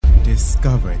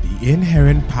Discover the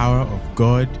inherent power of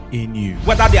God in you.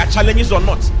 Whether there are challenges or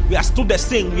not, we are still the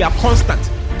same. We are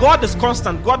constant. God is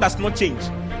constant. God does not change.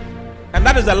 And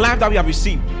that is the life that we have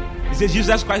received. It says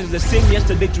Jesus Christ is the same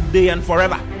yesterday, today, and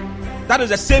forever. That is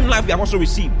the same life we have also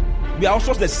received. We are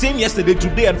also the same yesterday,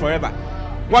 today, and forever.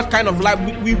 What kind of life?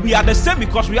 We are the same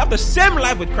because we have the same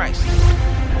life with Christ.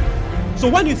 So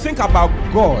when you think about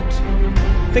God,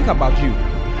 think about you.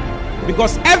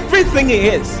 Because everything He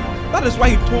is, that is why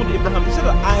He told Abraham, He said,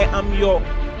 I am your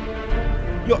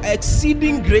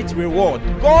exceeding great reward.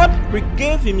 God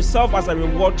gave Himself as a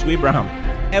reward to Abraham.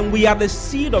 And we are the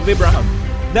seed of Abraham.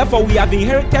 Therefore, we have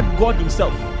inherited God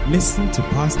Himself. Listen to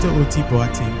Pastor Oti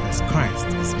Boateng as Christ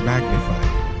is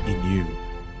magnified in you.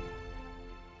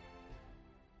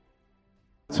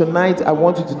 Tonight, I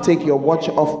want you to take your watch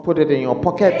off, put it in your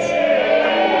pocket.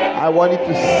 I want you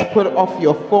to put off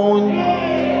your phone.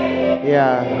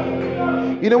 Yeah.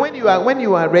 You know, when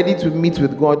you are ready to meet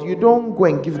with God, you don't go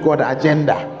and give God an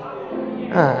agenda.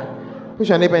 Push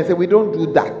your neighbor and say, we don't do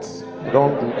that. We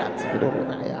don't do that. We don't do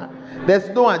that. Yeah. There's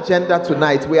no agenda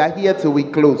tonight. We are here till we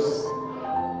close.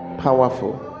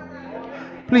 Powerful.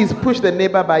 Please push the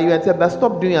neighbor by you and tell them,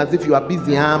 stop doing as if you are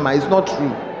busy. It's not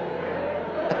true.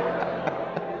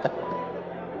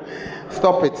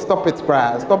 Stop it,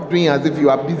 prayer. Stop doing as if you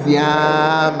are busy.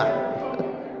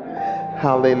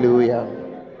 Hallelujah.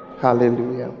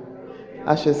 Hallelujah.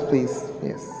 Ashes, please.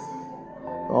 Yes.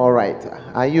 All right.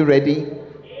 Are you ready?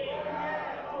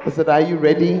 I said, are you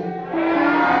ready?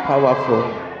 Powerful.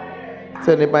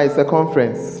 Tell anybody it's a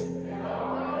conference.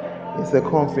 It's a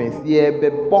conference. Yeah,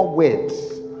 but word.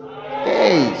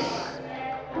 Hey.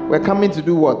 We're coming to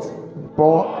do what?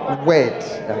 Word.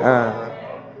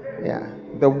 Yeah.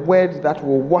 The word that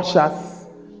will wash us,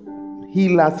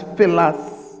 heal us, fill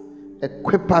us,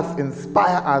 equip us,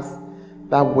 inspire us.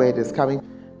 That word is coming.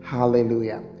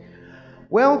 Hallelujah.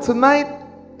 Well, tonight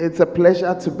it's a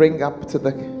pleasure to bring up to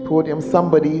the podium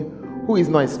somebody who is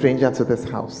not a stranger to this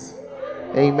house.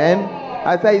 Amen.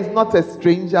 I say he's not a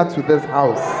stranger to this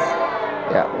house.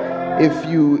 Yeah. If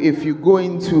you go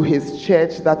into his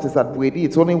church that is at Bwedi,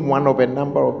 it's only one of a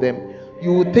number of them.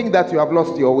 You would think that you have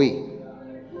lost your way.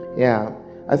 Yeah.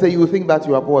 I say you would think that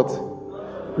you have what?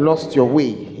 Lost your way.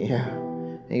 Yeah.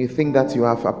 And you think that you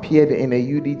have appeared in a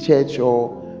UD church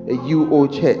or a UO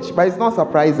church. But it's not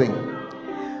surprising.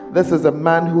 This is a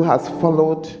man who has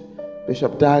followed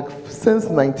Bishop Dag since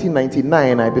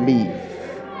 1999, I believe.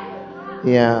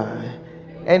 Yeah.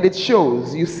 And it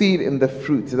shows, you see it in the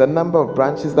fruit, the number of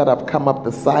branches that have come up,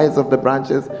 the size of the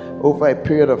branches over a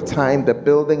period of time, the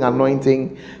building,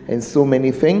 anointing, and so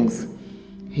many things.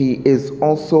 He is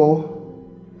also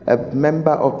a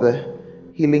member of the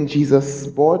Healing Jesus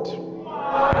board.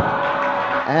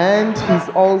 And he's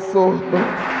also,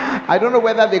 I don't know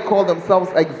whether they call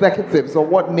themselves executives or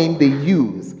what name they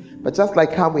use, but just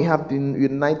like how we have the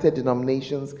United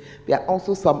Denominations, there are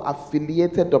also some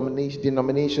affiliated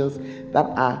denominations that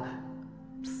are,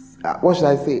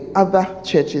 other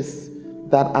churches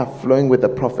that are flowing with the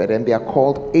prophet, and they are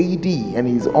called AD, and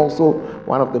he's also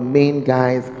one of the main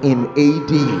guys in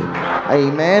AD.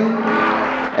 Amen.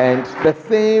 And the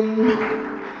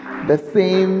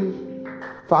same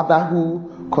father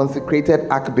who consecrated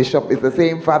Archbishop is the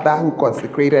same father who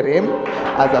consecrated him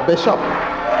as a bishop.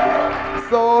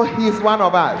 So he's one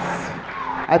of us.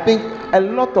 I think a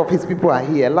lot of his people are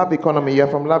here. Love Economy, you're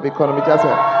from Love Economy. Just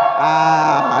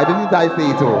I didn't say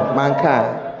it all.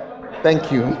 Mankind.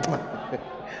 Thank you.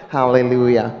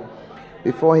 Hallelujah.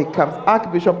 Before he comes,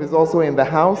 Archbishop is also in the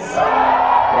house.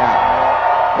 Yeah.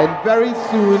 And very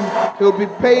soon he'll be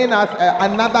paying us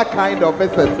another kind of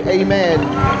visit. Amen.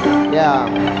 Yeah.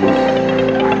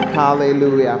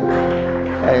 Hallelujah.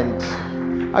 And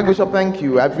Archbishop, thank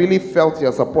you. I've really felt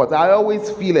your support. I always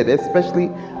feel it, especially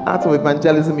out of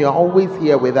evangelism. You're always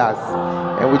here with us.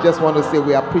 And we just want to say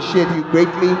we appreciate you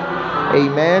greatly.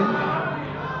 Amen.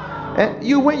 And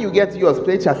you, when you get yours,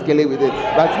 play Chaskele with it.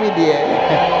 That's me, dear.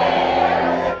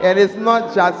 And it's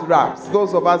not just raps.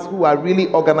 Those of us who are really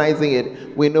organizing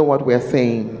it, we know what we're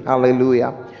saying.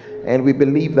 Hallelujah. And we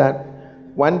believe that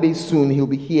one day soon he'll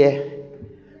be here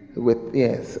with,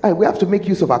 yes. We have to make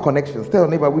use of our connections. Tell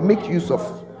neighbor, we make use of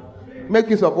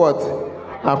what?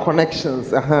 Our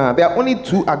connections. There are only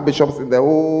 2 archbishops in the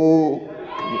whole.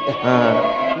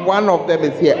 One of them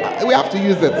is here. We have to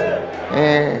use it.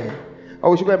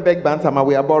 We should go and beg Bantama.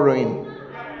 We are borrowing.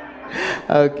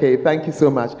 Okay, thank you so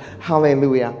much.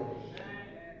 Hallelujah.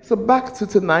 So back to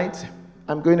tonight,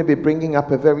 I'm going to be bringing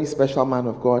up a very special man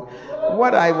of God.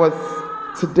 What I was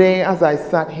today, as I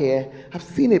sat here, I've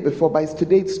seen it before, but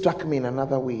today it struck me in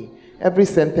another way. Every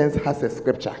sentence has a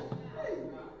scripture.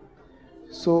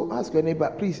 So ask your neighbor,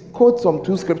 please quote some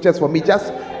 2 scriptures for me.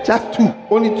 Just 2.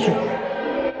 Only 2.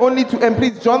 Only 2. And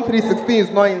please, John 3:16 is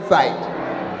not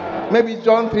inside. Maybe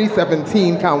John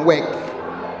 3:17 can work.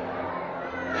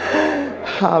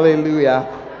 Hallelujah.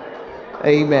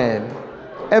 Amen.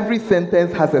 Every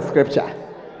sentence has a scripture.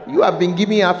 You have been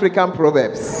giving African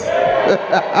proverbs.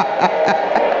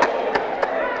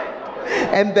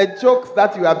 And the jokes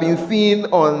that you have been seeing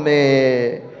on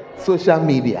social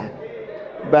media.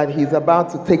 But he's about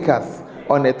to take us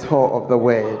on a tour of the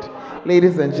word.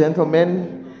 Ladies and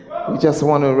gentlemen, we just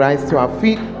want to rise to our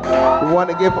feet. We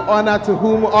want to give honor to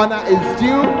whom honor is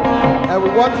due. And we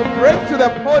want to bring to the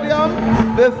podium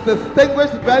this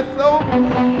distinguished vessel,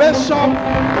 Bishop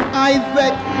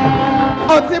Isaac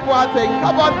Oti Boateng.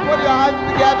 Come on, put your hands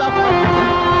together.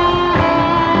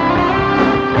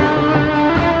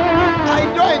 I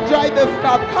do enjoy this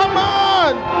stuff. Come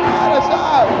on! What a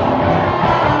shout!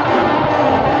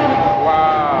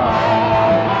 Wow!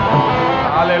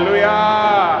 Hallelujah!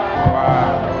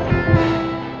 Wow!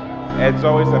 It's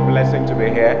always a blessing to be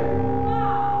here.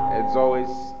 It's always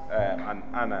an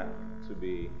honor to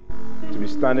be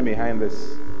standing behind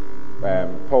this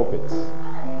pulpit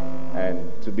and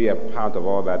to be a part of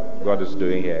all that God is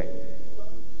doing here.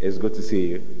 It's good to see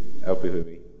you. Help you with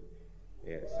me.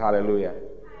 Yes. Hallelujah.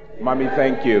 Mommy,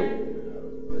 thank you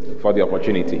for the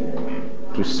opportunity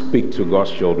to speak to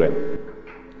God's children.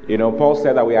 You know, Paul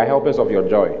said that we are helpers of your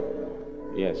joy.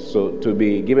 Yes, so to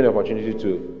be given the opportunity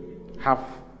to have,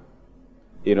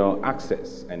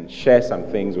 access and share some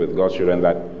things with God's children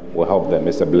that will help them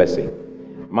is a blessing.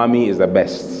 Mommy is the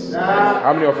best.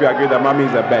 How many of you agree that Mommy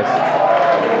is the best?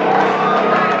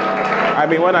 I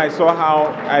mean, when I saw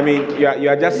how, you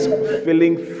are just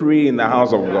feeling free in the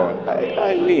house of God.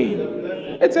 I mean,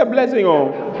 it's a blessing.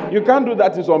 Oh, you can't do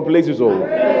that in some places.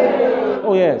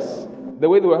 Oh yes. The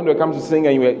way when they come to sing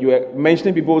and you were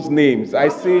mentioning people's names, I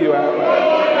see you are.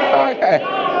 Okay,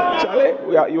 Charlie,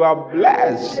 you are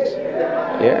blessed.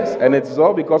 Yes, and it's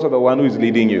all because of the one who is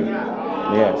leading you.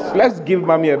 Yes. Let's give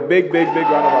Mommy a big, big, big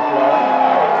round of applause.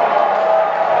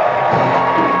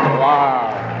 Wow.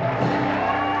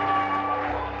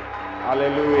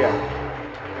 Hallelujah.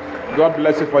 God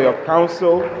bless you for your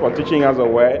counsel, for teaching us the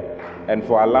word, and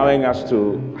for allowing us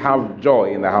to have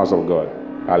joy in the house of God.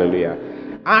 Hallelujah.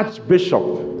 Archbishop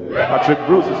Patrick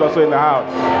Bruce is also in the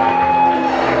house.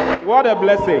 What a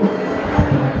blessing.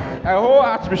 A whole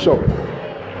Archbishop.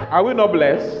 Are we not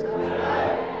blessed?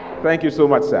 Thank you so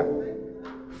much, sir,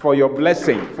 for your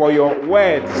blessing, for your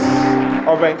words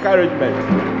of encouragement,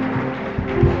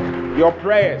 your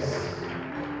prayers,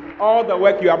 all the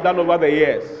work you have done over the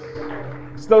years,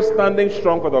 still standing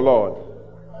strong for the Lord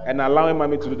and allowing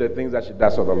Mommy to do the things that she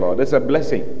does for the Lord. It's a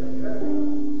blessing.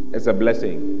 It's a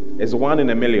blessing. It's 1 in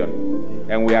a million.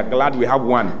 And we are glad we have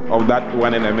one of that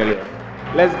 1 in a million.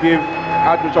 Let's give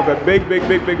Archbishop a big, big,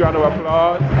 big, big round of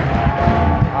applause.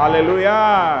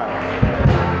 Hallelujah.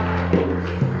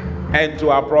 And to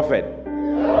our prophet.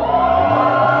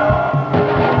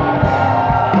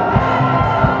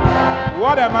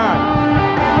 What a man.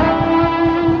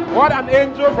 What an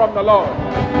angel from the Lord.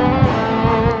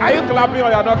 Are you clapping or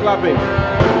you're not clapping?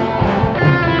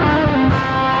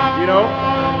 You know,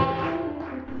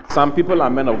 some people are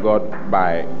men of God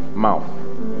by mouth.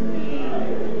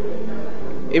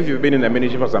 If you've been in the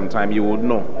ministry for some time, you would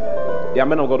know. There are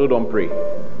men of God who don't pray.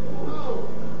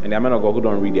 And there are men of God who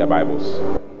don't read their Bibles.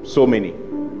 So many.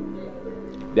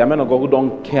 There are men of God who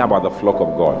don't care about the flock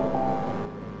of God.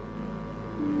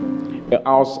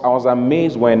 I was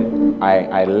amazed when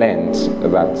I learned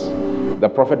that the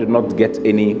prophet did not get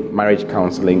any marriage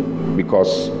counseling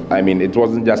because, it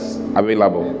wasn't just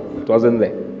available. It wasn't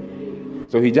there.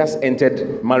 So he just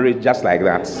entered marriage just like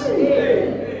that.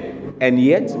 And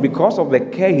yet, because of the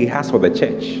care he has for the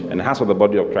church and has for the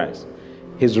body of Christ,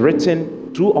 he's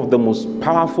written 2 of the most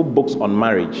powerful books on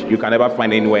marriage you can ever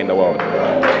find anywhere in the world.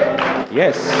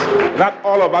 Yes, that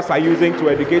all of us are using to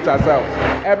educate ourselves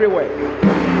everywhere.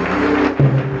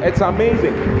 It's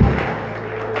amazing.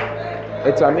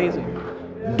 It's amazing.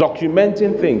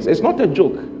 Documenting things. It's not a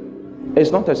joke.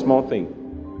 It's not a small thing.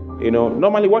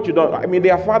 Normally what you don't,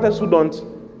 there are fathers who don't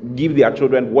give their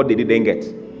children what they didn't get.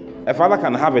 A father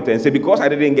can have it and say, because I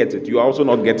didn't get it, you are also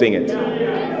not getting it.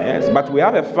 Yes, but we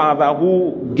have a father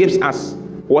who gives us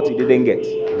what he didn't get.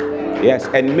 Yes,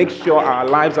 and make sure our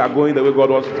lives are going the way God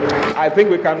wants. I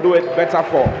think we can do it better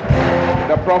for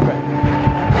the prophet.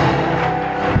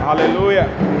 Hallelujah.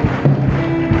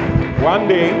 One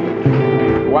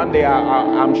day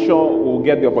I'm sure we'll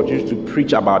get the opportunity to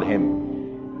preach about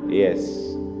him. Yes,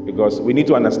 because we need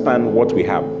to understand what we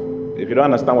have. If you don't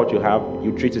understand what you have,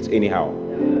 you treat it anyhow.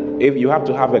 If you have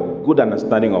to have a good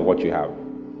understanding of what you have,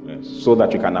 yes, so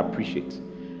that you can appreciate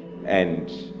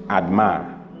and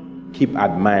admire, keep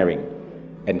admiring,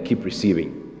 and keep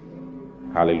receiving.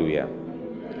 Hallelujah.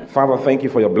 Father, thank you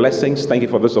for your blessings. Thank you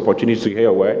for this opportunity to hear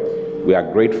your word. We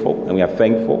are grateful and we are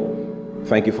thankful.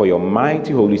 Thank you for your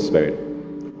mighty Holy Spirit,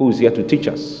 who is here to teach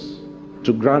us,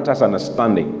 to grant us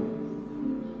understanding.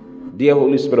 Dear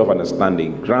Holy Spirit of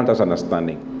understanding, grant us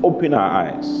understanding. Open our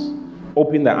eyes.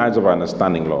 Open the eyes of our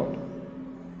understanding, Lord.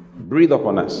 Breathe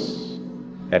upon us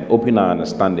and open our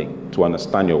understanding to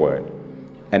understand your word.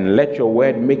 And let your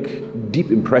word make deep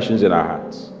impressions in our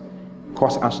hearts.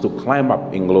 Cause us to climb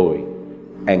up in glory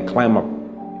and climb up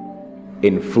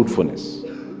in fruitfulness.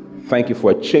 Thank you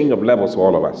for a change of levels for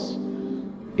all of us.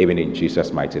 Even in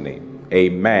Jesus' mighty name.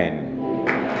 Amen.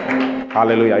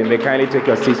 Hallelujah. You may kindly take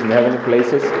your seats in the heavenly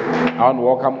places. I want to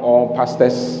welcome all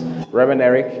pastors. Reverend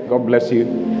Eric, God bless you.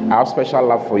 I have special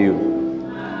love for you.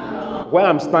 Where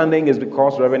I'm standing is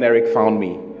because Reverend Eric found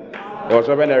me. It was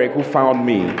Reverend Eric who found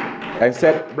me and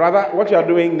said, brother, what you are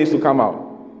doing needs to come out.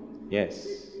 Yes.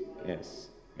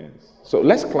 So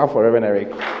let's clap for Reverend Eric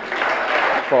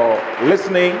for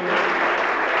listening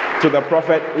to the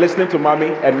prophet, listening to mommy,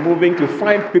 and moving to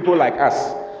find people like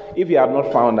us. If he had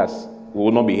not found us, we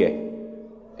would not be here.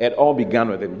 It all began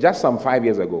with him just some 5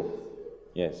 years ago.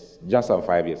 Yes, just some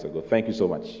 5 years ago. Thank you so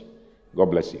much. God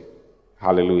bless you.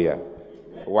 Hallelujah.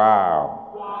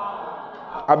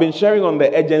 Wow. I've been sharing on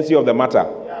the urgency of the matter.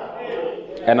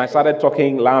 And I started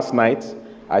talking last night.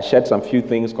 I shared some few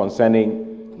things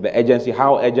concerning the urgency,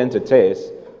 how urgent it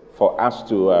is for us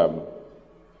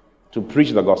to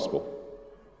preach the gospel,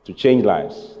 to change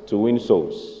lives, to win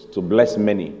souls, to bless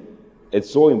many. It's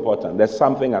so important. There's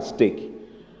something at stake.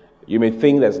 You may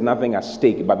think there's nothing at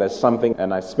stake, but there's something.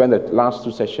 And I spent the last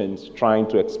 2 sessions trying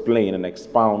to explain and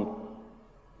expound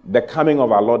the coming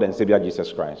of our Lord and Savior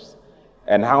Jesus Christ,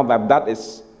 and how that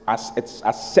is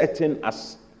as certain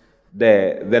as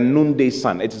the noonday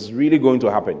sun. It is really going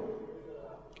to happen.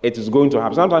 It is going to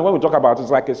happen. Sometimes when we talk about it,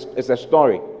 it's like it's a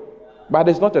story. But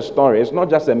it's not a story. It's not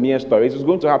just a mere story. It is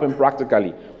going to happen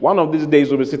practically. One of these days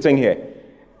we'll be sitting here,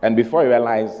 and before you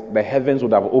realize, the heavens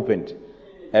would have opened,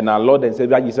 and our Lord and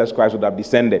Savior Jesus Christ would have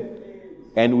descended,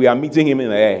 and we are meeting him in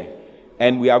the air,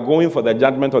 and we are going for the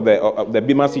judgment of the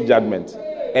Bema Seat judgment,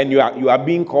 and you are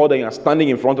being called, and you are standing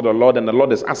in front of the Lord, and the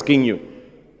Lord is asking you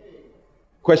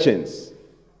questions.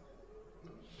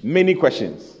 Many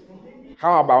questions.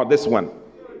 How about this one?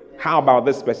 How about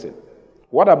this person?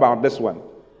 What about this one?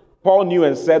 Paul knew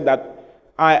and said that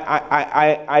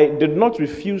I did not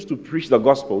refuse to preach the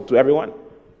gospel to everyone. It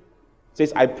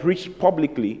says I preached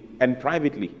publicly and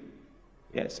privately.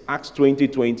 Yes, Acts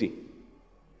 20:20.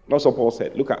 That's what Paul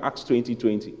said. Look at Acts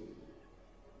 20:20.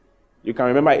 You can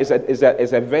remember, it's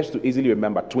a verse to easily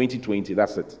remember. 20:20,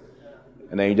 that's it.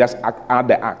 And then you just add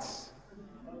the Acts.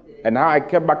 And how I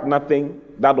kept back nothing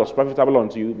that was profitable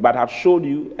unto you, but have showed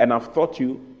you and have taught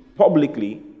you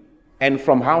publicly and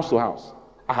from house to house.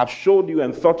 I have showed you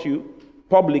and taught you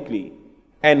publicly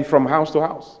and from house to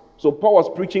house. So Paul was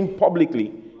preaching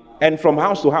publicly and from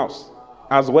house to house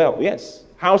as well. Yes,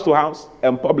 house to house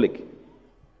and public.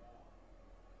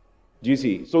 Do you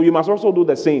see? So you must also do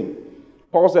the same.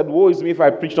 Paul said, woe is me if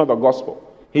I preach not the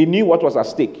gospel. He knew what was at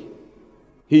stake.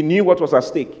 He knew what was at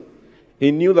stake.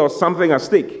 He knew there was something at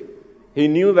stake. He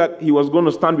knew that he was going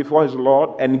to stand before his Lord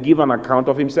and give an account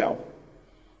of himself.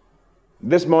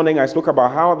 This morning I spoke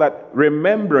about how that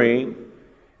remembering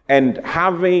and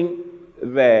having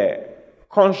the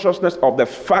consciousness of the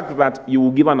fact that you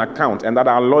will give an account and that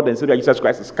our Lord and Savior Jesus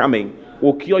Christ is coming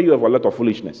will cure you of a lot of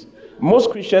foolishness.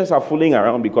 Most Christians are fooling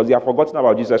around because they have forgotten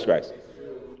about Jesus Christ.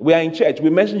 We are in church,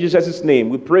 we mention Jesus' name,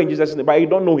 we pray in Jesus' name, but you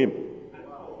don't know him.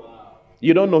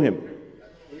 You don't know him.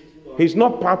 He's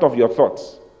not part of your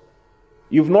thoughts.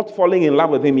 You've not fallen in love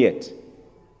with him yet.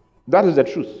 That is the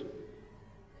truth.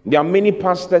 There are many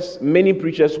pastors, many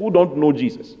preachers who don't know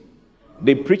Jesus.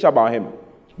 They preach about him,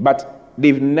 but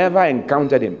they've never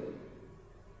encountered him.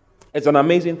 It's an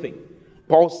amazing thing.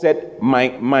 Paul said,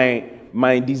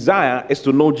 my desire is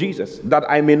to know Jesus, that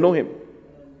I may know him.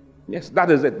 Yes,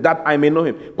 that is it, that I may know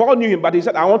him. Paul knew him, but he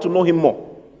said, I want to know him more.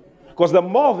 Because the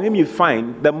more of him you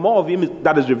find, the more of him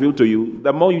that is revealed to you,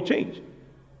 the more you change.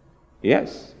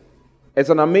 Yes. It's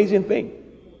an amazing thing.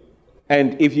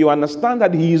 And if you understand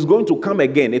that he is going to come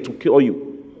again, it will cure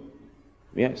you.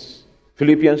 Yes.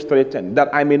 Philippians 3:10, that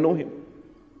I may know him.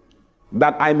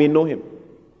 That I may know him.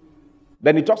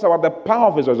 Then he talks about the power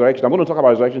of his resurrection. I'm going to talk about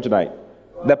resurrection tonight.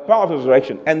 The power of his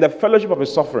resurrection and the fellowship of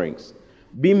his sufferings,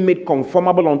 being made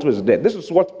conformable unto his death. This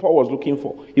is what Paul was looking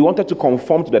for. He wanted to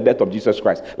conform to the death of Jesus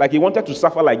Christ. Like he wanted to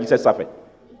suffer like Jesus suffered.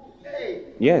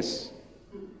 Yes.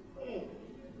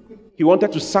 He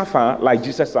wanted to suffer like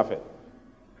Jesus suffered.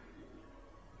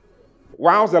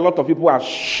 Whilst a lot of people are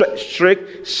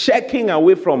shaking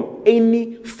away from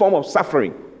any form of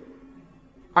suffering.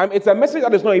 It's a message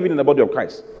that is not even in the body of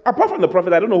Christ. Apart from the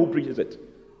prophet, I don't know who preaches it.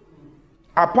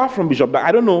 Apart from Bishop,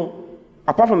 I don't know.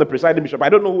 Apart from the presiding bishop, I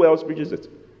don't know who else preaches it.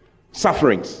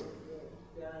 Sufferings.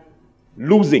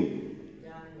 Losing.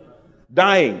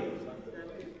 Dying.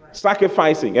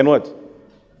 Sacrificing. And what?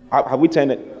 Have we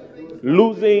turned it?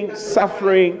 Losing,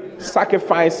 suffering,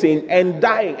 sacrificing, and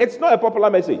dying. It's not a popular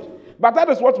message. But that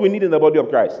is what we need in the body of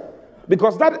Christ.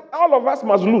 Because that all of us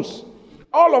must lose.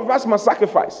 All of us must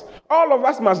sacrifice. All of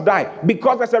us must die.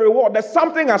 Because there's a reward. There's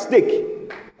something at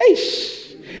stake.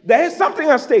 There is something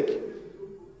at stake.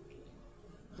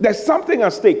 There's something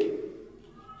at stake.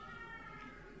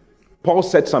 Paul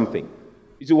said something.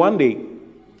 You see, one day,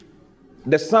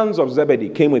 the sons of Zebedee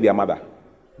came with their mother.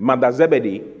 Mother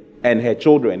Zebedee and her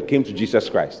children came to Jesus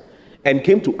Christ and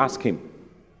came to ask him.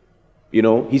 You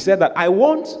know, he said that I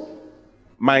want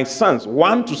my sons,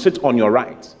 one to sit on your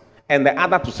right and the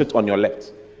other to sit on your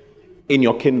left in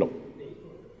your kingdom.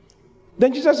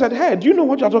 Then Jesus said, hey, do you know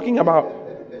what you're talking about?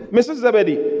 Mrs.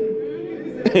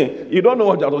 Zebedee, you don't know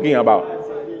what you're talking about.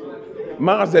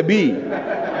 Mazebi,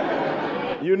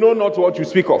 you know not what you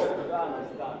speak of.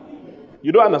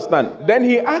 You don't understand. Then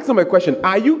he asked him a question.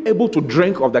 Are you able to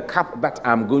drink of the cup that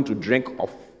I'm going to drink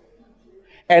of?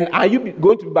 And are you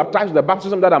going to be baptized with the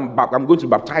baptism that I'm going to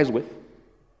baptize with?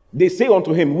 They say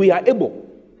unto him, we are able.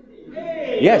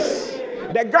 Yes.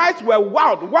 The guys were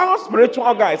wild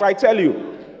spiritual guys, I tell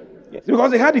you. Yes.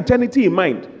 Because they had eternity in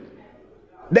mind.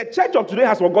 The church of today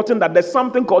has forgotten that there's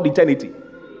something called eternity.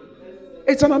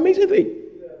 It's an amazing thing.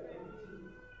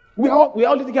 We're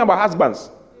all thinking about husbands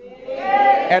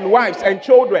and wives and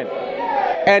children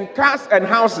and cars and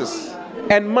houses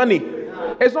and money.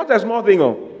 It's not a small thing.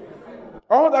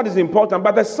 All that is important,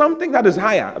 but there's something that is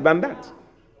higher than that.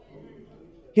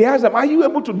 He asked them, are you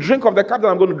able to drink of the cup that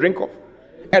I'm going to drink of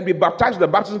and be baptized with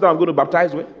the baptism that I'm going to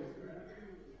baptize with?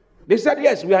 They said,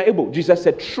 yes, we are able. Jesus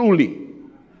said,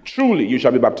 truly, you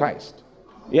shall be baptized.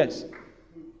 Yes.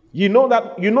 You know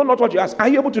not what you ask. Are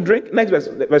you able to drink? Next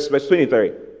verse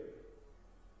 23.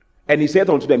 And he said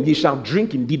unto them, ye shall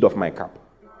drink indeed of my cup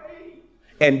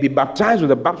and be baptized with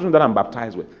the baptism that I'm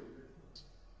baptized with.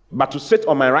 But to sit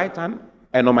on my right hand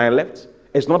and on my left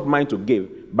is not mine to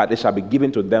give, but it shall be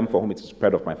given to them for whom it is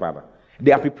spread of my Father.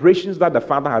 There are preparations that the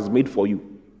Father has made for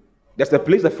you. There's a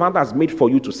place the Father has made for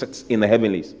you to sit in the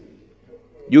heavenlies.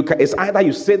 It's either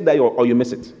you sit there or you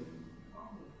miss it.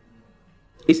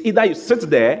 It's either you sit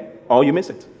there or you miss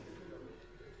it.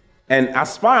 And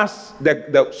as far as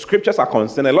the scriptures are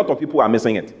concerned, a lot of people are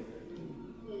missing it.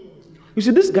 You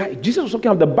see, this guy, Jesus was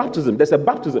talking about the baptism. There's a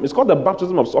baptism. It's called the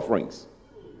baptism of sufferings.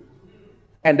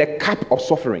 And the cup of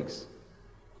sufferings.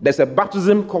 There's a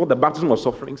baptism called the baptism of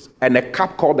sufferings and a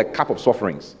cup called the cup of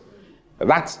sufferings.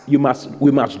 That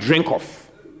we must drink of.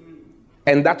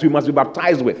 And that we must be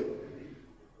baptized with.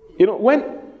 You know,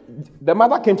 when the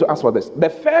mother came to ask for this, the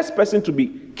first person to be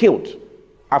killed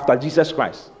after Jesus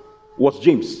Christ was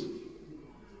James,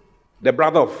 the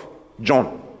brother of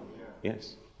John.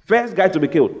 Yes. First guy to be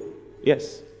killed.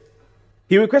 Yes.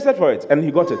 He requested for it and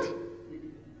he got it.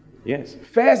 Yes.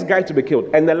 First guy to be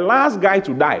killed. And the last guy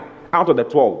to die out of the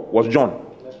 12 was John.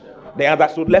 The other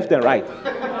stood left and right.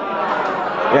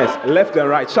 Yes. Left and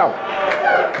right. Shout.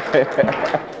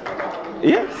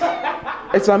 Yes.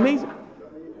 It's amazing.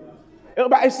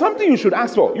 But it's something you should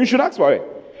ask for. You should ask for it.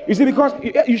 You see, because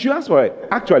you should ask for it,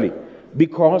 actually.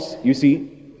 Because, you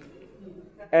see,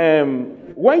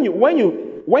 when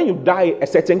you die a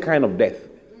certain kind of death,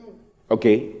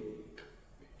 okay,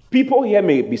 people here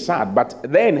may be sad, but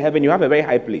there in heaven you have a very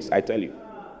high place, I tell you.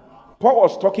 Paul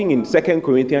was talking in 1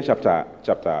 Corinthians chapter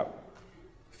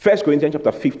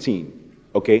 15,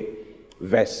 okay,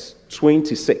 verse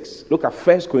 26. Look at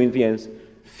 1 Corinthians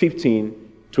 15,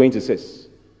 26.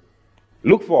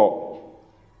 Look for,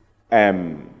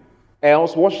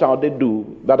 else what shall they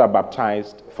do that are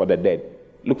baptized for the dead?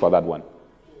 Look for that one.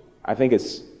 I think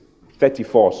it's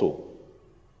 34 or so.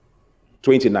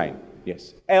 29,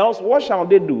 yes. Else what shall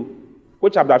they do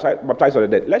which are baptized for the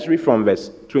dead? Let's read from verse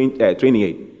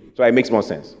 28, so it makes more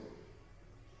sense.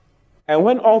 And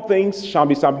when all things shall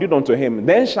be subdued unto him,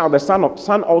 then shall the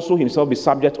Son also himself be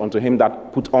subject unto him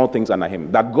that put all things under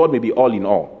him, that God may be all in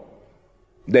all.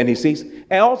 Then he says,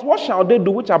 else what shall they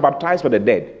do which are baptized for the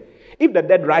dead? If the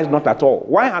dead rise not at all,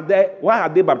 why are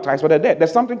they baptized for the dead?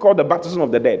 There's something called the baptism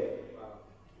of the dead.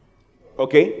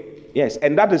 Okay? Yes,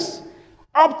 and that is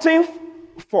opting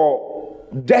for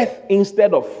death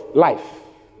instead of life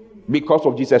because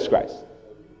of Jesus Christ.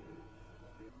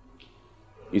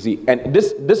 You see, and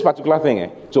this particular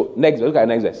thing, so next, look at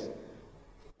next verse.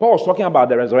 Paul was talking about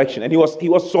the resurrection, and he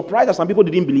was surprised that some people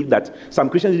didn't believe that, some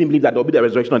Christians didn't believe that there will be the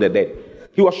resurrection of the dead.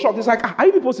 He was shocked. He's like, are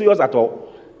you people serious at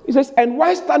all? He says, and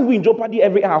why stand we in jeopardy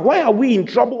every hour? Why are we in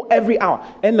trouble every hour?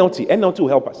 NLT will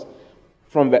help us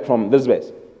from this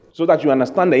verse, so that you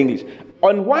understand the English.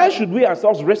 And why should we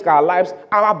ourselves risk our lives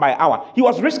hour by hour? He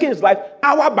was risking his life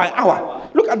hour by hour.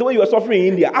 Look at the way you are suffering in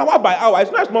India. Hour by hour.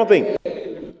 It's not a small thing.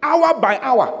 Hour by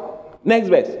hour. Next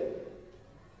verse.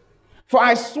 For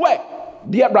I swear,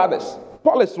 dear brothers,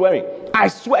 Paul is swearing, I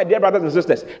swear, dear brothers and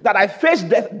sisters, that I face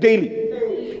death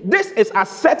daily. This is as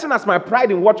certain as my pride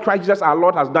in what Christ Jesus our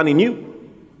Lord has done in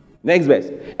you. Next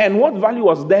verse. And what value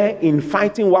was there in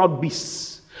fighting wild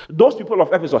beasts? Those people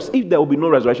of Ephesus, if there will be no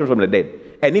resurrection from the dead,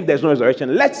 and if there's no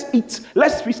resurrection, let's eat,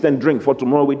 let's feast and drink, for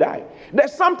tomorrow we die.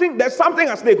 There's something at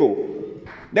stake.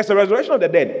 There's a resurrection of the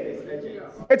dead.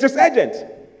 It is urgent.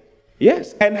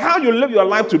 Yes. And how you live your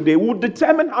life today will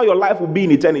determine how your life will be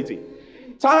in eternity.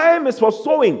 Time is for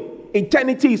sowing.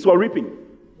 Eternity is for reaping.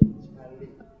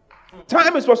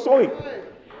 Time is for sowing.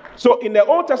 So in the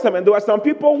Old Testament, there were some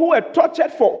people who were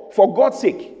tortured for God's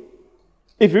sake.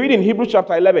 If you read in Hebrews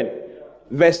chapter 11,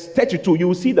 verse 32, you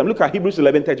will see them. Look at Hebrews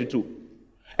 11:32.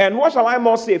 And what shall I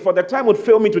more say? For the time would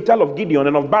fail me to tell of Gideon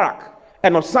and of Barak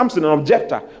and of Samson and of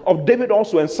Jephthah, of David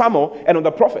also and Samuel and of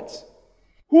the prophets,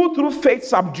 who through faith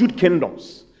subdued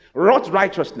kingdoms, wrought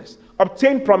righteousness,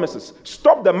 obtained promises,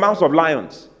 stopped the mouths of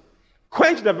lions,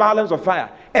 quenched the violence of fire,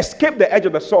 escaped the edge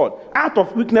of the sword, out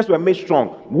of weakness were made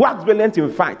strong, waxed valiant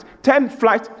in fight, turned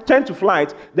to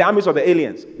flight the armies of the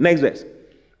aliens. Next verse.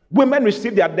 Women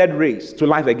received their dead raised to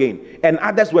life again, and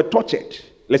others were tortured.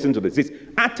 Listen to this.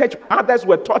 Others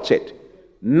were tortured,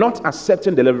 not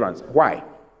accepting deliverance. Why?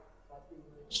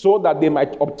 So that they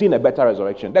might obtain a better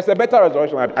resurrection. There's a better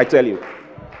resurrection, I tell you.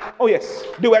 Oh yes,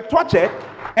 they were tortured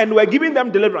and were giving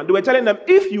them deliverance. They were telling them,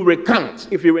 if you recant,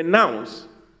 if you renounce,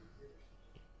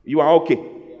 you are okay.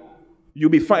 You'll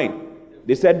be fine.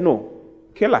 They said, no,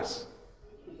 kill us.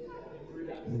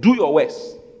 Do your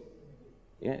worst.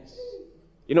 Yes.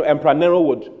 You know, Emperor Nero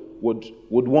would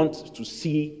want to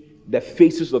see the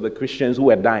faces of the Christians who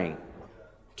were dying.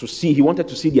 He wanted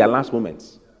to see their last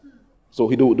moments. So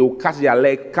they will cut their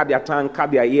leg, cut their tongue,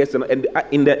 cut their ears, and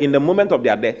in the moment of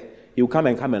their death, he will come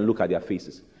and look at their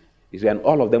faces. He said, and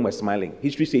all of them were smiling.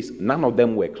 History says none of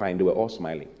them were crying; they were all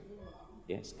smiling.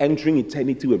 Yes, entering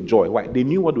eternity with joy. Why? They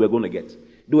knew what they were going to get.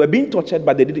 They were being tortured,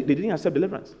 but they didn't accept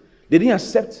deliverance. They didn't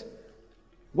accept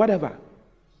whatever.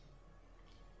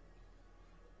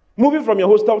 Moving from your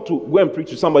hostel to go and preach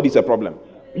to somebody is a problem.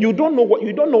 You don't know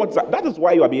what's that. That is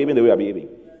why you are behaving the way you are behaving.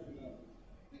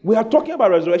 We are talking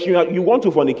about resurrection. You want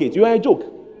to fornicate. You are a joke.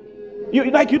 You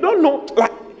don't know.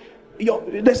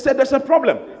 There's a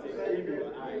problem.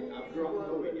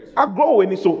 I grow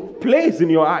when it's so placed in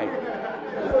your eye.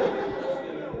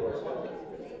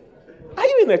 Are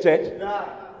you in the church?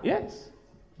 Yes.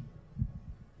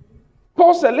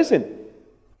 Paul said, listen,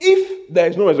 if there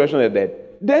is no resurrection of the dead,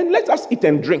 then let us eat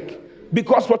and drink,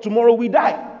 because for tomorrow we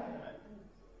die.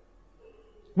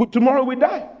 Tomorrow we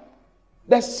die.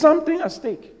 There's something at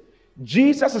stake.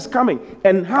 Jesus is coming,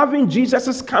 and having Jesus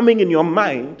is coming in your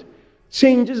mind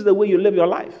changes the way you live your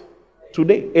life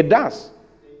today. It does.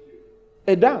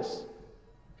 It does.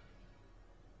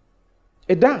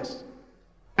 It does.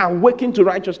 Awaken to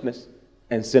righteousness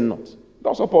and sin not.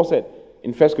 That's what Paul said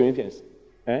in 1 Corinthians.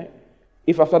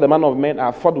 If after the manner of men I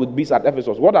have fought with beasts at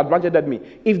Ephesus, what advantage that me?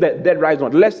 If the dead rise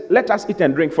not, let us eat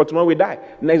and drink, for tomorrow we die.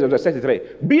 Next verse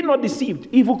 33. Be not deceived.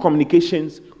 Evil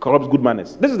communications corrupts good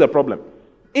manners. This is the problem.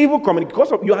 Evil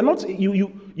communication, because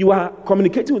you are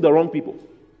communicating with the wrong people.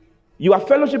 You are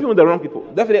fellowshipping with the wrong people.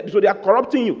 So they are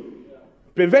corrupting you.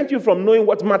 Prevent you from knowing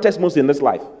what matters most in this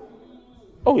life.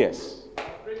 Oh yes.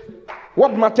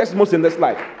 What matters most in this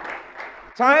life?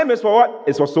 Time is for what?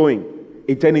 It's for sowing.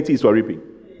 Eternity is for reaping.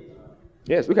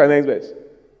 Yes, look at the next verse.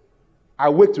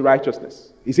 Awake to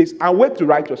righteousness. He says, awake to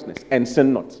righteousness and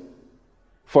sin not.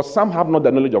 For some have not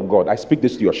the knowledge of God. I speak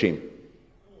this to your shame.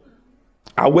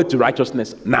 Awake to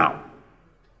righteousness now.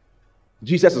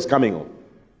 Jesus is coming. Oh.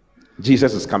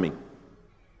 Jesus is coming.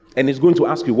 And he's going to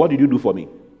ask you, what did you do for me?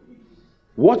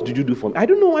 What did you do for me? I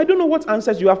don't know what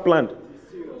answers you have planned.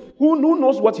 Who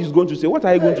knows what he's going to say? What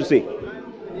are you going to say?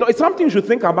 No, it's something you should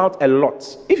think about a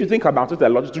lot. If you think about it a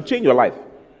lot, it will change your life.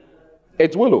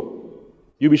 It will.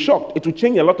 You'll be shocked. It will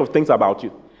change a lot of things about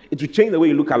you. It will change the way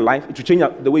you look at life. It will change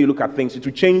the way you look at things. It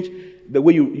will change the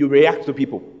way you react to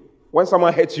people. When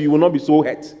someone hurts you, you will not be so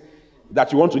hurt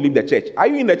that you want to leave the church. Are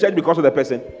you in the church because of the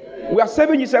person? We are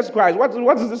serving Jesus Christ.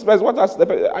 What is this person? What has the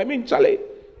person? I mean, Charlie,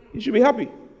 you should be happy.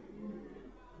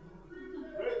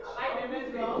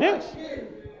 Yes.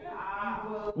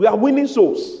 We are winning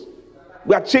souls.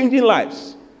 We are changing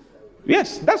lives.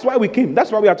 Yes, that's why we came.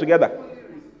 That's why we are together.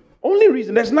 Only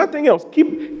reason, there's nothing else.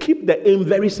 Keep the aim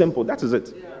very simple. That is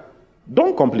it.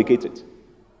 Don't complicate it.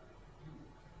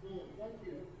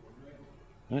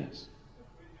 Yes.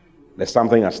 There's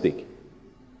something at stake.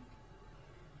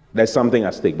 There's something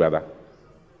at stake, brother.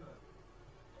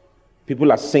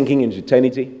 People are sinking into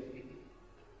eternity,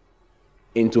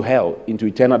 into hell, into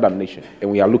eternal damnation,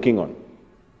 and we are looking on.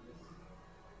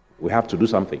 We have to do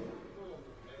something.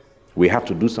 We have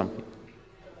to do something.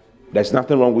 There's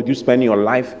nothing wrong with you spending your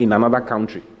life in another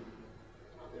country.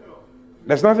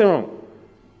 There's nothing wrong.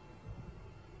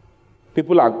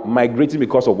 People are migrating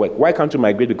because of work. Why can't you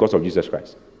migrate because of Jesus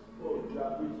Christ?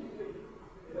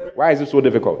 Why is it so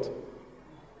difficult?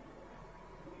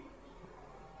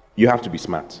 You have to be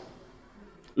smart.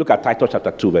 Look at Titus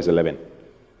chapter 2, verse 11.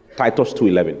 Titus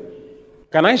 2:11.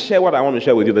 Can I share what I want to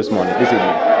share with you this morning, this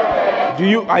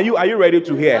evening? Are you ready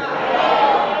to hear?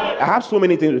 I have so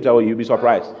many things to tell you, you'll be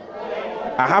surprised.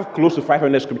 I have close to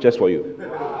 500 scriptures for you.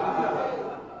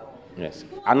 Yes.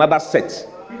 Another set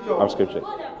of scriptures,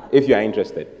 if you are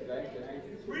interested.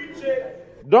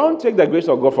 Don't take the grace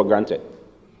of God for granted.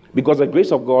 Because the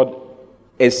grace of God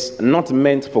is not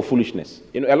meant for foolishness.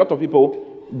 You know, a lot of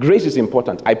people, grace is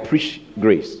important. I preach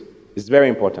grace. It's very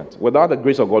important. Without the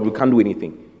grace of God, we can't do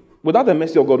anything. Without the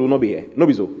mercy of God, we will not be here. No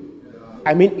be so.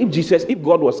 I mean, if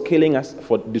God was killing us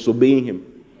for disobeying him,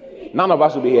 none of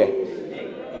us will be here.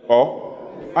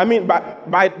 I mean,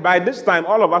 by this time,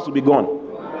 all of us will be gone.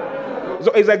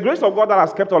 So it's the grace of God that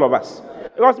has kept all of us.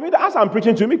 Because me, as I'm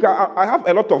preaching to you, I have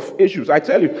a lot of issues. I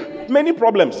tell you, many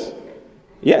problems.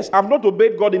 Yes, I've not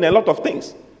obeyed God in a lot of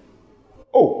things.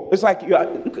 Oh, it's like you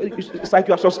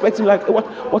are suspecting, like,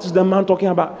 what is the man talking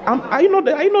about? Are you not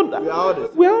there? Are you not there?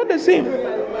 We are all the same.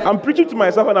 I'm preaching to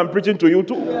myself and I'm preaching to you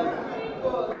too.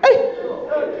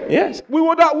 Hey, yes, we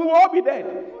will all be dead.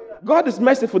 God is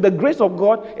merciful. The grace of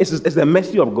God is the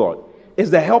mercy of God.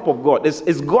 It's the help of God.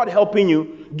 It's God helping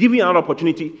you, giving you an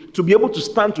opportunity to be able to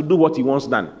stand to do what he wants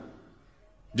done.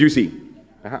 Do you see?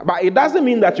 But it doesn't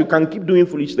mean that you can keep doing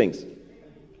foolish things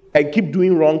and keep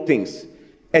doing wrong things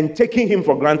and taking him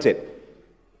for granted.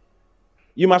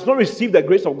 You must not receive the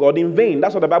grace of God in vain.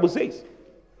 That's what the Bible says.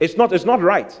 It's not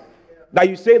right that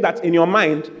you say that in your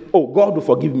mind, oh, God will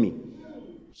forgive me.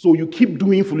 So you keep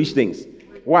doing foolish things.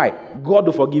 Why? God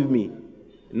will forgive me.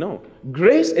 No.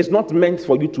 Grace is not meant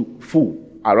for you to fool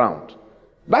around.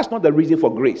 That's not the reason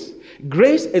for grace.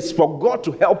 Grace is for God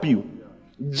to help you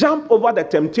jump over the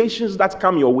temptations that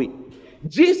come your way.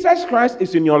 Jesus Christ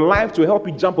is in your life to help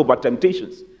you jump over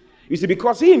temptations. You see,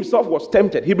 because he himself was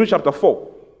tempted. Hebrews chapter 4.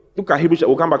 Look at Hebrews.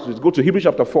 We'll come back to this. Go to Hebrews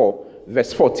chapter 4,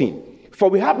 verse 14. For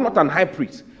we have not an high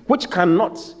priest which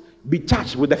cannot be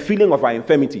touched with the feeling of our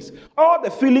infirmities. All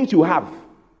the feelings you have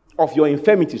of your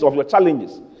infirmities, of your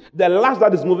challenges, the last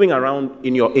that is moving around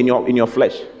in your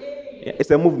flesh.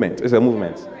 It's a movement. It's a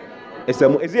movement. Is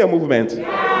it a movement?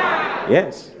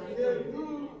 Yes.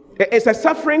 It's a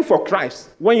suffering for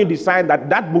Christ when you decide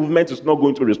that movement is not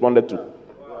going to be responded to.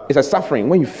 It's a suffering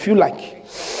when you feel like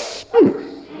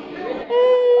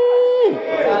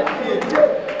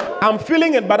I'm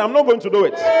feeling it, but I'm not going to do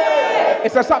it.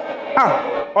 It's a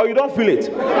or you don't feel it.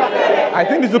 I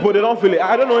think these people, they don't feel it.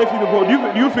 I don't know if you people,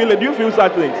 do you feel it? Do you feel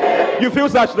such things? You feel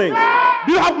such things?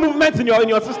 Do you have movements in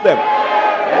your system?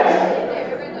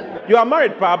 You are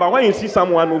married, pa, but when you see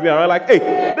someone moving around, like, hey,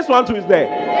 this one too is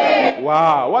there.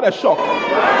 Wow, what a shock.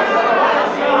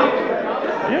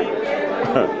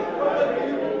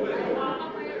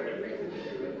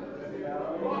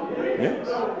 Yes.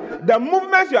 The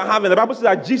movements you are having, the Bible says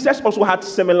that Jesus also had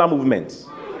similar movements.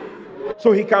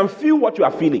 So he can feel what you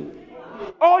are feeling.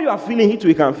 All you are feeling, he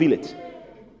too can feel it.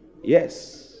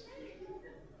 Yes.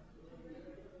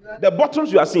 The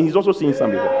bottoms you are seeing, he's also seeing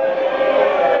some before.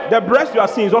 The breast you are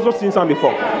seeing, he's also seen some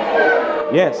before.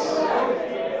 Yes.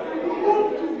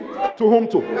 To whom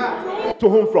to? To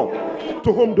whom from?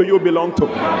 To whom do you belong to?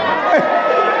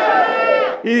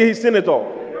 He's seen it all.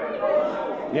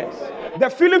 Yes. The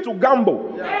feeling to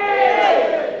gamble.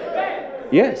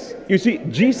 Yes. You see,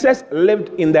 Jesus lived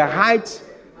in the heights,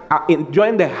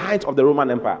 during the height of the Roman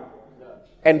Empire.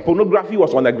 And pornography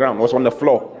was on the ground, was on the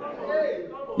floor.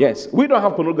 Yes. We don't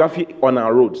have pornography on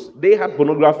our roads. They had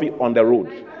pornography on the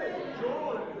road.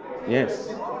 Yes.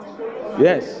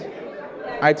 Yes.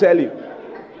 I tell you.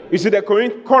 You see, the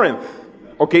Corinth.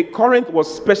 Okay, Corinth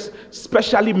was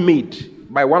specially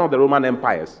made by one of the Roman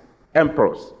emperors.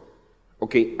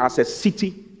 Okay, as a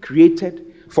city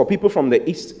created for people from the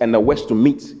east and the west to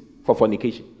meet for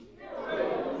fornication.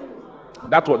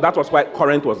 That was why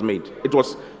Corinth was made. It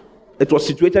was It was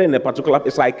situated in a particular,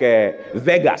 it's like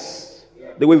Vegas,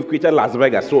 the way we created Las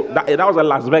Vegas. So that was the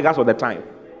Las Vegas of the time.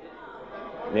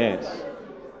 Yes.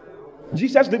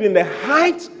 Jesus lived in the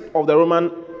height of the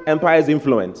Roman Empire's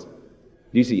influence.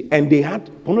 Do you see? And they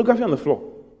had pornography on the floor.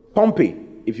 Pompeii,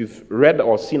 if you've read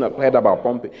or seen or heard about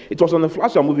Pompeii, it was on the floor.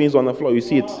 As you're moving, it's on the floor. You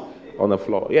see it on the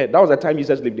floor. Yeah, that was the time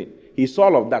Jesus lived in. He saw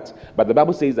all of that. But the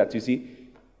Bible says that, you see,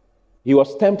 he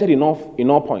was tempted in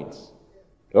all points,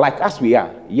 like as we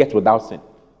are, yet without sin.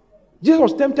 Jesus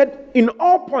was tempted in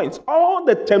all points. All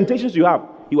the temptations you have,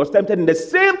 he was tempted in the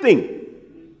same thing.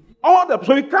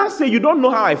 So you can't say you don't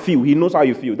know how I feel. He knows how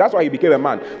you feel. That's why he became a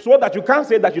man. So that you can't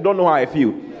say that you don't know how I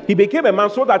feel. He became a man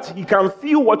so that he can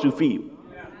feel what you feel.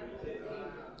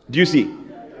 Do you see?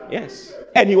 Yes.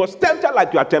 And he was tempted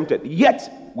like you are tempted,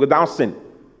 yet without sin.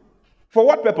 For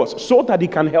what purpose? So that he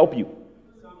can help you.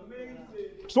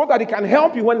 So that he can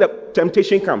help you when the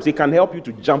temptation comes. He can help you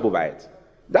to jump over it.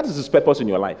 That is his purpose in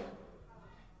your life.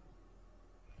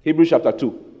 Hebrews chapter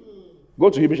 2. Go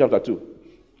to Hebrews chapter 2.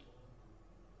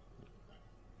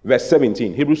 Verse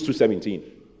 17. Hebrews 2:17.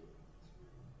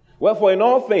 Wherefore in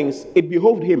all things it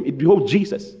behoved him, it behoved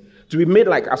Jesus, to be made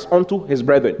like us unto his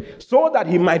brethren, so that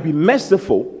he might be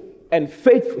merciful and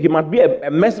faithful. He might be a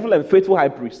merciful and faithful high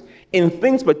priest in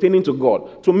things pertaining to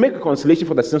God, to make reconciliation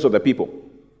for the sins of the people.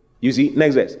 You see,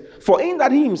 next verse. For in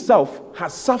that he himself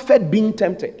has suffered being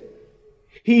tempted,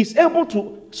 he is able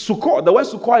to succor. The word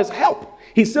succor is help.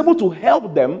 He's able to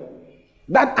help them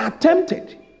that are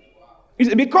tempted.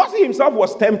 Because he himself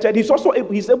was tempted, he's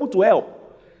able to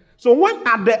help. So when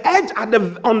at the edge,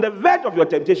 on the verge of your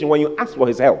temptation, when you ask for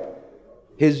his help,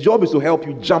 his job is to help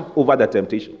you jump over the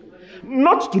temptation.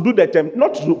 Not to do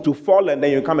not to fall and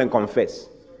then you come and confess.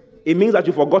 It means that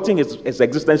you've forgotten his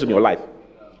existence in your life.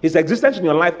 His existence in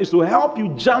your life is to help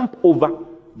you jump over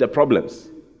the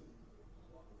problems.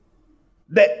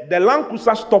 The Land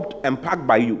Cruiser stopped and parked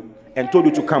by you and told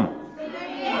you to come.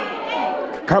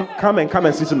 Come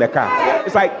and sit in the car.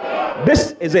 It's like,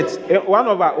 this is it.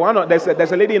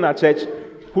 There's a lady in our church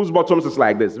whose bottoms is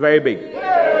like this, very big.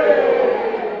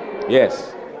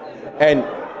 Yes. And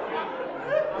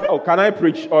can I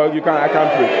preach? Or I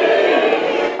can't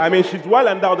preach. I mean, she's well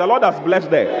endowed. The Lord has blessed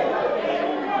her.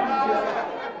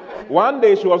 One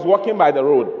day she was walking by the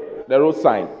road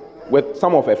sign, with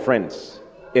some of her friends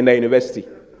in the university,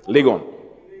 Legon.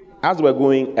 As we're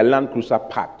going, a Land Cruiser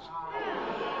parked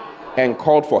and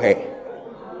called for her.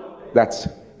 That's,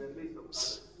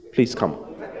 please come.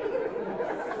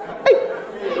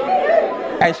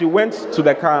 And she went to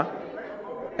the car,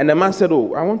 and the man said, I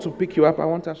want to pick you up. I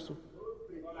want us to.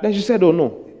 Then she said,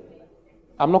 no,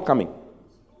 I'm not coming.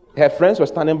 Her friends were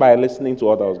standing by listening to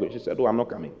what I was going. She said, I'm not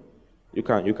coming. You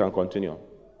can continue.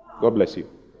 God bless you.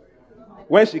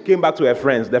 When she came back to her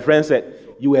friends, the friends said,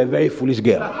 you were a very foolish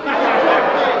girl.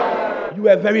 You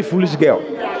were a very foolish girl.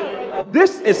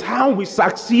 This is how we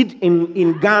succeed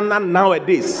in Ghana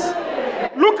nowadays.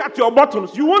 Look at your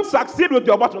buttons. You won't succeed with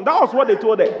your button. That was what they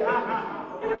told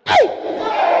her.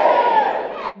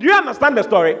 Hey! Do you understand the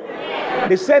story?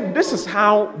 They said this is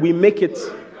how we make it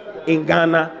in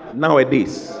Ghana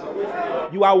nowadays.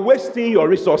 You are wasting your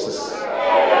resources.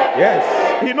 Yes.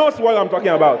 He knows what I'm talking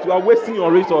about. You are wasting your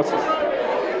resources.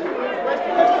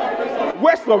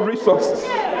 Waste of resources.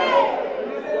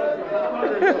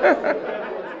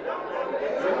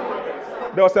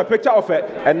 There was a picture of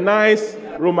a nice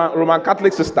Roman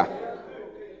Catholic sister.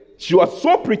 She was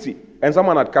so pretty, and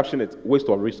someone had captioned it, waste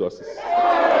of resources.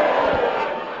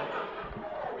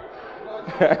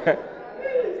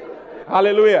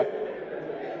 Hallelujah.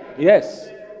 Yes.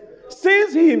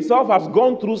 Since he himself has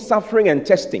gone through suffering and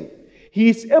testing, he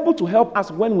is able to help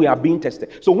us when we are being tested.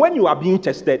 So when you are being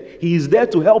tested, he is there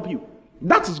to help you.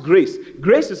 That is grace.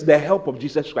 Grace is the help of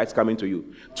Jesus Christ coming to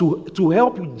you to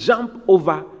help you jump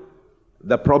over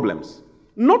the problems.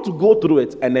 Not to go through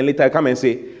it and then later come and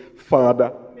say,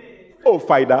 Father,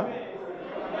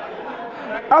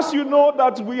 as you know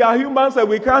that we are humans and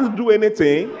we can't do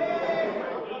anything,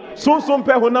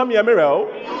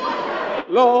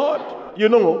 Lord,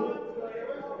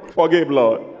 forgive,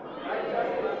 Lord.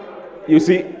 You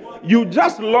see, you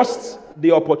just lost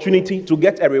the opportunity to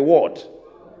get a reward.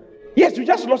 Yes, you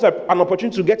just lost an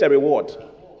opportunity to get a reward.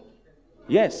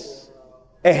 Yes,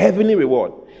 a heavenly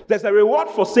reward. There's a reward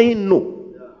for saying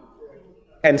no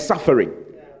and suffering.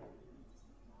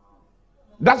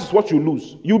 That's what you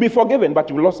lose. You'll be forgiven, but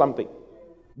you lost something.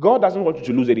 God doesn't want you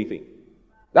to lose anything.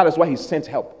 That is why he sent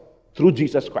help through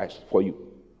Jesus Christ for you.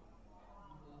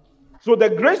 So the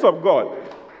grace of God,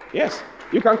 yes,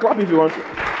 you can clap if you want to.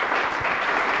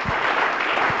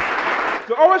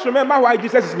 So always remember why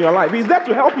Jesus is in your life. He's there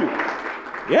to help you.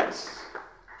 Yes.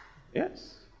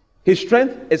 Yes. His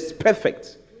strength is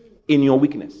perfect in your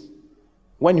weakness.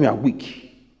 When you are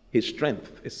weak, his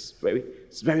strength is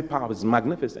very powerful, it's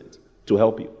magnificent to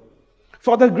help you.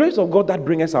 For the grace of God that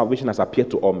brings salvation has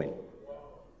appeared to all men.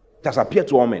 It has appeared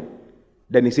to all men.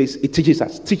 Then he says, it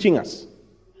teaching us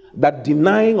that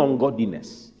denying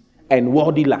ungodliness and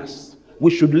worldly lusts,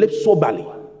 we should live soberly.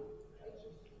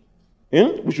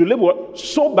 We should live what?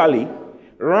 Soberly,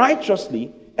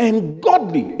 righteously, and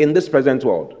godly in this present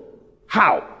world.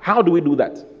 How? How do we do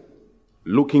that?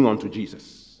 Looking unto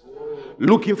Jesus.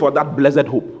 Looking for that blessed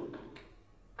hope.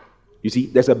 You see,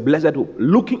 there's a blessed hope.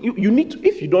 You need to,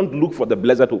 if you don't look for the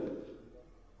blessed hope,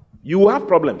 you will have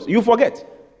problems. You forget.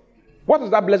 What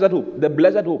is that blessed hope? The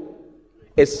blessed hope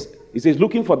is, it says,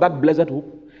 looking for that blessed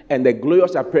hope and the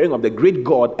glorious appearing of the great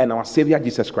God and our Savior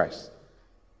Jesus Christ.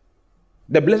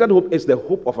 The blessed hope is the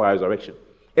hope of our resurrection.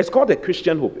 It's called the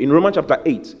Christian hope. In Romans chapter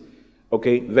 8,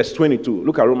 okay, verse 22.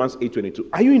 Look at Romans 8:22.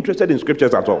 Are you interested in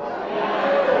scriptures at all?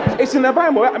 It's in the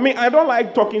Bible. I mean, I don't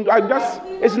like talking.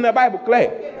 It's in the Bible,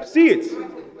 clear. See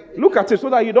it. Look at it so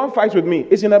that you don't fight with me.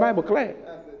 It's in the Bible, clear.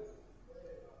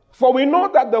 For we know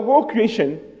that the whole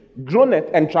creation groaneth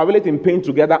and travaileth in pain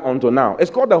together unto now.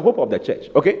 It's called the hope of the church,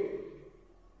 okay?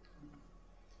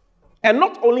 And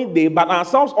not only they, but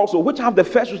ourselves also, which have the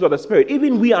first fruits of the Spirit,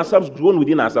 even we ourselves groan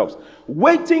within ourselves,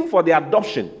 waiting for the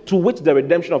adoption, to which the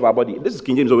redemption of our body. This is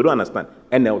King James, so we don't understand.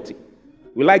 NLT.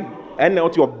 We like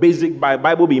NLT or basic,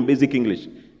 Bible being basic English.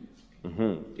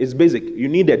 It's basic. You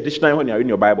need a dictionary when you're in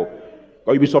your Bible.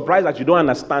 Or you'll be surprised that you don't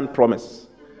understand promise.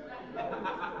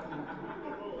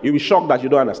 You'll be shocked that you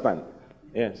don't understand.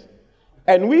 Yes.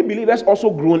 And we believers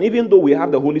also groan, even though we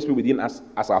have the Holy Spirit within us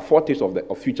as our foretaste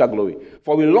of future glory.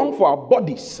 For we long for our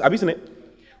bodies, have you seen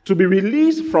it? To be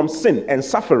released from sin and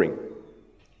suffering.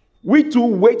 We too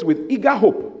wait with eager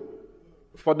hope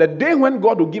for the day when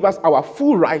God will give us our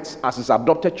full rights as his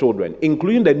adopted children,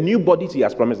 including the new bodies he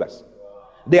has promised us.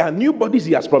 There are new bodies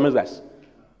he has promised us.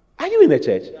 Are you in the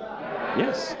church?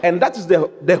 Yes. And that is the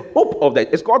hope of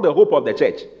it's called the hope of the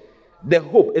church. The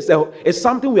hope is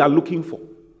something we are looking for.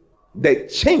 The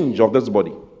change of this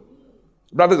body.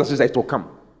 Brothers and sisters, it will come.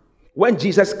 When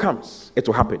Jesus comes, it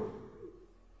will happen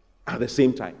at the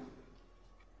same time.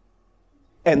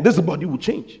 And this body will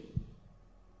change.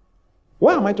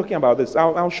 Why am I talking about this?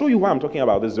 I'll show you why I'm talking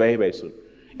about this very, very soon.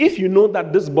 If you know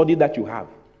that this body that you have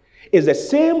is the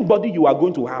same body you are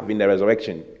going to have in the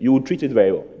resurrection, you will treat it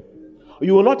very well.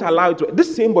 You will not allow it to.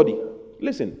 This same body,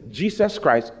 listen, Jesus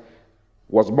Christ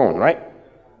was born, right?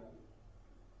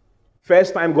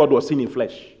 First time God was seen in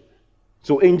flesh.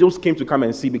 So angels came to come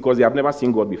and see because they have never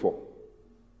seen God before.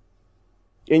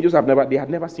 Angels had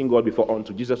never seen God before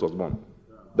until Jesus was born.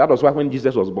 That was why when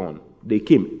Jesus was born, they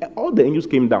came. All the angels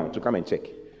came down to come and check.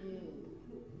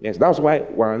 Yes, that's why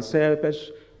one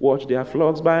shepherds watch their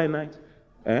flocks by night.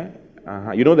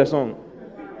 You know the song?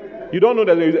 You don't know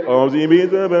that we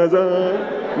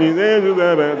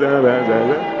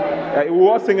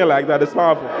were singing like that. It's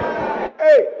powerful.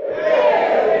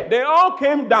 Hey! They all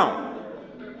came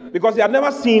down because they had never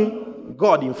seen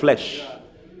God in flesh.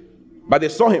 But they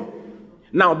saw him.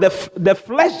 Now, the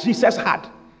flesh Jesus had,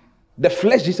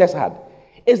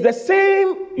 is the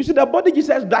same. You see, the body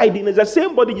Jesus died in is the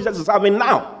same body Jesus is having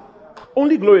now,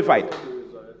 only glorified.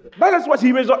 That is what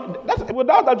he resurrected.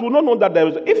 Without that, we will not know that there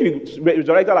was. If he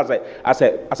resurrected as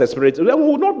a spirit, then we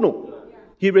will not know.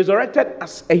 He resurrected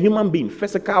as a human being,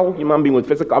 physical human being with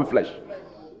physical flesh.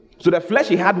 So the flesh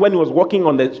he had when he was walking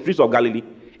on the streets of Galilee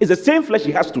is the same flesh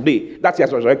he has today that he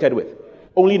has resurrected with.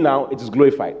 Only now it is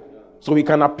glorified. So he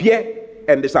can appear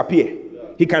and disappear.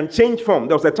 He can change form.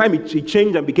 There was a time he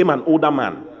changed and became an older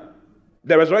man.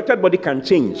 The resurrected body can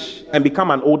change and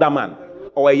become an older man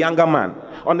or a younger man.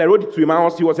 On the road to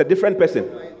Emmaus, he was a different person.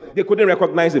 They couldn't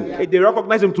recognize him. They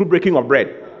recognized him through breaking of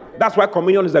bread. That's why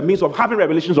communion is the means of having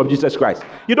revelations of Jesus Christ.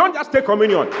 You don't just take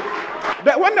communion.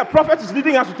 When the prophet is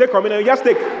leading us to take communion, you just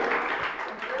take.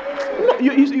 No,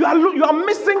 you are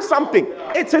missing something.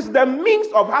 It is the means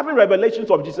of having revelations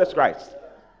of Jesus Christ.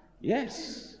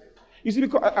 Yes. You see,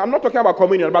 because I'm not talking about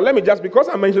communion, but let me just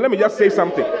say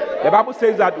something. The Bible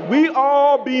says that we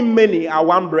all being many are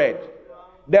one bread.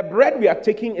 The bread we are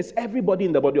taking is everybody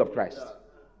in the body of Christ.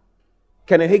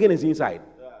 Kenneth Hagin is inside.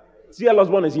 C.L.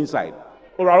 Osborne is inside.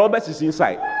 Oral Roberts is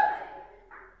inside.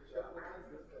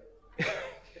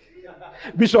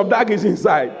 Bishop Dag is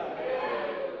inside.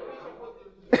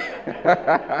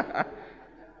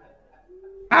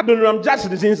 Adoniram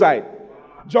Jackson is inside.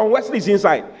 John Wesley is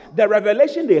inside. The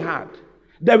revelation they had,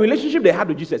 the relationship they had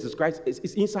with Jesus Christ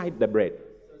is inside the bread.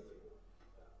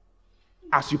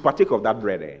 As you partake of that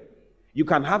bread, you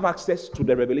can have access to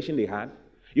the revelation they had.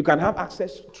 You can have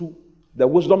access to the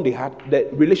wisdom they had, the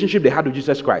relationship they had with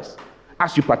Jesus Christ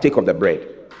as you partake of the bread.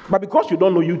 But because you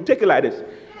don't know, you take it like this.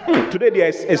 Today there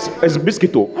is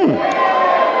biscuit.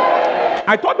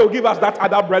 I thought they'll give us that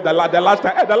other bread the last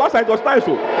time. The last time it was nice.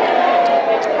 So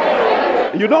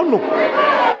you don't know.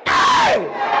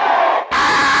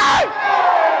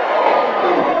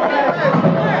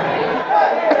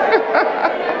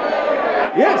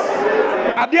 Yes.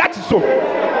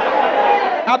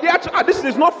 This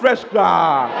is not fresh. You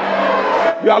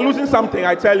are losing something,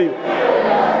 I tell you.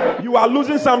 You are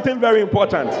losing something very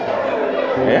important.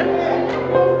 Yeah?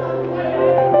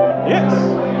 Yes.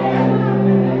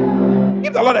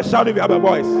 Give the Lord a shout if you have a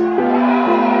voice.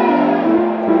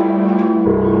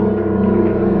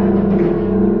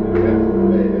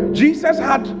 Jesus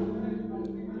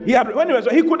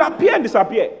he could appear and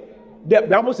disappear. The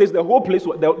Bible says the whole place,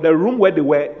 the room where they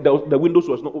were, the windows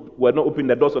were not open,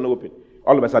 the doors were not open.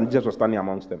 All of a sudden, Jesus was standing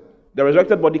amongst them. The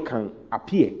resurrected body can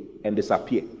appear and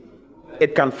disappear.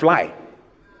 It can fly.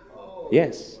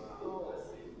 Yes.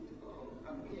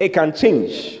 It can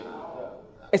change.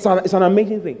 It's an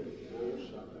amazing thing.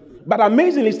 But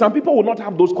amazingly, some people will not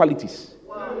have those qualities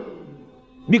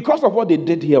because of what they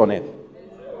did here on earth.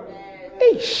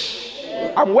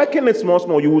 Eish. I'm working it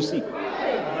small, you will see.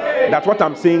 That's what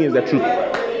I'm saying is the truth.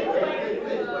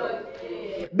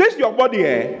 This your body,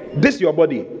 This your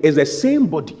body is the same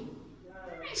body.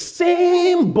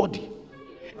 Same body.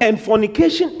 And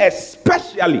fornication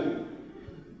especially.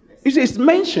 You see, it's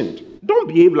mentioned. Don't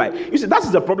behave like... You see, that's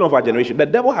the problem of our generation. The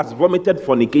devil has vomited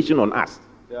fornication on us.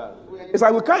 Yeah. It's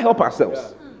like we can't help ourselves.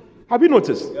 Yeah. Have you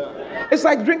noticed? Yeah. It's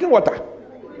like drinking water.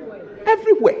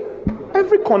 Everywhere.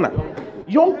 Every corner.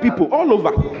 Young people all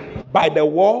over. By the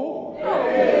wall.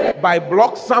 By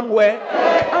blocks somewhere.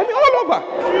 I mean, all over.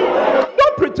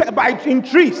 Don't pretend. In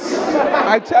trees.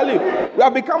 I tell you. We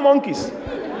have become monkeys.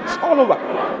 It's all over.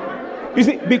 You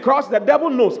see, because the devil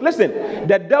knows. Listen.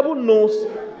 The devil knows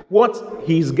what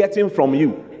he's getting from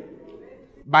you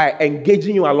by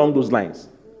engaging you along those lines.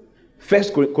 1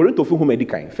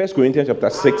 Corinthians chapter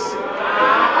 6.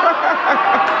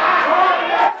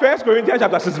 1 Corinthians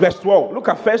chapter 6 verse 12. Look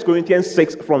at 1 Corinthians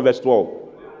 6 from verse 12.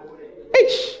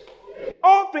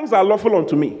 All things are lawful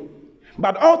unto me,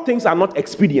 but all things are not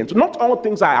expedient. Not all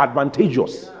things are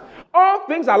advantageous. All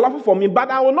things are lawful for me,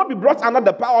 but I will not be brought under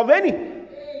the power of any.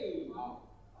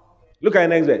 Look at the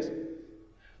next verse.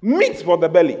 Meat for the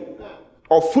belly,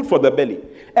 or food for the belly,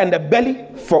 and the belly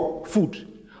for food.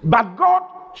 But God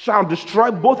shall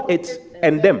destroy both it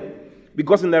and them.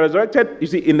 Because in the resurrected, you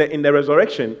see, in the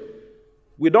resurrection,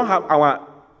 we don't have our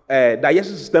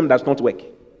digestive system does not work.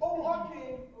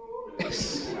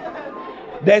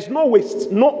 There's no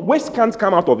waste. No waste can't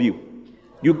come out of you.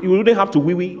 You wouldn't have to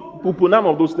wee-wee, poo-poo, none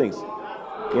of those things.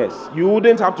 Yes, you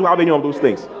wouldn't have to have any of those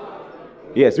things.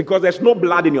 Yes, because there's no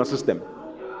blood in your system.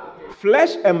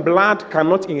 Flesh and blood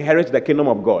cannot inherit the kingdom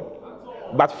of God,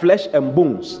 but flesh and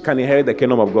bones can inherit the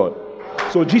kingdom of God.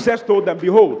 So Jesus told them,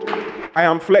 behold, I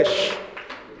am flesh.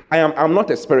 I'm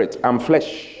not a spirit. I'm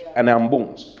flesh and I am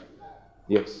bones.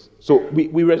 Yes. So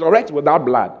we resurrect without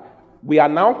blood. We are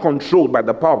now controlled by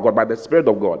the power of God, by the Spirit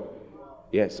of God.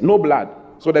 Yes. No blood.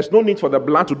 So there's no need for the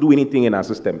blood to do anything in our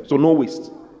system. So no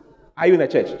waste. Are you in the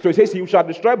church? So it says, you shall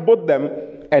destroy both them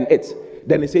and it.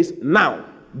 Then it says, now,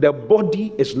 the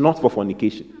body is not for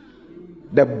fornication.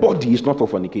 The body is not for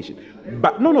fornication.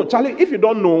 But no, Charlie, if you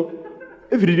don't know,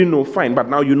 if you didn't know, fine, but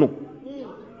now you know.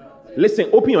 Listen,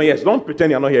 open your ears. Don't pretend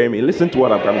you're not hearing me. Listen to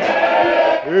what I'm coming to say.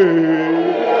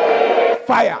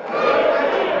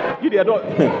 Fire. You did not.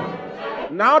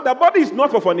 Now, the body is not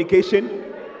for fornication,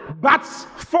 but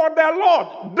for the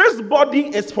Lord. This body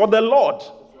is for the Lord.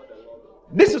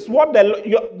 This is what the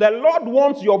Lord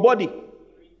wants your body.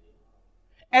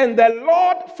 And the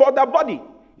Lord for the body.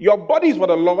 Your body is for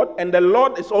the Lord, and the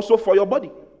Lord is also for your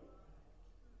body.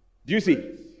 Do you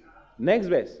see? Next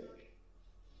verse.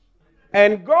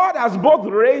 And God has both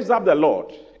raised up the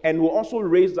Lord, and will also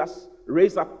raise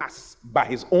up us by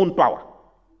his own power.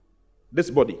 This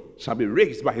body shall be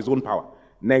raised by his own power.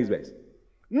 Next verse.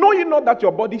 Know ye not that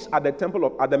your bodies are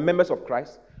the members of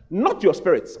Christ? Not your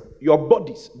spirits, your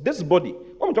bodies. This body.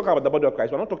 When we talk about the body of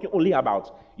Christ, we're not talking only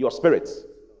about your spirits.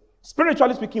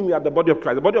 Spiritually speaking, we are the body of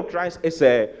Christ. The body of Christ is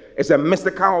a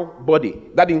mystical body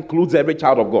that includes every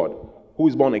child of God who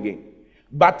is born again.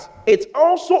 But it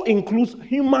also includes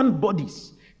human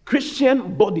bodies,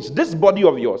 Christian bodies. This body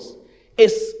of yours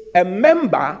is a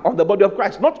member of the body of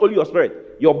Christ, not only your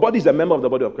spirit. Your body is a member of the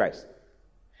body of Christ.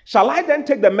 Shall I then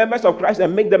take the members of Christ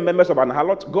and make them members of an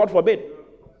harlot? God forbid.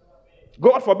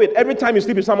 God forbid. Every time you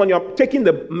sleep with someone, you're taking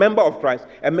the member of Christ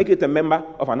and make it a member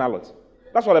of an harlot.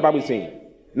 That's what the Bible is saying.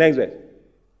 Next verse.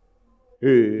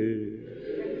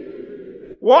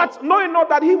 What? Knowing not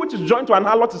that he which is joined to an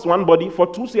harlot is one body,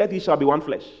 for two saith he shall be one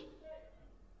flesh.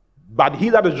 But he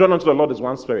that is joined unto the Lord is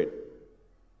one spirit.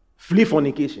 Flee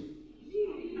fornication.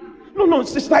 No,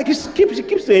 it's like he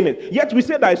keeps saying it. Yet we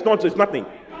say that it's nothing.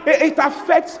 It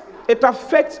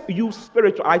affects you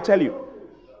spiritually, I tell you.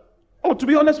 Oh, to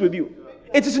be honest with you,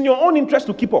 it is in your own interest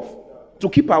to keep off, to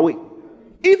keep away.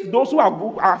 If those who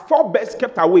are far best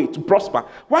kept away to prosper,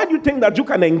 why do you think that you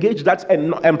can engage that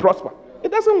and prosper?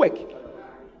 It doesn't work.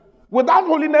 Without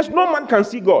holiness, no man can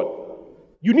see God.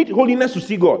 You need holiness to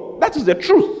see God. That is the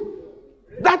truth.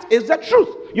 That is the truth.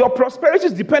 Your prosperity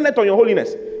is dependent on your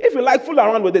holiness. If you like fool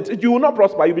around with it, you will not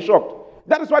prosper. You'll be shocked.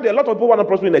 That is why there are a lot of people who want to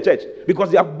prosper in the church,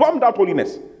 because they have bombed out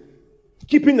holiness,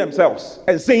 keeping themselves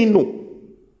and saying no,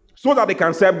 so that they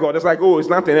can serve God. It's like, oh, it's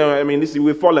nothing. I mean,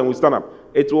 we fall and we stand up.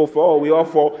 It will fall. We all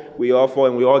fall. We all fall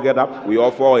and we all get up. We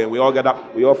all fall and we all get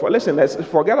up. We all fall. Listen, let's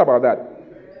forget about that.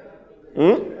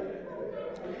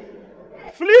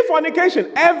 Flee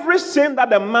fornication. Every sin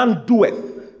that a man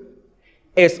doeth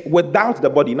is without the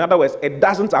body. In other words, it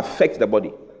doesn't affect the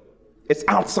body. It's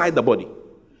outside the body.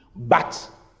 But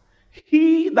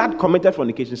he that committed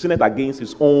fornication sinned against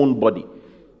his own body.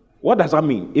 What does that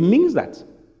mean? It means that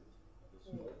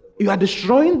you are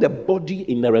destroying the body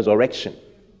in the resurrection.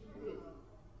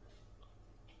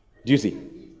 Do you see?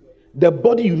 The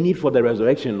body you need for the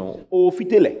resurrection,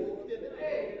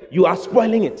 you are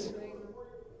spoiling it.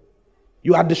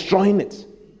 You are destroying it.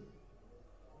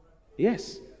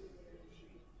 Yes.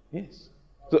 Yes.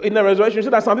 So in the resurrection, you see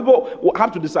that some people will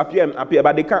have to disappear and appear,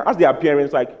 but they can't. As their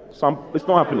appearance, it's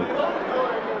not happening.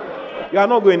 You are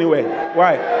not going anywhere.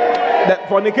 Why? The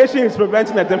fornication is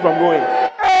preventing the thing from going.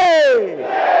 Hey!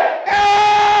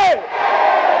 Hey!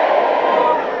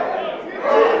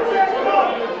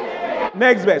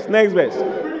 Next verse.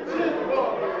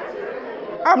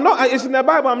 It's in the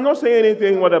Bible. I'm not saying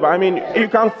anything, whatever. I mean, you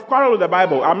can quarrel with the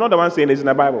Bible. I'm not the one saying it's in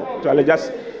the Bible. So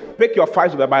just pick your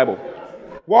fights with the Bible.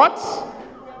 What?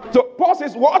 So Paul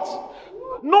says, what?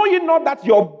 Know ye not that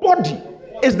your body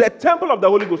is the temple of the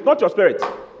Holy Ghost, not your spirit.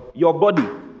 Your body.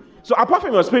 So apart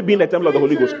from your spirit being the temple of the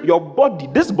Holy Ghost, your body,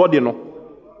 this body,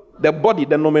 the body,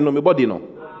 the nome body,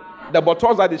 the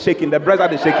buttocks that is shaking, the breast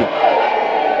that is shaking.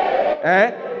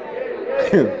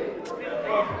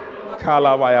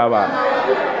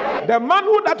 The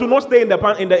manhood that will not stay in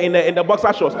the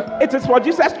boxer shorts, it is for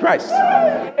Jesus Christ.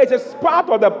 It is part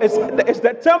of it's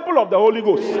the temple of the Holy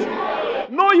Ghost.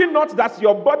 Know ye not that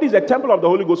your body is the temple of the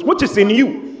Holy Ghost, which is in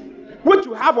you, which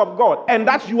you have of God, and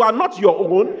that you are not your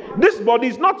own. This body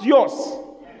is not yours.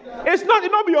 It's not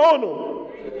your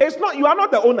own. It's not. You are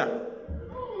not the owner.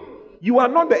 You are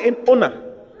not the owner.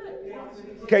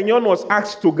 Kenyon was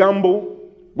asked to gamble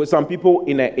with some people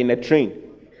in a train,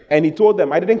 and he told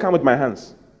them, "I didn't come with my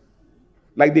hands."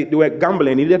 Like they were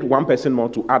gambling, he needed one person more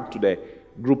to add to the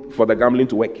group for the gambling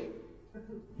to work. Do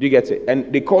you get it?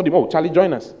 And they called him, "Oh, Charlie,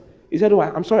 join us." He said, "Oh,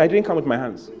 I'm sorry, I didn't come with my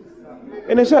hands."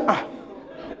 And they said,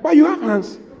 "But you have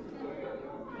hands."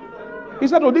 He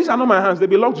said, "Oh, these are not my hands, they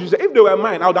belong to Jesus. If they were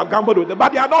mine, I would have gambled with them,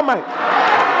 but they are not mine.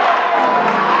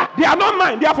 They are not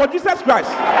mine, they are for Jesus Christ.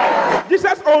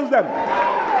 Jesus owns them."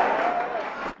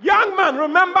 Young man,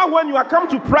 remember when you are come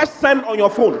to press send on your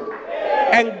phone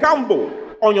and gamble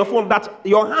on your phone, that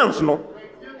your hands, and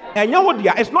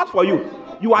it's not for you.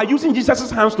 You are using Jesus'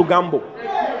 hands to gamble.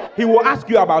 He will ask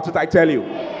you about it, I tell you.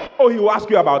 Oh, he will ask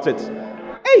you about it.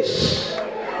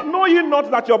 Know ye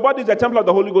not that your body is a temple of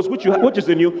the Holy Ghost, which is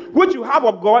in you, which you have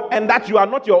of God, and that you are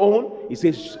not your own? He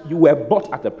says, you were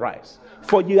bought at a price.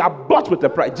 For you are bought with a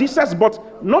price. Jesus bought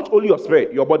not only your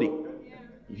spirit, your body.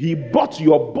 He bought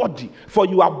your body, for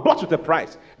you are bought with a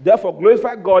price. Therefore,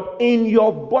 glorify God in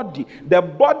your body. The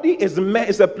body is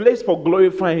a place for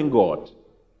glorifying God.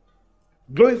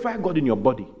 Glorify God in your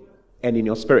body and in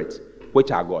your spirit,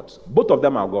 which are God's. Both of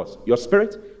them are God's. Your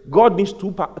spirit, God needs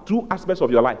two aspects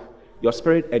of your life: your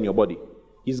spirit and your body.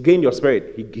 He's gained your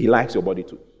spirit. He likes your body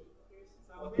too.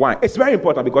 Why? It's very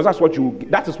important, because that is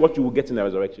what you will get in the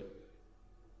resurrection.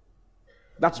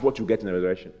 That's what you get in the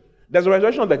resurrection. There's a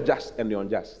resurrection of the just and the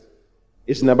unjust.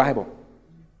 It's in the Bible.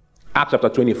 Acts chapter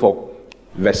 24,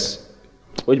 which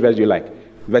verse do you like?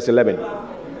 Verse 11.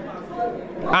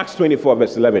 Acts 24,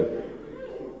 verse 11.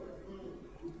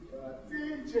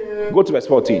 Go to verse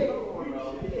 14.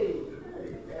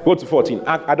 Go to 14.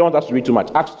 I don't want us to read too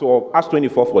much. Acts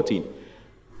 24, 14.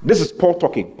 This is Paul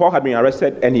talking. Paul had been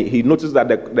arrested, and he noticed that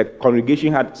the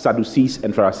congregation had Sadducees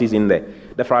and Pharisees in there.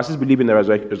 The Pharisees believe in the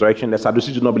resurrection. The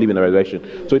Sadducees do not believe in the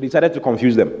resurrection. So he decided to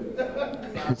confuse them.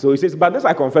 So he says, but this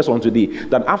I confess unto thee,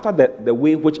 that after the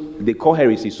way which they call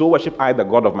heresy, so worship I the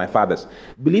God of my fathers,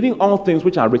 believing all things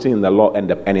which are written in the law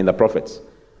and in the prophets.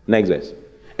 Next verse.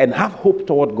 And have hope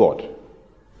toward God.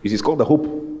 This is called the hope.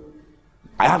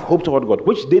 I have hope toward God,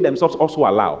 which they themselves also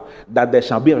allow, that there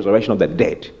shall be a resurrection of the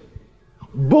dead,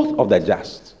 both of the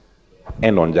just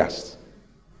and unjust.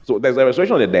 So there's a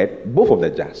resurrection of the dead, both of the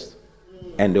just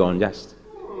and the unjust.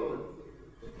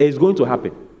 It's going to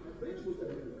happen.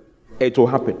 It will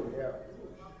happen.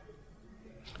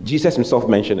 Jesus himself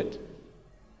mentioned it.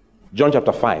 John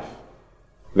chapter 5,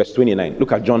 verse 29.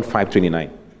 Look at John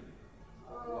 5:29.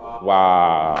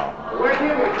 Wow.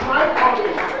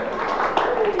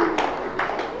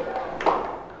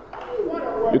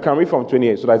 You can read from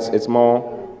 28 so that it's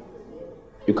more,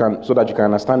 so that you can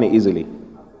understand it easily.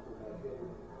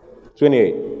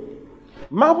 28.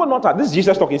 Marvel not at this, is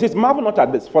Jesus talking. He says, marvel not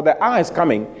at this, for the hour is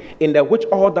coming in the which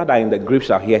all that are in the grave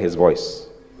shall hear his voice,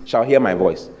 shall hear my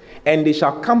voice. And they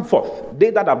shall come forth, they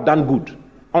that have done good,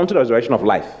 unto the resurrection of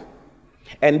life.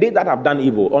 And they that have done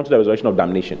evil, unto the resurrection of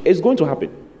damnation. It's going to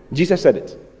happen. Jesus said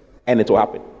it. And it will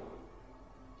happen.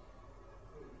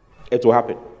 It will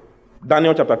happen.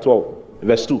 Daniel chapter 12,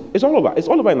 verse 2. It's all over. It's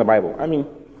all over in the Bible. I mean,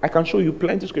 I can show you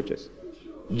plenty of scriptures.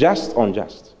 Just,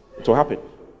 unjust. It will happen.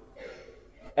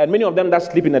 And many of them that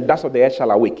sleep in the dust of the earth shall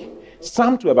awake,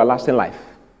 some to everlasting life,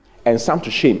 and some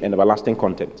to shame and everlasting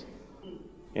contempt.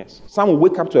 Yes. Some will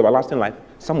wake up to everlasting life,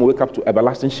 some will wake up to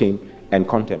everlasting shame and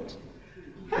contempt.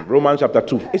 Romans chapter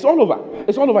 2. It's all over.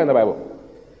 It's all over in the Bible.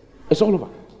 It's all over.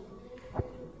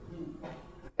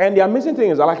 And the amazing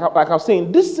thing is, like I was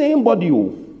saying, this same body,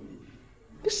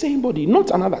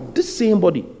 not another, this same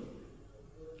body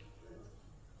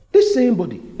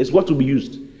is what will be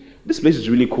used. This place is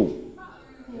really cool.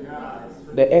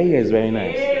 The air here is very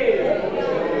nice.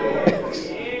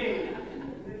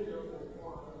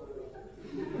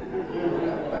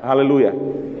 Hallelujah.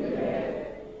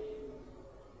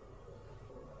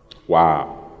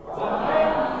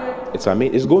 Wow. It's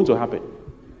amazing. It's going to happen.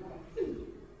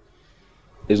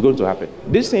 It's going to happen.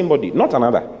 This same body, not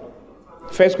another.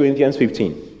 1 Corinthians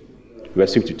 15,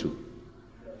 verse 52.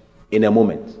 In a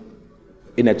moment,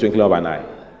 in a twinkling of an eye,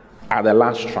 at the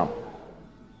last trump.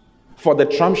 For the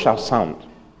trump shall sound.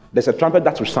 There's a trumpet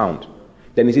that will sound.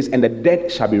 Then it says, and the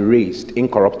dead shall be raised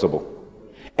incorruptible.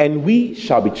 And we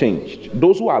shall be changed.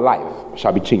 Those who are alive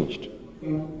shall be changed.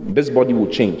 This body will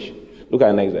change. Look at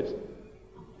the next verse.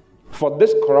 For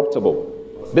this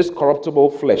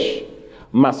corruptible flesh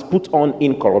must put on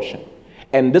incorruption.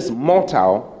 And this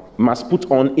mortal must put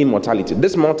on immortality.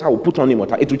 This mortal will put on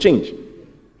immortality. It will change.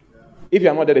 If you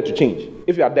are not dead, it will change.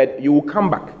 If you are dead, you will come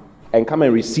back and come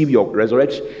and receive your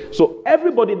resurrection. So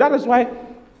everybody, that is why 1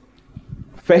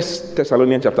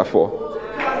 Thessalonians chapter 4.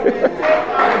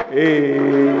 Hey.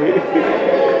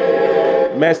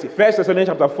 Mercy. 1 Thessalonians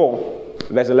chapter 4,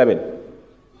 verse 11.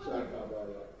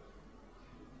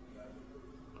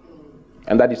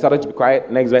 And that you started to be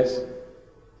quiet. Next verse.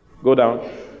 Go down.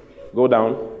 Go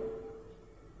down.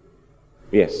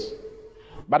 Yes.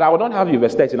 But I will not have you,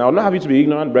 verse 13. I will not have you to be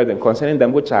ignorant, brethren, concerning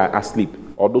them which are asleep,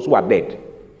 or those who are dead.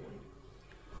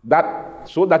 That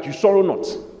so that you sorrow not.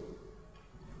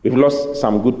 We've lost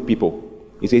some good people.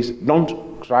 He says,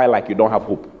 don't cry like you don't have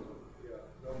hope.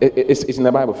 It's in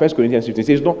the Bible, 1 Corinthians 15. It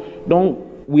says,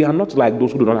 we are not like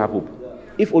those who do not have hope.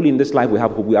 If only in this life we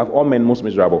have hope, we have all men most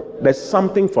miserable. There's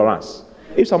something for us.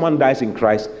 If someone dies in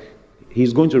Christ,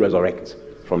 he's going to resurrect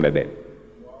from the dead.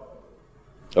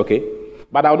 Okay?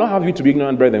 But I will not have you to be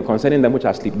ignorant, brethren, concerning them which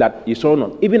are asleep, that you sorrow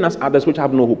not, even as others which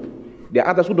have no hope. There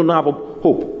are others who do not have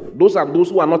hope. Those are those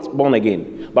who are not born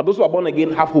again. But those who are born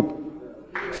again have hope.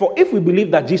 For if we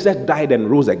believe that Jesus died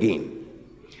and rose again,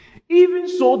 even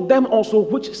so them also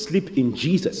which sleep in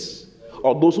Jesus,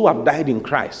 or those who have died in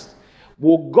Christ,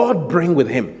 will God bring with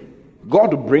him.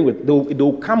 God will bring with, they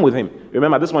will come with him.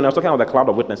 Remember this one, I was talking about the cloud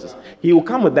of witnesses. He will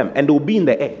come with them and they will be in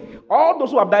the air. All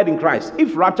those who have died in Christ,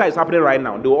 if rapture is happening right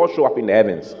now, they will all show up in the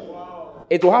heavens.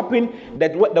 It will happen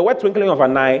that the word twinkling of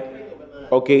an eye,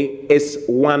 okay, is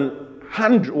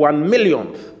 1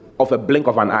 millionth of a blink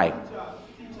of an eye.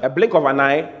 A blink of an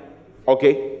eye,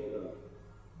 okay,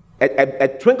 a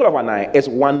twinkle of an eye is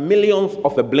 1 millionth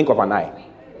of a blink of an eye.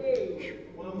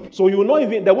 So you will not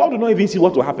even, the world will not even see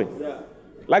what will happen.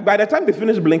 Like by the time they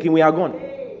finish blinking, we are gone.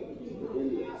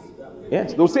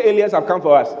 Yes, they'll say aliens have come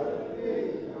for us.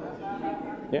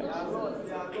 Yes.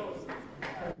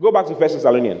 Go back to 1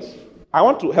 Thessalonians. I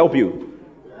want to help you.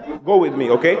 Go with me,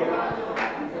 okay?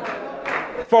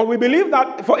 For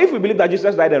if we believe that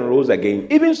Jesus died and rose again,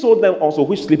 even so them also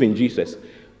which sleep in Jesus,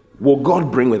 will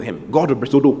God bring with him. God will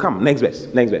bring, so they'll come. Next verse.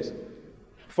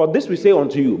 For this we say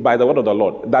unto you by the word of the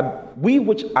Lord, that we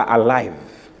which are alive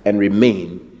and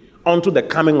remain unto the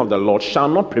coming of the Lord shall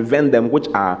not prevent them which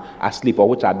are asleep or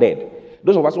which are dead.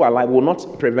 Those of us who are alive will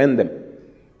not prevent them.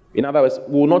 In other words,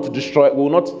 will not destroy, will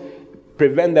not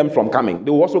prevent them from coming.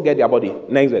 They will also get their body.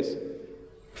 Next verse.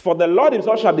 For the Lord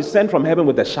himself shall descend from heaven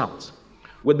with a shout,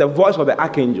 with the voice of the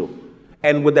archangel,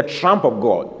 and with the trump of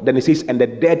God. Then it says, and the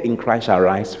dead in Christ shall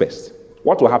rise first.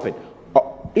 What will happen?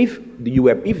 If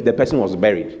the person was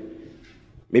buried,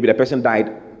 maybe the person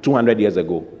died 200 years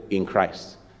ago in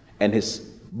Christ, and his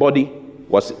body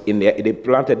was in there, they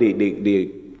planted,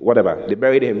 they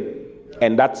buried him,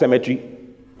 and that cemetery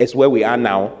is where we are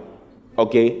now,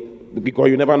 okay? Because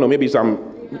you never know, maybe some,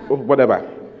 whatever.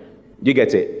 You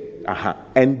get it?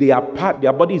 And their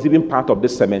body is even part of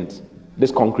this cement,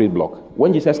 this concrete block.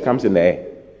 When Jesus comes in the air,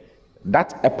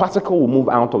 that a particle will move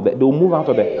out of there. They will move out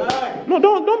of there. No,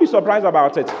 don't be surprised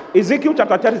about it. Ezekiel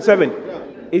chapter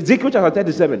 37. Ezekiel chapter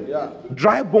 37.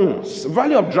 Dry bones,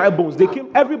 valley of dry bones. They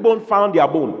came, every bone found their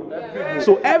bone.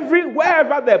 So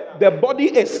wherever the body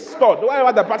is stored,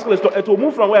 wherever the particle is stored, it will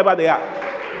move from wherever they are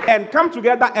and come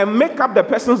together and make up the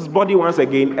person's body once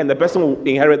again, and the person will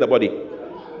inherit the body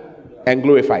and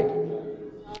glorified.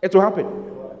 It will happen.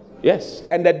 Yes.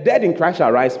 And the dead in Christ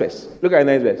shall rise first. Look at the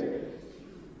next verse.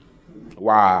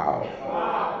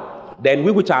 Wow. Then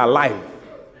we which are alive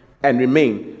and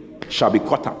remain shall be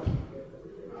caught up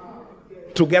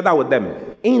together with them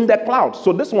in the clouds.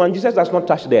 So this one, Jesus does not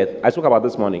touch the earth. I spoke about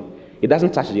this morning. He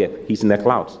doesn't touch the earth. He's in the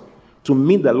clouds to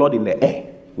meet the Lord in the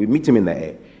air. We meet him in the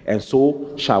air. And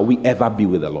so shall we ever be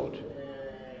with the Lord.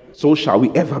 So shall we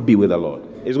ever be with the Lord.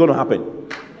 It's going to happen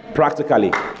practically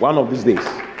one of these days.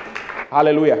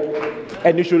 Hallelujah.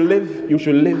 And you should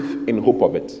live in hope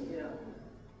of it.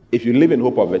 If you live in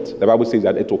hope of it, the Bible says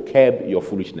that it will curb your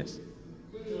foolishness.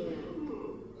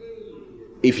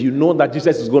 If you know that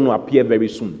Jesus is going to appear very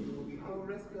soon,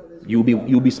 you'll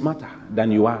be smarter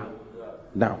than you are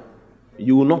now.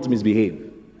 You will not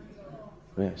misbehave.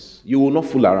 Yes. You will not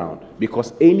fool around,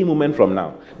 because any moment from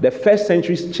now, the first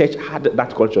century's church had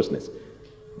that consciousness.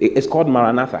 It's called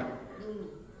Maranatha.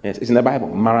 Yes, it's in the Bible.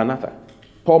 Maranatha.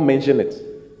 Paul mentioned it.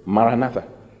 Maranatha.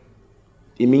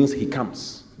 It means he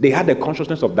comes. They had the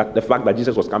consciousness of that, the fact that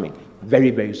Jesus was coming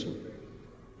very, very soon.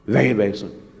 Very, very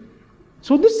soon.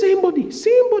 So this same body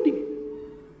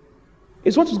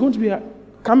is what is going to be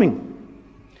coming.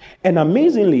 And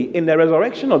amazingly, in the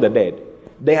resurrection of the dead,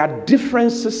 there are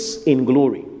differences in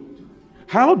glory.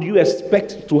 How do you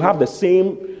expect to have the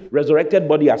same resurrected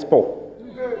body as Paul?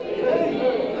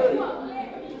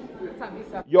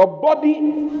 Your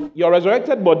body, your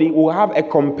resurrected body, will have a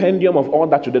compendium of all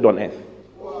that you did on earth.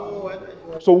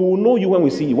 So we will know you when we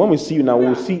see you. When we see you now,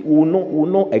 we'll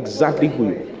know exactly who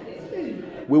you are.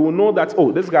 We will know that,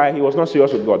 oh, this guy, he was not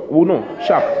serious with God. We'll know,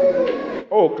 sharp.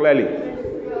 Oh, clearly.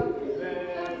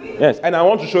 Yes, and I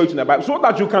want to show it in the Bible so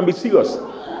that you can be serious.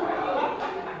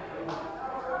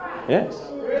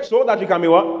 Yes. So that you can be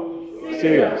what?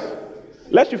 Serious.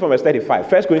 Let's read from verse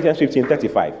 35. 1 Corinthians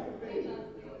 15:35.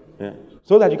 Yeah.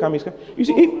 So that you can be serious. You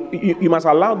see, you must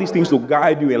allow these things to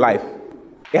guide you in life.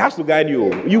 It has to guide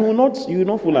you. You will not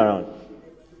fool around.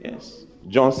 Yes.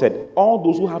 John said, all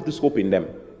those who have this hope in them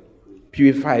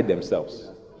purify themselves,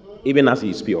 even as he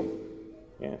is pure.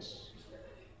 Yes.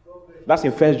 That's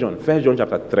in 1 John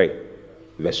chapter 3,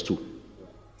 verse 2.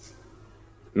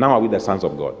 Now are we the sons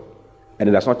of God, and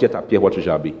it does not yet appear what we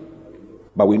shall be.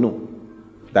 But we know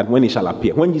that when he shall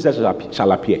appear, when Jesus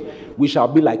shall appear, we shall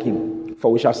be like him,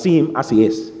 for we shall see him as he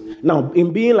is. Now,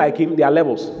 in being like him, there are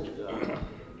levels.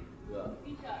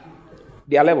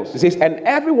 There are levels. It says, and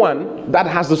everyone that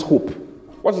has this hope,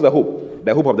 what is the hope?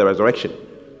 The hope of the resurrection.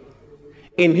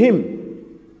 In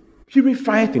him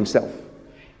purifieth himself,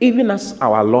 even as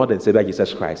our Lord and Savior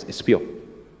Jesus Christ is pure.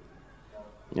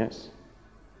 Yes.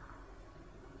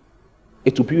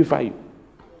 It will purify you.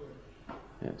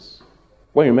 Yes.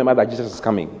 When you remember that Jesus is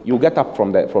coming, you get up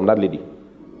from that lady.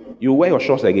 You wear your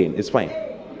shorts again, it's fine.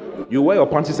 You wear your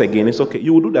panties again, it's okay.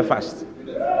 You will do the fast.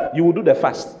 You will do the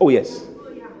fast. Oh, yes.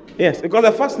 Yes, because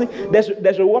the fasting, there's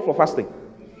a reward for fasting.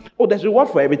 Oh, there's a reward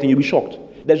for everything. You'll be shocked.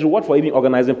 There's a reward for even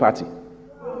organizing party.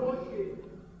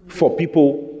 For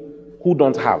people who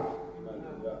don't have.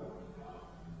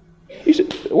 You see,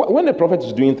 when the prophet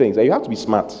is doing things, you have to be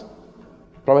smart.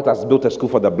 The prophet has built a school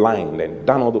for the blind and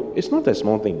done all the... It's not a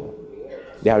small thing.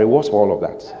 There are rewards for all of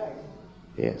that.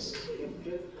 Yes.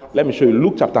 Let me show you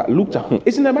Luke chapter.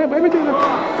 It's in the Bible, everything.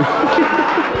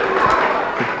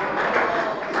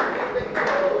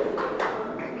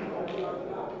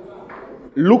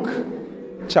 Luke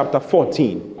chapter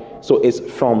 14. So it's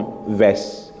from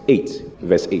verse 8.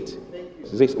 Verse 8.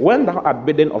 It says, when thou art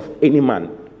bidden of any man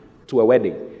to a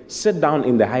wedding, sit not down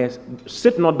in the highest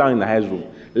room,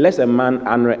 lest a more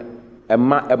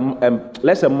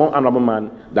honorable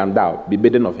man than thou be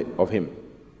bidden of him.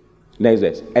 Next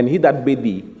verse. And he that bid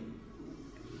thee,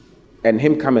 and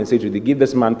him come and say to thee, give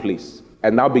this man place,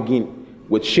 and thou begin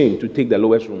with shame to take the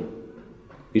lowest room.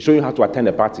 He's showing you how to attend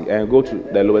a party and go to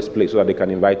the lowest place so that they can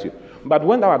invite you. But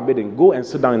when thou art bidden, go and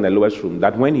sit down in the lowest room,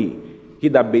 that when he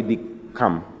that bid thee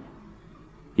come,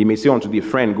 he may say unto thee,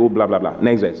 friend, go, blah, blah, blah.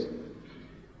 Next verse.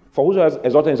 For whoso has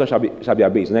exalted himself shall be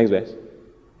abased. Next verse.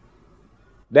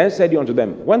 Then said he unto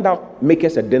them, when thou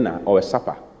makest a dinner or a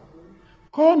supper,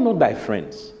 call not thy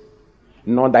friends,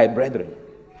 nor thy brethren,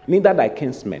 neither thy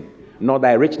kinsmen, nor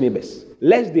thy rich neighbors,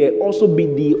 lest they also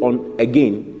bid thee on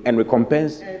again, and the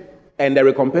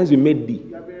recompense be made thee.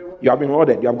 You have been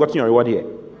rewarded. You have gotten your reward here.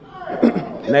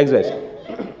 Next verse.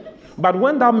 But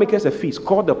when thou makest a feast,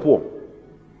 call the poor,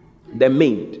 the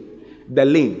maimed, the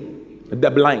lame,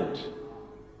 the blind.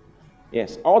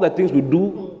 Yes, all the things we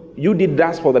do, you did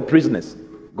that for the prisoners.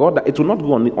 God, it will not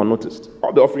go unnoticed.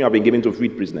 All the offering have been given to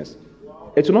freed prisoners.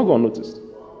 It will not go unnoticed.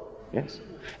 Yes.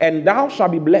 And thou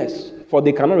shalt be blessed, for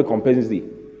they cannot recompense thee.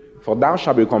 For thou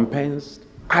shalt be recompensed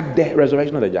at the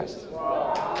resurrection of the just.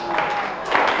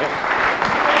 Yes.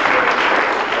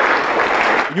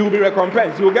 You will be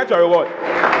recompensed. You will get your reward.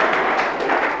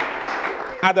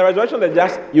 At the resurrection of the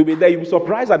just, you'll be there. You'll be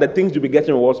surprised at the things you'll be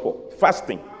getting rewards for.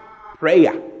 Fasting,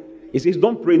 prayer. He says,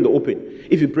 don't pray in the open.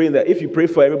 If you pray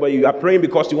for everybody, you are praying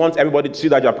because you want everybody to see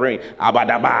that you're praying.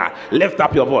 Abadaba, lift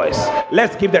up your voice.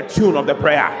 Let's give the tune of the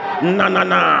prayer. Na na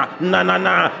na, na na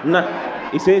na, na.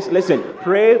 He says, listen,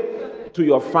 pray to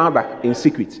your Father in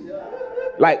secret.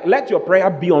 Like, let your prayer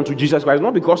be unto Jesus Christ,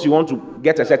 not because you want to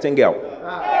get a certain girl.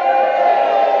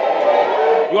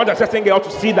 You want a certain girl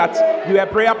to see that you are a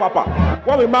prayer papa.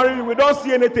 When we marry you, we don't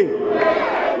see anything.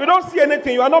 We don't see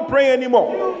anything. You are not praying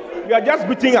anymore. You are just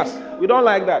beating us. We don't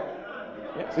like that.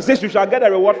 Yes. He says you shall get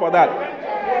a reward for that.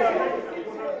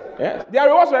 Yes. There are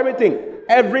rewards for everything.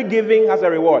 Every giving has a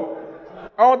reward.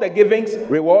 All the givings,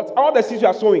 rewards. All the seeds you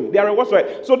are sowing, there are rewards for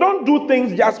it. So don't do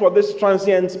things just for this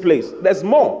transient place. There's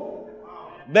more.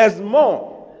 There's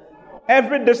more.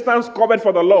 Every distance covered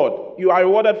for the Lord, you are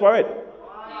rewarded for it.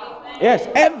 Yes.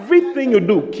 Everything you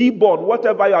do, keyboard,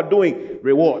 whatever you are doing,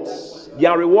 rewards. There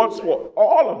are rewards for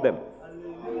all of them.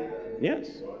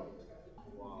 Yes.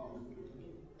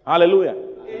 Hallelujah.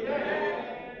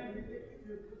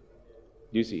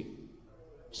 Do you see?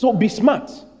 So be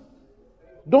smart.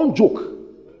 Don't joke.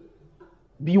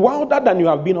 Be wilder than you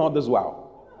have been all this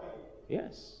while.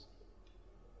 Yes.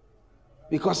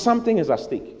 Because something is at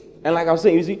stake. And like I was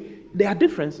saying, you see, there are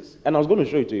differences. And I was going to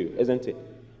show it to you, isn't it?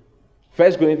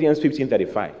 1 Corinthians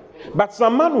 15:35. But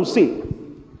some man will say,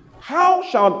 how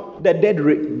are the dead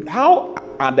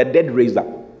raised up?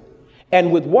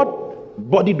 And with what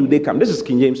body do they come? This is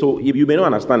King James, so you may not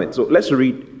understand it. So let's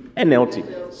read NLT.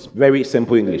 It's very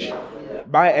simple English.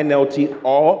 Buy NLT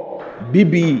or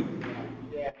BBE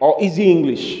or Easy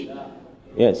English.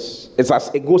 Yes,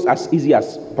 it goes as easy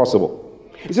as possible.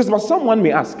 It says, but someone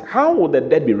may ask, how will the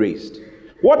dead be raised?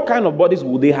 What kind of bodies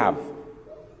will they have?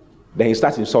 Then he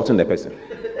starts insulting the person.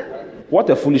 What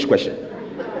a foolish question.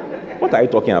 What are you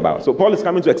talking about? So Paul is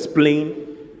coming to explain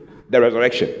the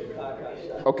resurrection.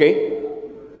 Okay?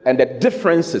 And the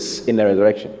differences in the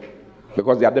resurrection.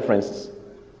 Because there are differences.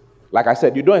 Like I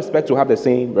said, you don't expect to have the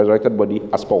same resurrected body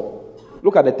as Paul.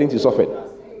 Look at the things he suffered.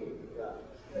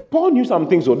 Paul knew some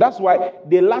things, so that's why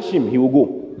they lash him, he will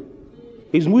go.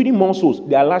 He's winning more souls.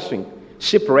 They are lashing.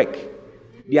 Shipwreck.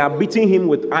 They are beating him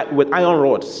with iron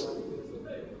rods.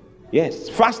 Yes.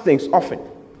 Fastings often.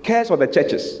 Cares of the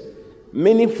churches.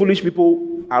 Many foolish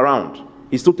people around.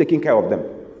 He's still taking care of them.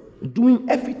 Doing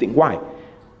everything. Why?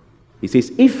 He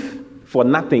says, if for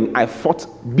nothing I fought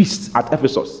beasts at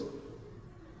Ephesus,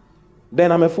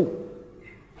 then I'm a fool.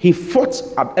 He fought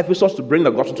at Ephesus to bring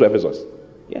the gospel to Ephesus.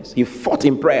 Yes, he fought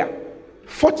in prayer,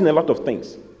 fought in a lot of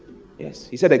things. Yes,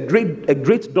 he said, a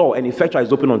great door and effectual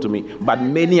is open unto me, but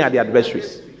many are the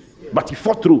adversaries. But he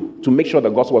fought through to make sure the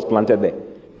gospel was planted there.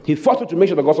 He fought through to make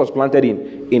sure the gospel was planted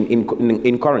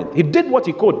in Corinth. He did what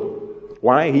he could.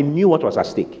 Why? He knew what was at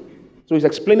stake. So he's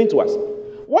explaining to us.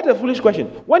 What a foolish question.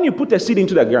 When you put a seed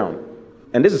into the ground,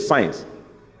 and this is science,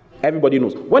 everybody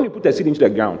knows, when you put a seed into the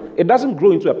ground, it doesn't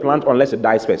grow into a plant unless it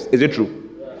dies first. Is it true?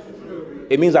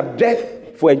 It means that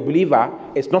death for a believer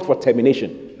is not for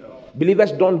termination.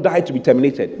 Believers don't die to be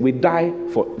terminated. We die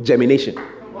for germination.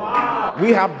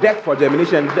 We have death for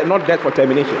germination, not death for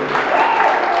termination.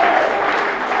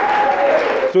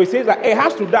 So he says that it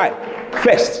has to die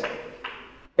first.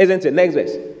 Isn't it? Next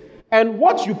verse. And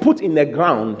what you put in the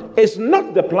ground is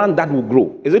not the plant that will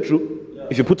grow. Is it true? Yeah.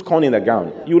 If you put corn in the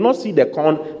ground, you will not see the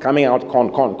corn coming out,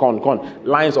 corn,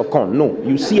 lines of corn. No,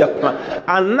 you see a plant.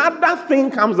 Another thing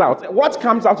comes out. What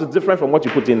comes out is different from what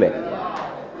you put in there.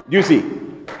 Do you see?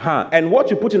 And what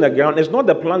you put in the ground is not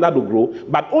the plant that will grow,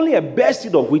 but only a bare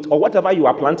seed of wheat or whatever you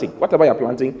are planting. Whatever you are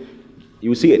planting,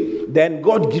 you see it. Then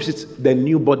God gives it the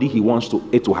new body He wants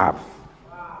it to have.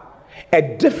 A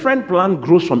different plant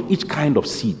grows from each kind of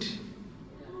seed.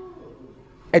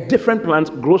 A different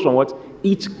plant grows from what?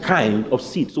 Each kind of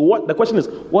seed. So the question is,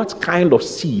 what kind of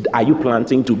seed are you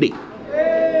planting today?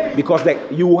 Because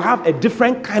you have a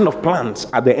different kind of plants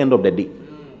at the end of the day.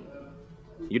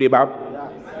 You did about?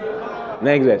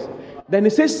 Next verse. Then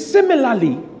it says,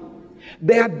 similarly,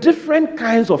 there are different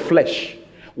kinds of flesh.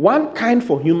 One kind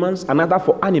for humans, another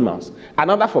for animals,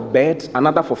 another for birds,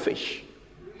 another for fish.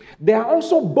 There are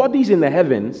also bodies in the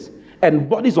heavens and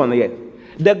bodies on the earth.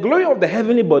 The glory of the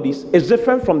heavenly bodies is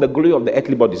different from the glory of the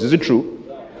earthly bodies. Is it true?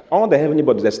 All the heavenly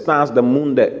bodies, the stars, the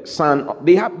moon, the sun,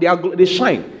 they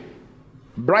shine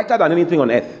brighter than anything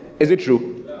on earth. Is it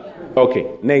true?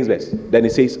 Okay, next verse. Then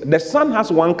it says, the sun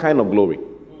has one kind of glory,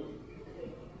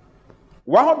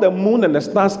 while the moon and the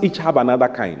stars each have another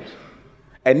kind.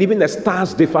 And even the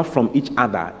stars differ from each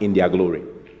other in their glory.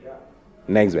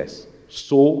 Next verse.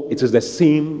 So it is the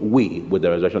same way with the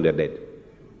resurrection of the dead.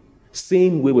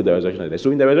 Same way with the resurrection of the dead.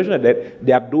 So in the resurrection of the dead,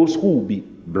 there are those who will be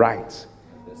bright,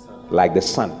 like the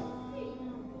sun.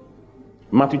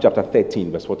 Matthew chapter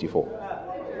 13, verse 44.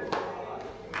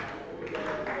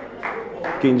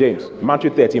 King James,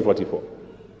 Matthew 13, 44.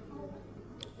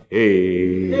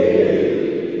 Hey.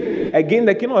 Again,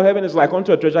 the kingdom of heaven is like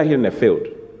unto a treasure hidden in a field,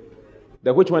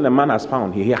 the which when a man has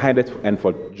found, he hideth, and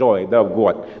for joy thereof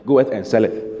goeth and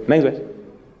selleth. Next verse.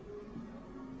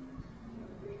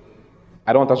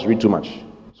 I don't want us to read too much,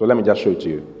 so let me just show it to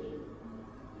you.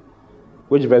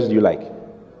 Which verse do you like?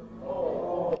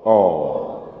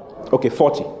 Oh, okay,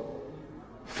 40 to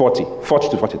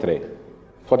 43.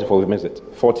 44, we missed it.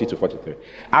 40 to 43.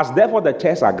 As therefore the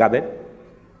tares are gathered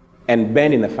and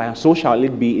burned in the fire, so shall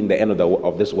it be in the end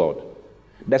of this world.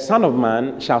 The Son of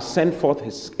Man shall send forth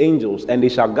his angels, and they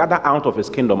shall gather out of his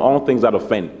kingdom all things that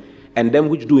offend, and them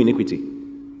which do iniquity,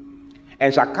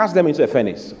 and shall cast them into a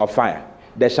furnace of fire.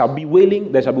 There shall be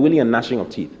wailing and gnashing of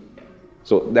teeth.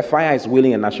 So the fire is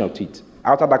wailing and gnashing of teeth.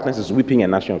 Outer darkness is weeping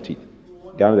and gnashing of teeth.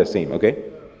 They are not the same,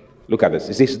 okay? Look at this.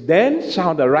 It says, then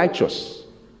shall the righteous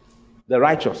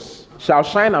shall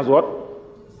shine as what?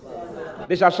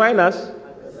 They shall shine as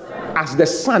the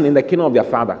sun in the kingdom of their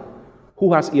Father.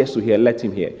 Who has ears to hear, let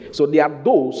him hear. So there are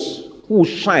those who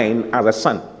shine as a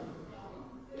sun.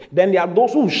 Then there are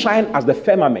those who shine as the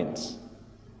firmament.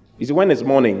 You see, when it's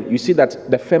morning, you see that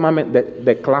the firmament,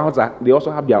 the clouds, they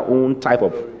also have their own type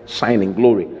of shining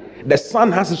glory. The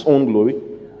sun has its own glory.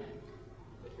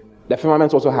 The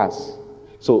firmament also has.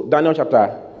 So Daniel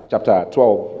chapter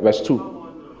 12, verse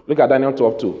 2. Look at Daniel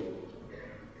 12, 2.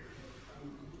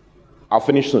 I'll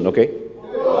finish soon, okay?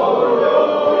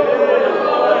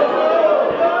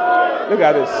 Look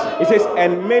at this. It says,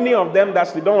 and many of them that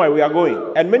sleep, don't worry, we are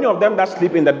going. And many of them that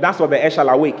sleep in the dust of the earth shall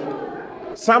awake.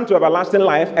 Some to everlasting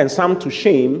life, and some to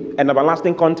shame and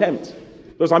everlasting contempt.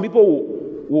 So some people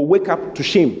will wake up to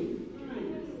shame.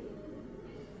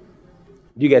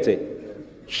 Do you get it?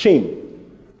 Shame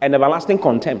and everlasting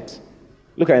contempt.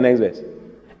 Look at the next verse.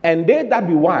 And they that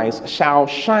be wise shall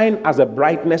shine as the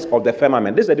brightness of the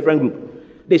firmament. This is a different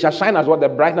group. They shall shine as what? The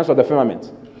brightness of the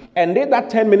firmament. And they that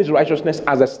turn many to righteousness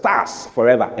as the stars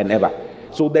forever and ever.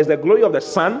 So there's the glory of the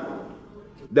sun,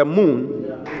 the moon,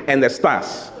 and the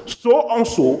stars. So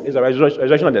also is the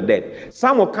resurrection of the dead.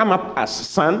 Some will come up as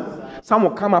sun, some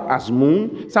will come up as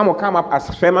moon, some will come up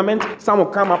as firmament, some will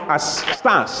come up as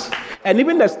stars. And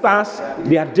even the stars,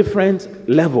 they are different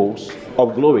levels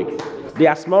of glory. They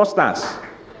are small stars.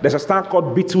 There's a star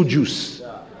called Betelgeuse.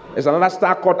 There's another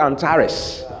star called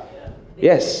Antares.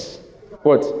 Yes.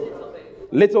 What?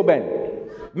 Little Ben.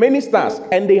 Many stars.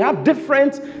 And they have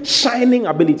different shining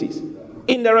abilities.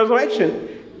 In the resurrection,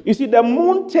 you see, the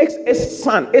moon takes its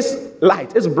sun, its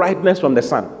light, its brightness from the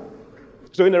sun.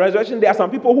 So in the resurrection, there are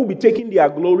some people who will be taking their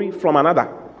glory from another.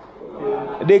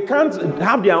 They can't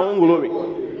have their own glory.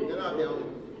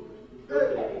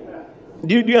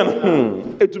 Do you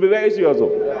understand? It will be very serious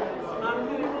though.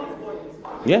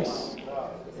 Yes.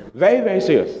 Very, very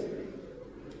serious.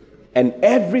 And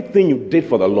everything you did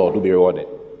for the Lord will be rewarded.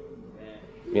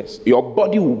 Yes. Your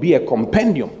body will be a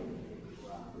compendium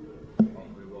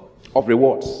of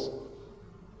rewards.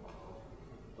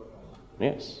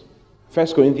 Yes. 1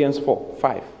 Corinthians 4,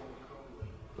 5.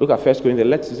 Look at 1 Corinthians.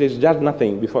 Let's say it's just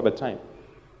nothing before the time.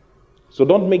 So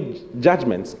don't make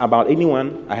judgments about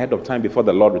anyone ahead of time before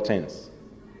the Lord returns.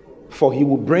 For he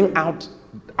will bring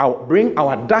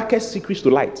our darkest secrets to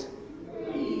light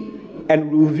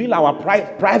and reveal our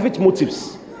private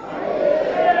motives.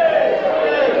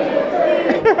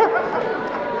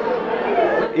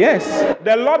 Yes,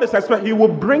 the Lord is expecting. He will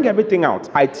bring everything out.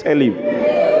 I tell you.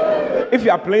 If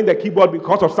you are playing the keyboard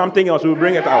because of something else, He will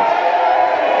bring it out.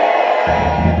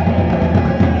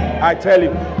 I tell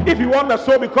you. If you want the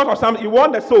soul because of something, you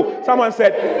want the soul. Someone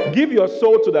said, give your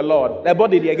soul to the Lord. The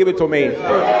body there, give it to me.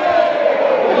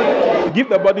 Give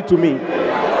the body to me.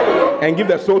 And give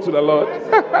the soul to the Lord.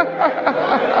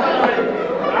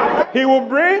 He will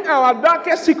bring our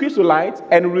darkest secrets to light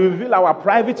and reveal our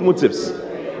private motives.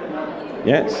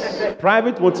 Yes,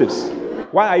 private motives.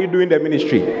 Why are you doing the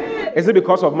ministry? Is it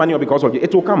because of money or because of you?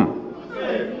 It will come.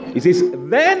 He says,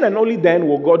 then and only then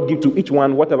will God give to each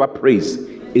one whatever praise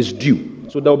is due.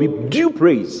 So there will be due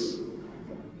praise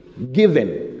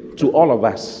given to all of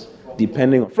us,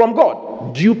 depending on, from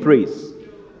God, due praise.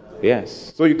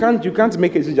 Yes. So you can't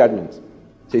make a judgment.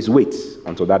 It says, wait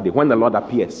until that day. When the Lord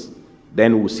appears,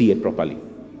 then we'll see it properly.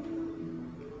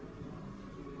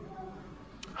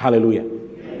 Hallelujah.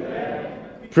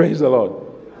 Praise the Lord.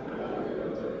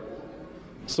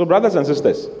 So, brothers and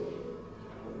sisters,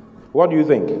 what do you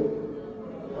think?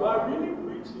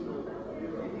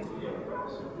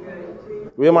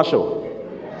 We are show.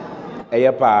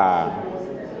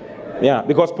 Yeah,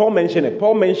 because Paul mentioned it.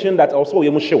 Paul mentioned that also we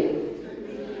must show.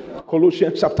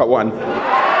 Colossians chapter 1.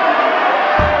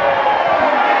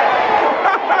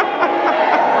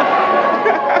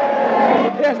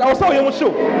 Yes, also we must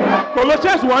show.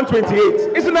 Colossians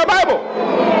 1:28. It's in the Bible.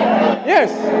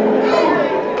 Yes.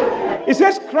 It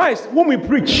says Christ, whom we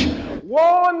preach,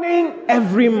 warning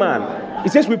every man.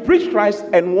 It says we preach Christ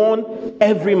and warn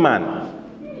every man.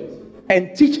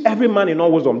 And teach every man in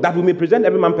all wisdom, that we may present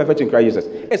every man perfect in Christ Jesus.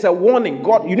 It's a warning.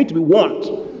 God, you need to be warned.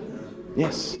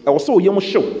 Yes. Also, you must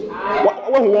show.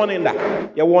 What warning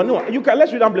that? You warning. You can,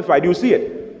 let's read Amplified. You see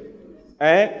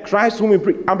it. Christ, whom we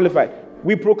preach, Amplified.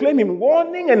 We proclaim him,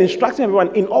 warning and instructing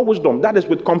everyone in all wisdom. That is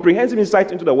with comprehensive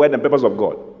insight into the word and purpose of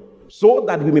God. So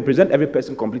that we may present every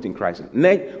person complete in Christ.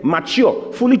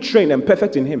 Mature, fully trained and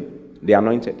perfect in him. The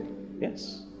anointed.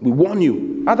 Yes. We warn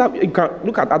you. You can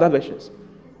look at other versions.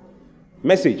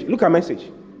 Message. Look at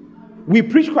message. We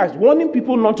preach Christ, warning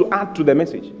people not to add to the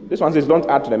message. This one says don't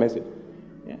add to the message.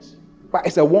 Yes. But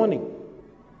it's a warning.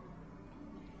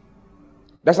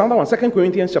 That's another one. 2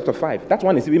 Corinthians chapter 5. That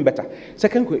one is even better.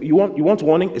 You want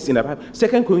warning? It's in the Bible.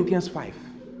 2 Corinthians 5.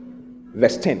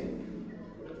 Verse 10.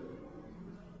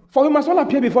 For we must all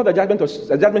appear before the judgment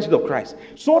seat of Christ,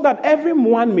 so that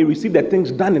everyone may receive the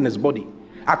things done in his body,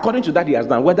 according to that he has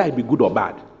done, whether it be good or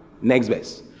bad. Next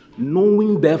verse.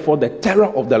 Knowing therefore the terror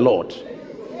of the Lord,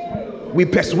 we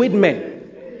persuade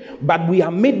men, but we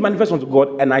are made manifest unto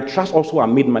God, and I trust also are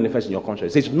made manifest in your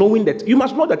conscience. It says, knowing that you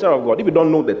must know the terror of God. If you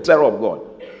don't know the terror of God,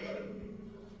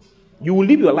 you will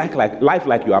live your life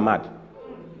like you are mad.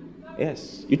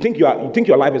 Yes, you think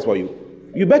your life is for you.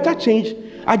 You better change.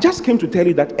 I just came to tell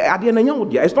you that at the end of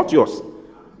the year, it's not yours.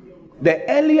 The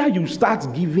earlier you start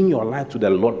giving your life to the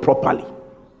Lord properly,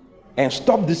 and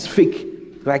stop this fake,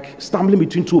 like stumbling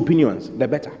between two opinions, the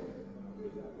better.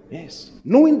 Yes.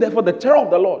 Knowing therefore the terror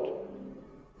of the Lord.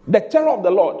 The terror of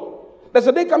the Lord. There's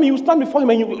a day coming, you stand before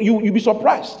him and you'll be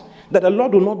surprised that the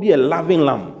Lord will not be a loving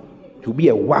lamb. He'll be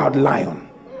a wild lion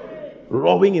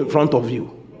roaring in front of you.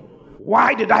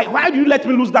 Why did you let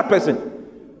me lose that person?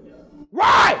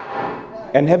 Why?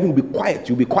 And heaven will be quiet.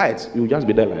 You'll be quiet. You'll just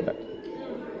be there like that.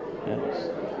 Yes.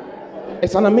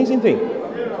 It's an amazing thing.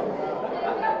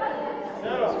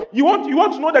 You want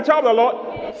to know the terror of the Lord?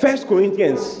 1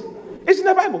 Corinthians. It's in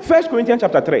the Bible. 1 Corinthians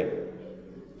chapter 3.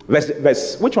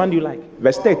 Verse, which one do you like?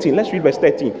 Verse 13. Let's read verse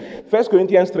 13. 1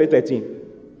 Corinthians 3:13.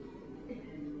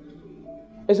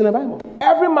 It's in the Bible.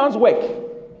 Every man's work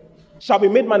shall be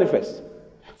made manifest.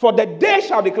 For the day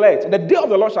shall declare it. The day of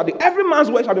the Lord shall declare. Every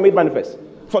man's work shall be made manifest.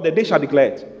 For the day shall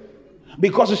declare it.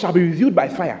 Because it shall be reviewed by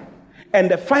fire. And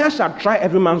the fire shall try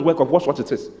every man's work of what it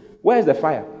is. Where is the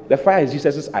fire? The fire is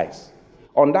Jesus' eyes.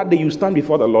 On that day, you stand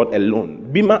before the Lord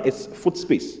alone. Bima is foot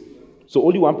space. So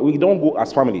only one. We don't go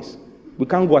as families. We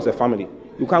can't go as a family.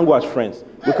 We can't go as friends.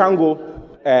 We can't go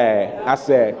as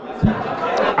a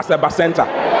bacenta.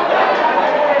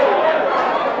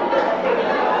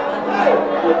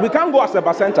 We can't go as a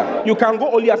bacenta. You can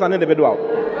go only as an individual.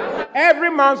 Every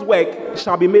man's work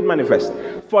shall be made manifest.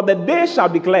 For the day shall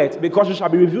declare it, because it shall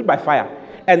be reviewed by fire.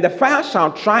 And the fire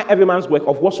shall try every man's work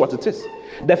of what sort it is.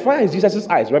 The fire is Jesus'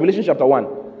 eyes. Revelation chapter 1.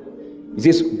 It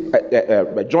says,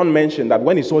 John mentioned that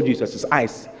when he saw Jesus, his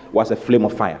eyes was a flame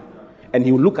of fire. and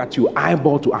he will look at you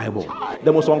eyeball to eyeball.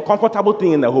 The most uncomfortable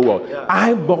thing in the whole world.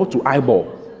 Eyeball to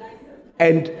eyeball.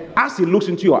 And as he looks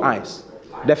into your eyes,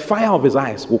 the fire of his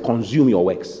eyes will consume your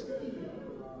works.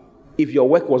 If your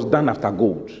work was done after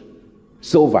gold,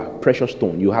 silver, precious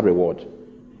stone, you have reward.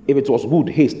 If it was wood,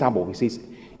 hay, stubble, he says,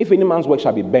 if any man's work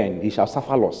shall be burned, he shall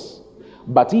suffer loss.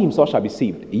 But he himself shall be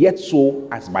saved, yet so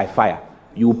as by fire.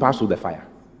 You will pass through the fire.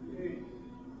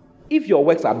 If your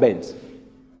works are burnt,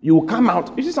 you will come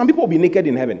out. You see, some people will be naked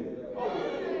in heaven.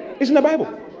 It's in the Bible.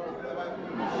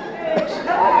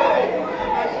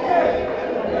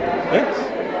 Yes.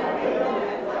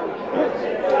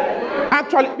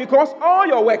 Actually, because all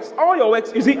your works,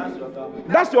 you see,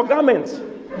 that's your garment.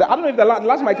 I don't know if the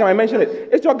last time I mentioned it.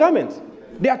 It's your garment.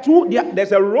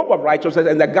 There's a robe of righteousness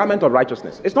and the garment of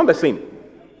righteousness. It's not the same.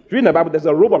 If you read the Bible, there's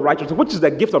a robe of righteousness, which is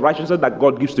the gift of righteousness that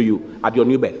God gives to you at your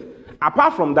new birth.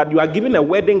 Apart from that, you are given a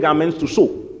wedding garment to sew,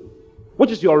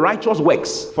 which is your righteous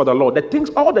works for the Lord.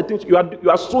 All the things you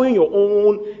are sewing your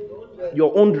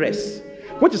own dress,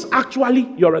 which is actually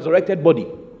your resurrected body.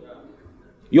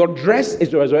 Your dress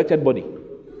is your resurrected body,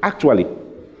 actually.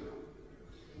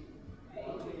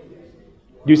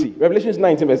 Do you see? Revelation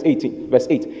 19, verse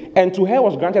 8. And to her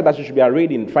was granted that she should be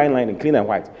arrayed in fine line and clean and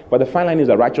white. But the fine line is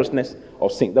the righteousness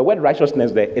of sin. The word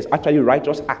righteousness there is actually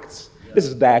righteous acts. This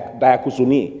is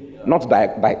diakosune, not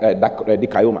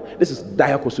dikaioma. This is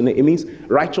diakosune. It means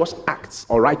righteous acts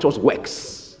or righteous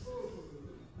works.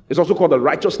 It's also called the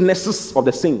righteousnesses of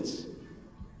the saints,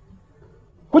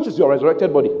 which is your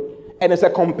resurrected body. And it's a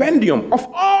compendium of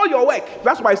all your work.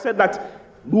 That's why I said that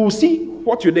we will see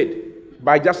what you did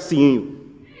by just seeing you.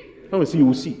 When we see, you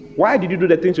will see. Why did you do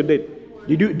the things you did?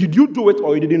 Did you do it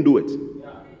or you didn't do it?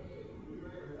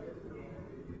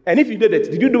 And if you did it,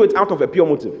 did you do it out of a pure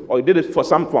motive or you did it for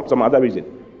some other reason?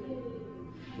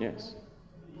 Yes.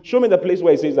 Show me the place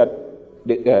where it says that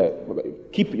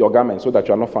keep your garment so that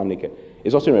you are not found naked.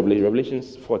 It's also in Revelation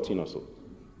 14 or so.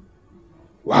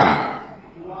 Wow.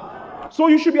 So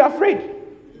you should be afraid.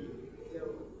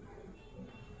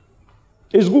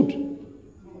 It's good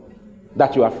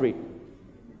that you are afraid.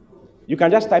 You can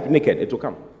just type naked, it will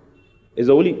come. It's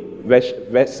the only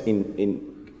verse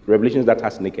in Revelations that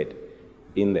has naked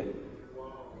in there.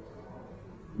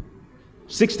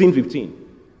 16:15.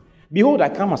 Behold, I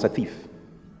come as a thief.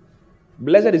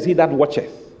 Blessed is he that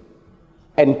watcheth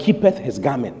and keepeth his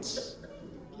garments,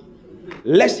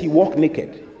 lest he walk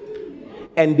naked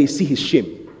and they see his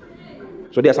shame.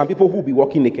 So there are some people who will be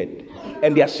walking naked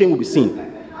and their shame will be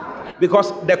seen.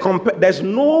 Because there's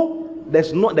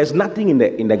nothing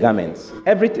in the garments.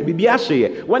 Everything.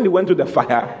 When they went to the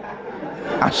fire,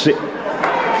 ashe.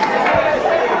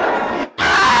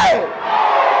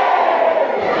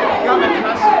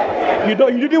 You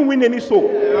didn't win any soul.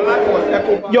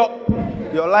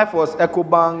 Your life was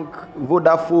EcoBank,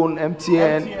 Vodafone,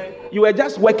 MTN. You were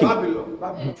just working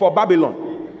for Babylon.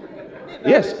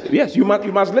 Yes. You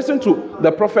must listen to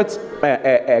the prophet's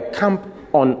camp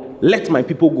on "Let my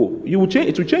people go." It will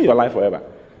change your life forever.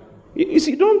 You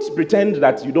see, don't pretend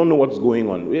that you don't know what's going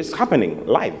on. It's happening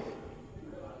live.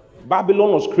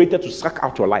 Babylon was created to suck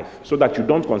out your life so that you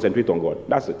don't concentrate on God.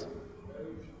 That's it.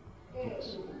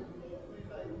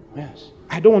 Yes.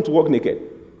 I don't want to walk naked.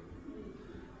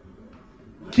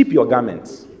 Keep your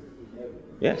garments.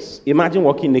 Yes. Imagine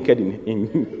walking naked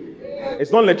in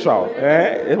it's not literal.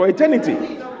 For eternity.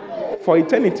 For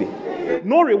eternity.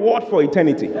 No reward for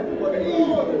eternity.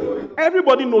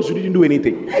 Everybody knows you didn't do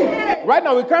anything. Right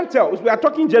now we can't tell. We are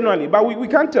talking generally, but we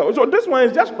can't tell. So this one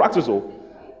is just practical.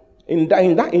 In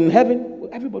heaven,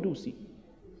 everybody will see.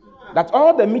 That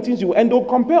all the meetings you, and they'll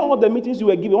compare all the meetings you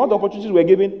were given, all the opportunities you were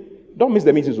given. Don't miss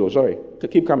the meetings, sorry.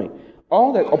 Keep coming.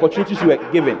 All the opportunities you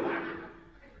were given,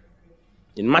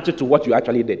 in match to what you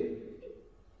actually did.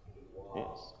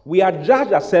 Yes. We are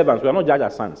judged as servants. We are not judged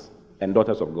as sons and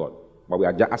daughters of God. But we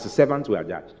are as servants, we are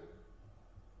judged.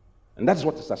 And that's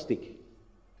what is at stake.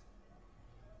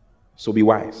 So be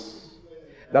wise.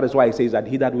 That is why it says that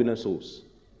he that winneth souls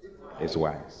is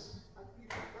wise.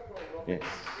 Yes.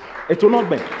 It will not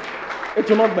bend. It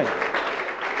will not bend.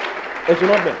 It will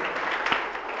not bend.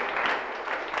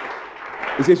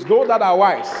 It says, those that are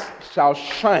wise shall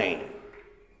shine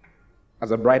as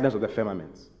the brightness of the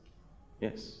firmament.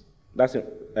 Yes. That's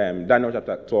in Daniel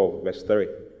chapter 12, verse 3.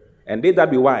 And they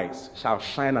that be wise shall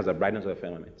shine as the brightness of the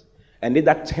firmament. And they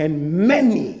that turn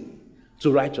many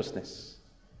to righteousness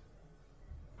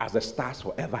as the stars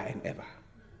forever and ever.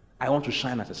 I want to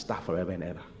shine as a star forever and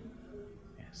ever.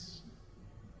 Yes.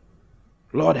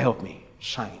 Lord, help me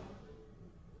shine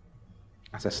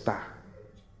as a star.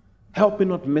 Help me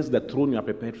not miss the throne you have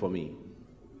prepared for me.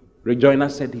 Rejoinder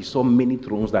said he saw many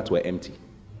thrones that were empty.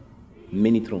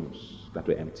 many thrones that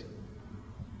were empty.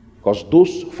 Because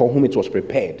those for whom it was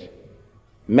prepared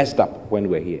messed up when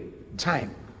we're here.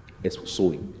 Time is for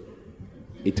sowing.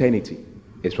 Eternity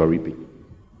is for reaping.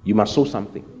 You must sow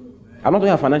something. I'm not talking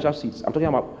about financial seeds. I'm talking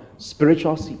about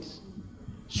spiritual seeds.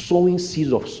 Sowing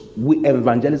seeds of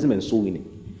evangelism and soul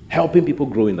winning. Helping people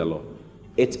grow in the Lord.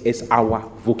 It is our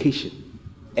vocation.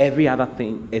 Every other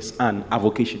thing is an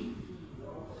avocation.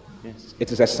 Yes.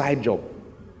 It is a side job.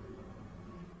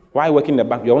 Why work in the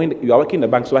bank? You are working in the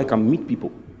bank so I can meet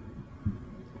people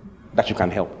that you can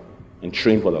help and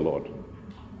train for the Lord.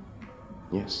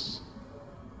 Yes.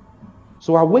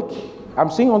 So awake. I'm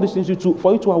saying all these things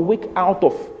for you to awake out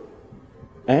of.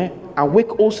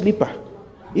 Awake, O sleeper.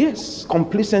 Yes.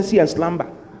 Complacency and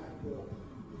slumber.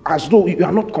 As though you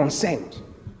are not concerned.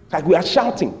 Like we are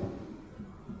shouting.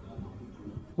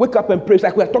 Wake up and pray. It's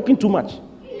like we are talking too much.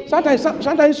 Sometimes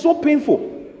it's so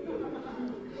painful.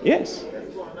 Yes.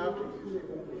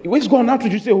 It's going out to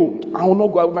you say, oh, I will not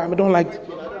go.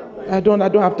 I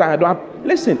don't have time.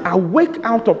 Listen, awake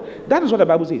out of. That is what the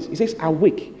Bible says. It says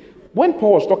awake. When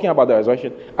Paul was talking about the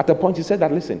resurrection, at a point he said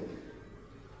that, listen.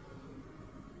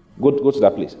 Go to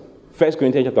that place. 1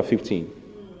 Corinthians chapter 15.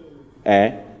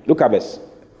 Look at verse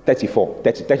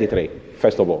 33,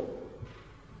 first of all.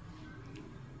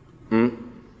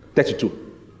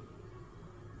 32.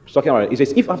 He's talking about it. He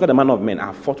says, if after the manner of men I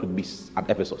have fought with beasts at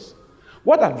Ephesus,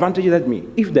 what advantage is that me?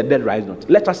 If the dead rise not,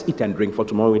 let us eat and drink, for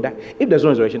tomorrow we die. If there's no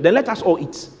resurrection, then let us all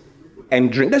eat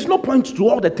and drink. There's no point to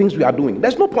all the things we are doing.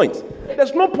 There's no point.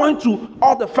 There's no point to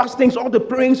all the fastings, all the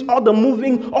prayings, all the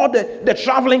moving, all the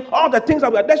traveling, all the things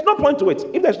that we are. There's no point to it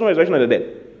if there's no resurrection of the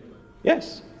dead.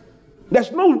 Yes.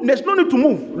 There's no need to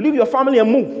move. Leave your family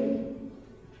and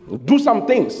move. Do some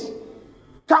things.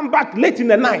 Come back late in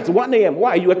the night, 1 a.m.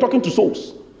 Why? You were talking to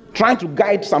souls, trying to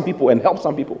guide some people and help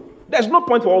some people. There's no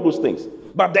point for all those things.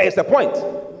 But there is a point.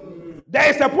 There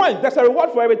is a point. There's a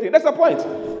reward for everything. There's a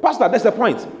point. Pastor, there's a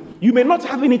point. You may not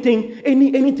have anything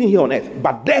here on earth,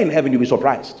 but there in heaven you'll be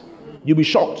surprised. You'll be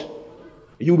shocked.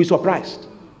 You'll be surprised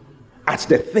at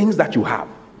the things that you have.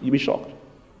 You'll be shocked.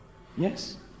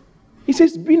 Yes. He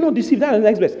says, be not deceived. That's the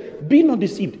next verse. Be not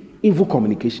deceived. Evil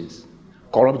communications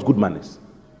corrupt good manners.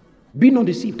 Be not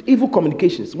deceived. Evil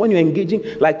communications. When you're engaging,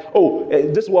 like,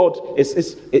 this world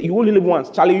is you only live once.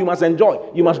 Charlie, you must enjoy.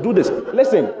 You must do this.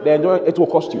 Listen, the enjoy, it will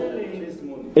cost you.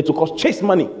 It will cost. Chase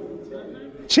money.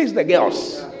 Chase the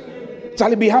girls.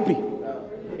 Charlie, be happy.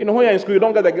 You know, when you're in school, you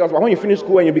don't get the girls, but when you finish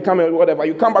school and you become whatever,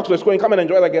 you come back to the school and come and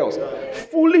enjoy the girls.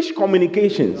 Foolish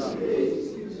communications.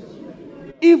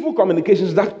 Evil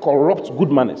communications that corrupt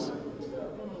good manners.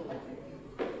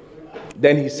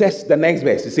 Then he says, the next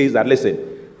verse, he says that, listen,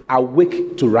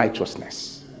 awake to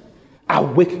righteousness.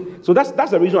 Awake. So that's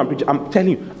the reason I'm preaching. I'm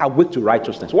telling you, awake to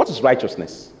righteousness. What is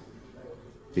righteousness?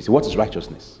 You see, what is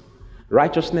righteousness?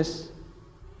 Righteousness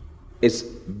is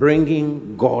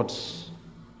bringing God's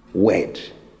word,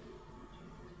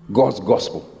 God's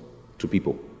gospel to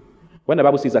people. When the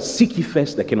Bible says that seek ye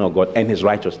first the kingdom of God and his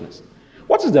righteousness.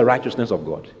 What is the righteousness of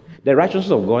God? The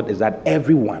righteousness of God is that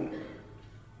everyone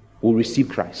will receive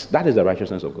Christ. That is the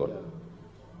righteousness of God.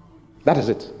 That is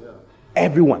it.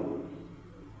 Everyone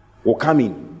will come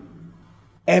in.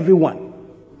 Everyone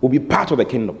will be part of the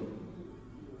kingdom.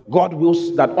 God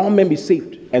wills that all men be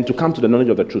saved and to come to the knowledge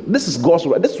of the truth. This is God's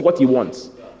word. This is what he wants.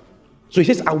 So he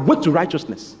says, awake to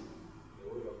righteousness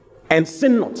and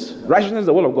sin not. Righteousness is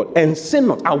the will of God. And sin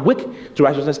not. Awake to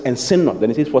righteousness and sin not. Then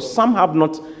he says, for some have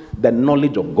not the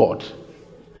knowledge of God.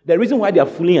 The reason why they are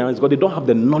fooling around is because they don't have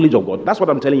the knowledge of God. That's what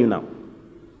I'm telling you now.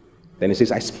 Then he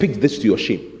says, I speak this to your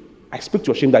shame. I speak to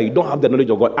your shame that you don't have the knowledge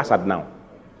of God as at now.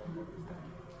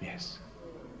 Yes.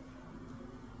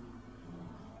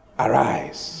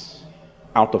 Arise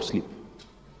out of sleep,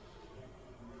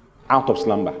 out of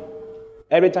slumber.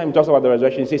 Every time he talks about the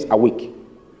resurrection, he says, awake.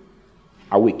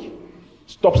 Awake.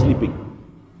 Stop sleeping.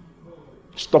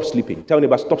 Stop sleeping. Tell me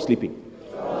about stop sleeping.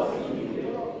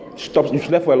 Stop. You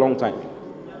slept for a long time.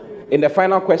 In the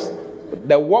final quest,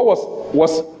 the war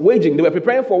was waging. They were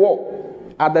preparing for war.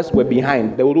 Others were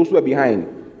behind. There were those who were behind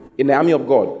in the army of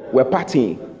God, were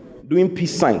partying, doing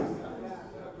peace sign,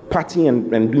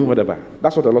 partying and doing whatever.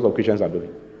 That's what a lot of Christians are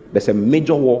doing. There's a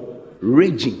major war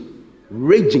raging.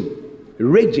 1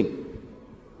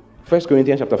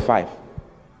 Corinthians chapter 5,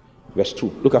 verse 2.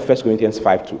 Look at 1 Corinthians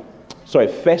 5, 2. Sorry,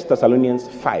 1 Thessalonians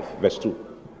 5, verse 2.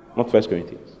 Not 1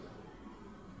 Corinthians.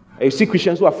 You see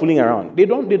Christians who are fooling around. They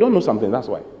don't know something, that's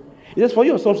why. It says, for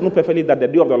yourselves know perfectly that the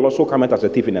day of the Lord so cometh as a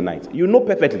thief in the night. You know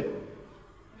perfectly.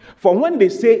 For when they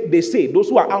say, those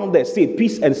who are out there say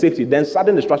peace and safety, then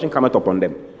sudden destruction cometh upon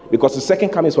them. Because the second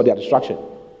coming is for their destruction.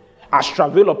 as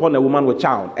travail upon a woman with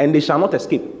child, and they shall not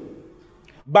escape.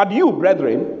 But you,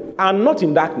 brethren, are not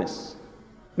in darkness.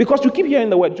 Because you keep hearing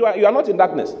the word, you are not in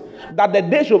darkness. That the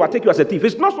day should overtake you as a thief.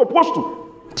 It's not supposed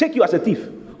to take you as a thief.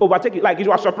 Overtake you. Like if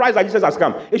you are surprised that Jesus has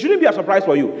come, it shouldn't be a surprise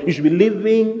for you. You should be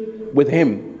living with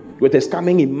him, with his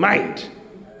coming in mind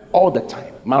all the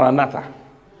time. Maranatha.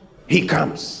 He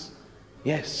comes.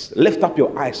 Yes. Lift up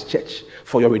your eyes, church,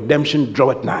 for your redemption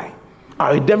draweth nigh.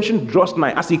 Our redemption draws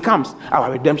nigh. As he comes,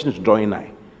 our redemption is drawing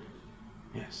nigh.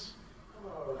 Yes.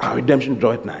 Our redemption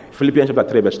draweth nigh. Philippians chapter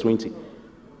 3, verse 20.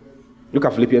 Look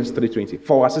at Philippians 3:20.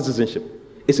 For our citizenship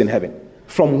is in heaven,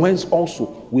 from whence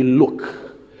also we look.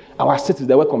 Our citizenship,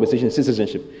 the word conversation,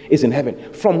 citizenship is in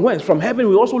heaven. From whence? From heaven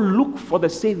we also look for the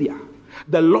Savior,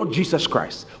 the Lord Jesus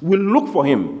Christ. We look for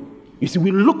him. You see,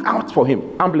 we look out for him.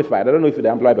 Amplified. I don't know if the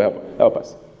Amplified will help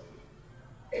us.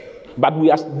 But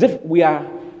we are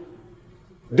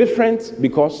different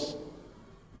because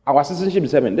our citizenship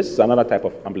is heaven. This is another type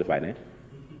of Amplified.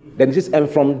 Then it says, and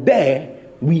from there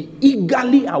we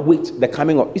eagerly await the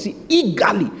coming of, you see,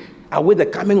 eagerly await the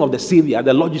coming of the Savior,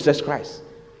 the Lord Jesus Christ.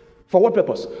 For what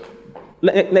purpose?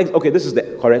 Next, okay, this is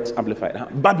the correct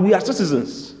Amplified. But we are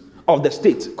citizens of the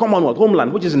state, commonwealth,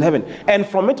 homeland, which is in heaven. And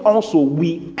from it also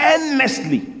we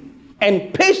earnestly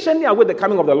and patiently await the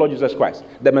coming of the Lord Jesus Christ,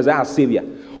 the Messiah, Savior,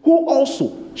 who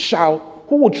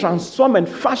will transform and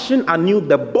fashion anew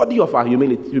the body of our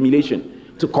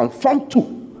humiliation to conform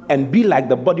to and be like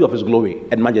the body of his glory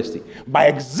and majesty, by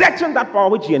exerting that power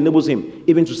which he enables him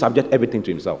even to subject everything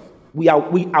to himself. We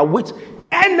await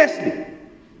earnestly.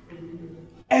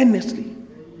 Earnestly.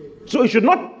 So it should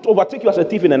not overtake you as a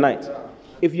thief in the night.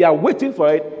 If you are waiting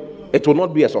for it, it will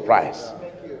not be a surprise.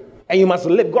 And you must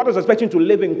live. God is expecting you to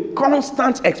live in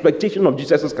constant expectation of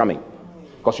Jesus' coming,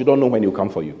 because you don't know when he'll come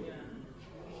for you.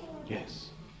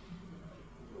 Yes.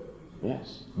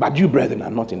 Yes. But you, brethren,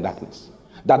 are not in darkness,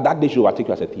 that day should overtake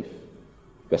you as a thief.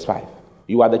 Verse 5.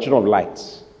 You are the children of light.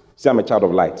 Say, I'm a child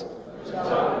of light.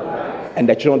 And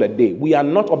the children of the day. We are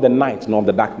not of the night nor of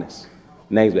the darkness.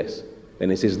 Next verse. Then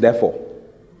it says, therefore,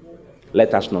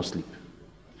 let us not sleep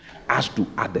as do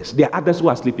others. There are others who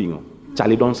are sleeping.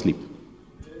 Charlie, don't sleep.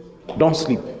 Don't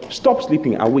sleep. Stop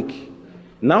sleeping. Awake.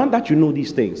 Now that you know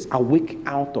these things, awake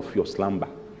out of your slumber.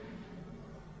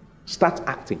 Start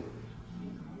acting.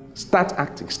 Start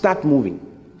acting. Start moving.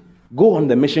 Go on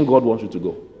the mission God wants you to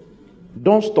go.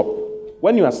 Don't stop.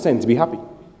 When you are sent, be happy.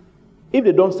 If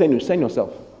they don't send you, send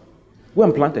yourself. Go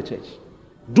and plant a church.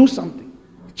 Do something.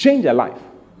 Change your life.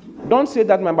 Don't say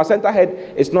that member center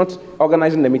head is not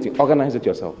organizing the meeting. Organize it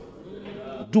yourself.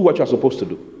 Do what you're supposed to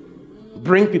do.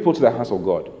 Bring people to the house of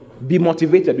God. Be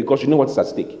motivated because you know what's at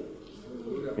stake.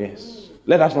 Yes.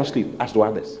 Let us not sleep as do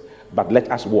others, but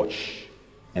let us watch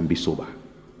and be sober.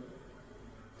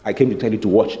 I came to tell you to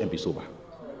watch and be sober,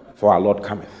 for our Lord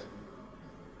cometh.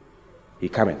 He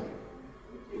cometh.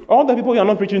 All the people we are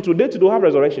not preaching to, they too do have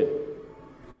resurrection.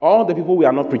 All the people we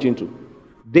are not preaching to,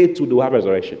 they too do have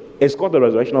resurrection. It's called the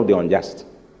resurrection of the unjust.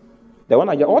 The one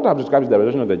what I've described is the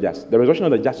resurrection of the just. The resurrection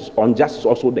of the just is unjust is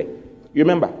also there. You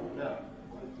remember? Yeah.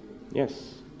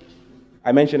 Yes.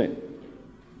 I mention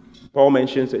it. Paul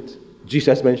mentions it.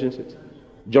 Jesus mentions it.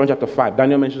 John chapter 5.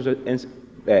 Daniel mentions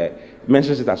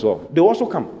it as well. They also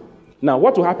come. Now,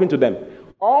 what will happen to them?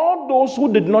 All those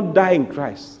who did not die in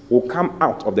Christ will come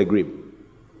out of the grave.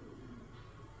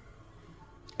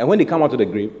 And when they come out of the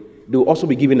grave, they will also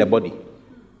be given a body.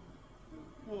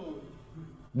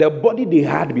 The body they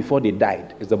had before they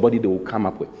died is the body they will come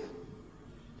up with.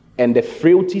 And the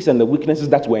frailties and the weaknesses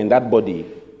that were in that body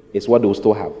is what they will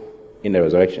still have in the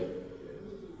resurrection.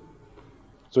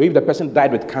 So if the person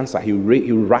died with cancer, he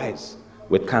will rise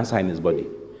with cancer in his body.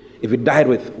 If he died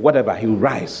with whatever, he will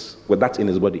rise with that in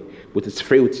his body, with his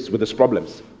frailties, with his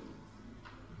problems.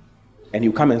 And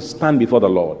he'll come and stand before the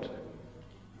Lord.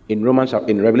 In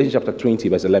Revelation chapter 20,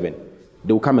 verse 11,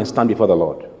 they will come and stand before the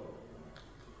Lord.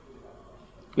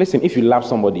 Listen, if you love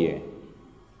somebody,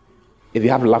 if you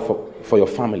have love for your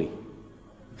family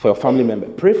member,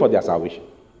 pray for their salvation.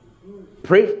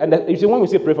 Pray, and you see, when we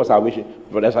say pray for salvation,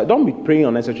 don't be praying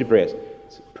unnecessary prayers.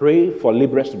 Pray for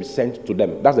laborers to be sent to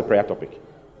them. That's the prayer topic.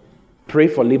 Pray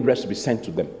for laborers to be sent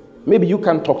to them. Maybe you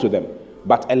can't talk to them,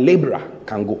 but a laborer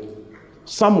can go.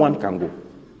 Someone can go.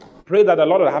 Pray that the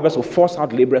Lord of the harvest will force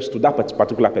out laborers to that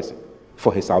particular person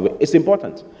for his salvation. It's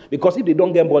important, because if they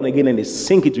don't get born again and they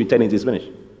sink into eternity, it's finished.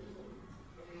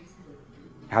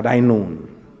 Had I known.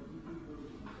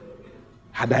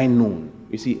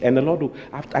 You see, and the Lord will,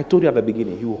 I told you at the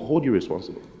beginning, he will hold you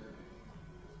responsible.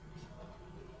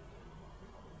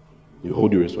 He will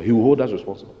hold you responsible. He will hold us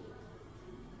responsible.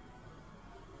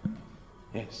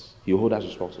 Yes, he will hold us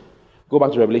responsible. Go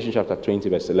back to Revelation chapter 20,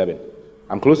 verse 11.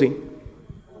 I'm closing.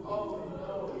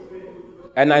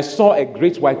 And I saw a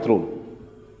great white throne,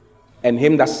 and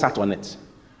him that sat on it,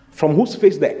 from whose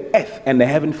face the earth and the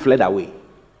heaven fled away,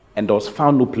 and there was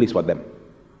found no place for them.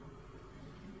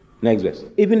 Next verse.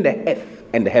 Even the earth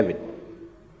and the heaven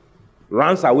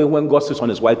runs away when God sits on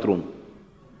his white throne.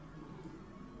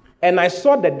 And I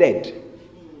saw the dead,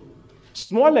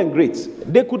 small and great.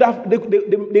 They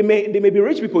may be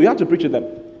rich people. You have to preach to them.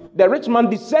 The rich man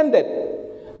descended.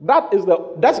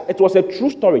 It was a true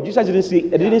story. Jesus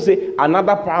didn't say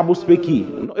another parable spake he.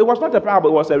 No, it was not a parable,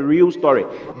 it was a real story.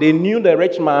 They knew the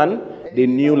rich man, they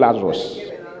knew Lazarus.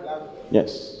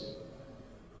 Yes.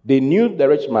 They knew the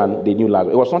rich man, they knew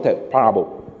Lazarus. It was not a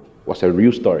parable, it was a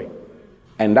real story.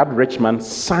 And that rich man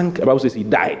sank, the Bible says he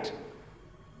died.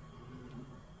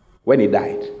 When he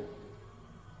died,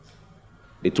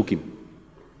 they took him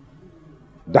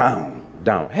down.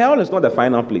 Hell is not the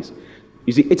final place.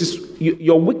 You see, it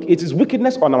is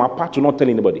wickedness on our part to not tell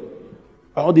anybody.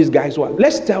 All these guys who are,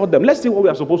 let's tell them, let's say what we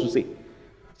are supposed to say.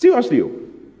 Seriously,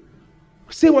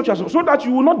 say what you are supposed to, so that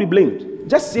you will not be blamed.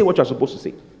 Just say what you are supposed to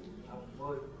say.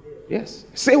 Yes,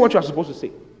 say what you are supposed to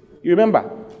say. You remember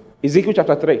Ezekiel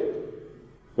chapter 3,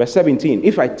 verse 17.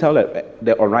 If I tell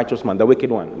the unrighteous man, the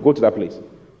wicked one, go to that place.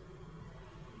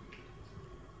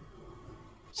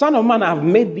 Son of man, I have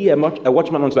made thee a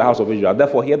watchman unto the house of Israel.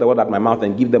 Therefore hear the word at my mouth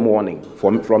and give them warning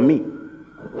from me.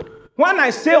 When I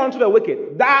say unto the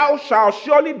wicked, thou shalt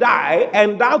surely die,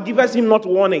 and thou givest him not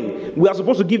warning. We are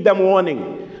supposed to give them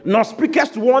warning. Nor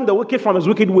speakest to warn the wicked from his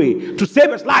wicked way, to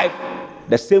save his life.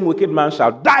 The same wicked man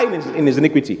shall die in his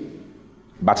iniquity,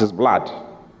 but his blood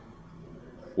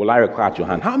will I require at your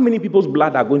hand. How many people's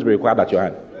blood are going to be required at your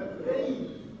hand?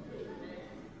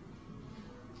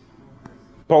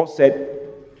 Paul said,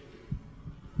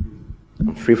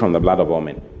 I'm free from the blood of all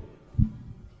men,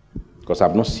 because I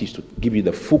have not ceased to give you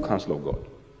the full counsel of God.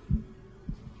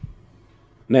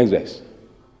 Next verse.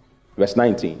 Verse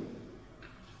 19.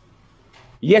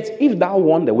 Yet if thou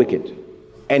warn the wicked,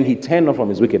 and he turn not from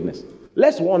his wickedness,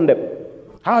 let's warn them.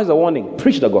 How is the warning?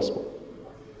 Preach the gospel.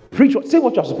 Say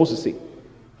what you're supposed to say.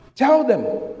 Tell them.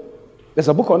 There's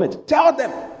a book on it. Tell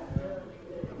them.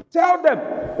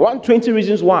 120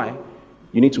 reasons why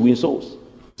you need to win souls.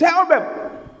 Tell them.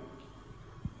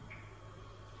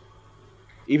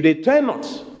 If they turn not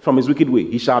from his wicked way,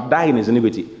 he shall die in his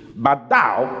iniquity. But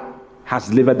thou hast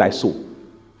delivered thy soul.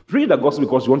 Preach the gospel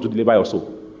because you want to deliver your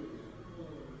soul.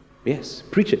 Yes,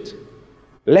 preach it.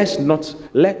 Let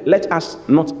us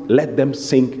not let them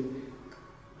sink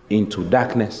into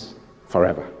darkness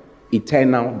forever.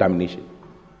 Eternal damnation.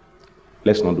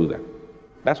 Let's not do that.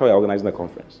 That's why we're organizing the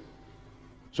conference.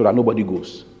 So that nobody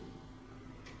goes.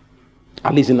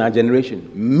 At least in our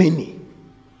generation, many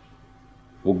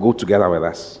will go together with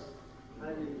us.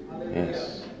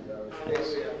 Yes.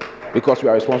 Because we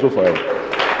are responsible for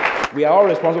it. We are all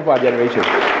responsible for our generation.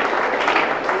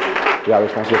 We are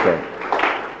responsible for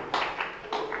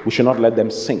it. We should not let them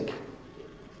sink.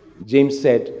 James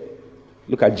said,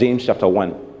 look at James chapter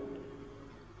 1,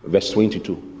 verse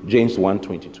 22. James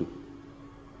 1:22.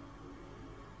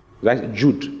 That's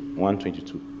Jude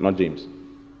 1:22, not James.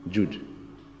 Jude.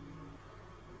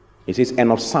 It says,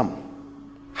 and of some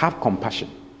have compassion,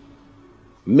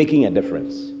 making a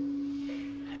difference,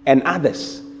 and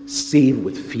others save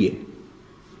with fear,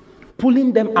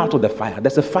 pulling them out of the fire.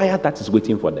 There's a fire that is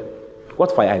waiting for them.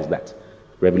 What fire is that?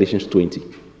 Revelation 20,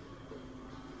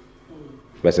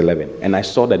 verse 11. And I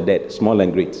saw the dead, small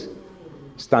and great,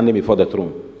 standing before the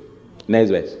throne.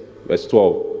 Next verse, verse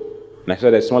 12. And I saw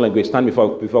the small and great stand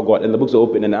before God, and the books were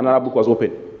open, and another book was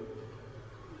open,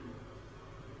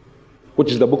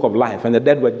 which is the book of life. And the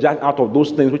dead were judged out of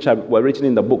those things which were written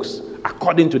in the books,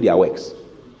 according to their works.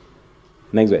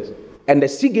 Next verse. And the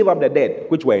sea gave up the dead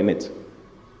which were in it.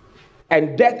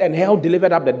 And death and hell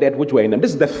delivered up the dead which were in them.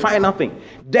 This is the final thing.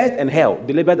 Death and hell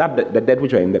delivered up the dead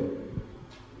which were in them.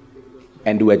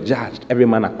 And they were judged, every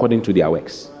man according to their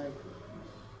works.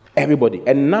 Everybody.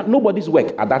 And nobody's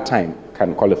work at that time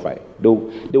can qualify. They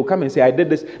will come and say, I did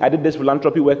this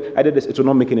philanthropy work, I did this. It will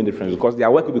not make any difference, because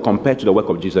their work will be compared to the work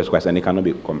of Jesus Christ, and it cannot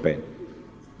be compared.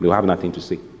 They will have nothing to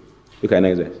say. Look at the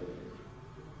next verse.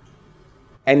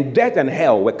 And death and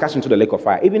hell were cast into the lake of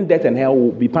fire. Even death and hell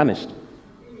will be punished,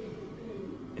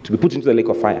 to be put into the lake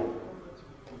of fire.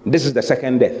 This is the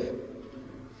second death.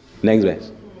 Next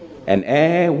verse. And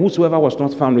whosoever was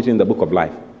not found written in the book of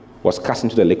life was cast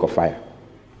into the lake of fire.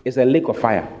 It's a lake of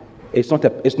fire. It's not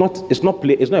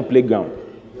a playground.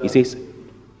 He says,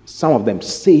 some of them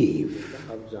save.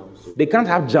 They can't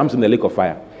have jumps in the lake of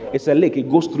fire. It's a lake. It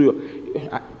goes through.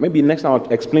 Maybe next time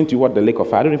I'll explain to you what the lake of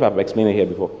fire. I don't know if I've explained it here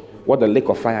before. what the lake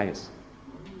of fire is.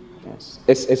 Yes.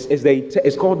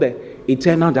 It's called the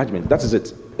eternal judgment. That is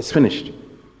it. It's finished.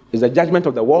 It's the judgment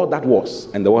of the world that was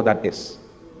and the world that is.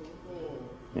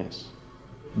 Yes.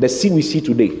 The sea we see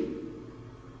today,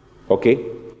 okay,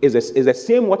 is the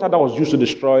same water that was used to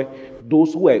destroy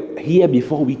those who were here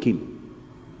before we came.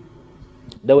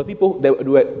 There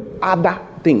were other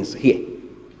things here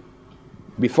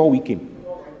before we came.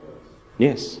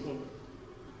 Yes.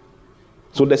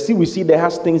 So the sea we see there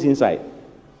has things inside.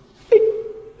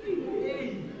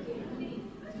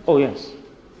 Oh, yes.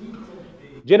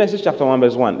 Genesis chapter 1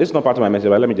 verse 1. This is not part of my message,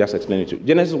 but let me just explain it to you.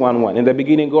 Genesis 1:1. In the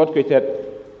beginning, God created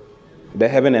the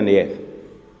heaven and the earth.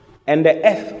 And the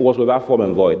earth was without form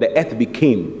and void. The earth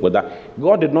became without.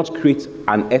 God did not create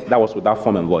an earth that was without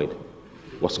form and void.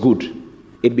 It was good.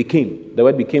 It became. The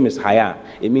word became is higher.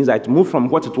 It means that it moved from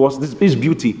what it was, this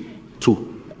beauty,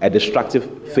 to a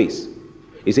destructive face.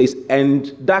 It says,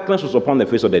 and darkness was upon the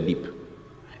face of the deep.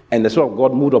 And the Spirit of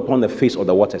God moved upon the face of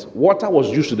the waters. Water was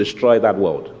used to destroy that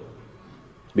world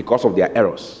because of their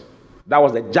errors. That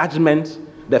was the judgment,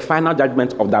 the final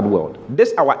judgment of that world.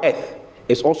 This, our earth,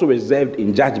 is also reserved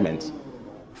in judgment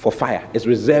for fire. It's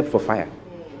reserved for fire.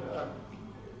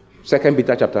 2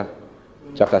 Peter chapter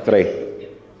 3.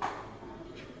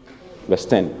 Verse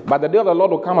 10. But the day of the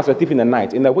Lord will come as a thief in the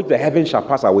night, in the which the heavens shall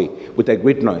pass away with a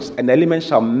great noise, and the elements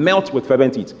shall melt with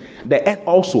fervent heat. The earth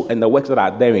also and the works that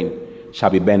are therein shall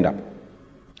be burned up.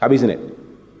 Have you seen it?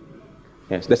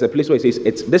 Yes. There's a place where it says,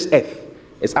 it's this earth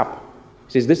is up.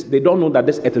 It says this, they don't know that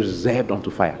this earth is reserved unto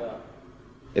fire.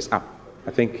 It's up.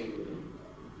 I think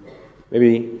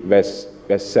maybe verse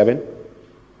 7.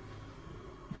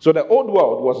 So the old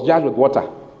world was judged with water.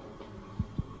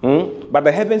 But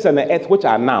the heavens and the earth, which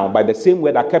are now by the same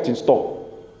word, are kept in store,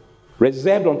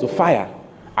 reserved unto fire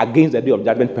against the day of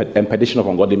judgment and perdition of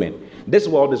ungodly men. This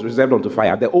world is reserved unto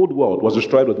fire. The old world was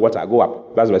destroyed with water. Go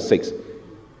up. That's verse 6.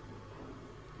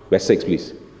 Verse 6,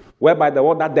 please. Whereby the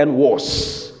world that then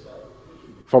was.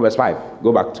 From verse 5.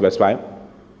 Go back to verse 5.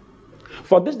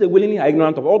 For this they willingly are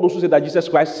ignorant of. All those who say that Jesus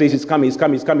Christ says he's coming,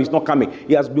 he's not coming.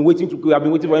 He has been waiting for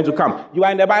him to come. You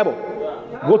are in the Bible.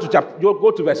 Go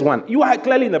to verse 1. You are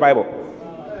clearly in the Bible.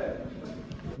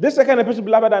 This second epistle,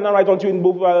 beloved, I now write unto you in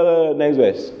both next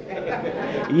verse.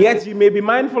 Yet you may be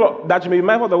mindful of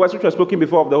the words which were spoken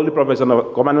before of the holy prophets and the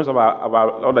commandments of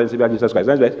our Lord and Savior Jesus Christ.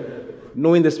 Next verse.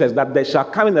 Knowing this first, that there shall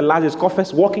come in the last days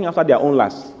scoffers walking after their own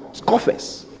lusts.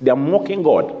 Scoffers. They are mocking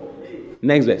God.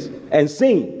 Next verse. And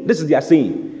saying, this is their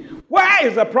saying, where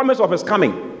is the promise of his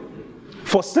coming?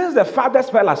 For since the fathers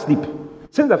fell asleep,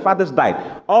 since the fathers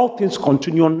died, all things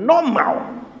continue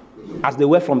normal as they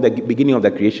were from the beginning of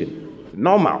the creation.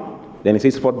 Normal. Then it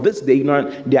says, for this they are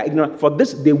ignorant, for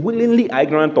this they willingly are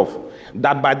ignorant of,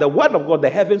 that by the word of God the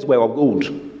heavens were of old,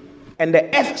 and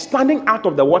the earth standing out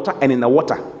of the water and in the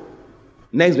water.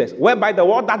 Next verse. Whereby the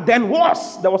world that then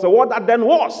was, there was a world that then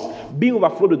was, being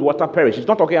overflowed with water perished. It's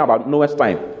not talking about Noah's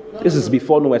time. This is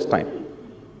before Noah's time.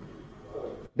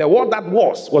 The world that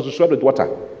was destroyed with water.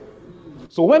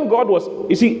 So when God was,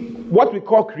 you see, what we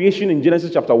call creation in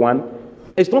Genesis chapter 1,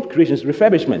 it's not creation, it's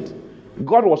refurbishment.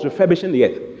 God was refurbishing the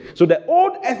earth. So the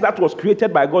old earth that was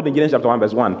created by God in Genesis chapter 1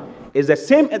 verse 1 is the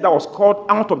same earth that was called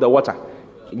out of the water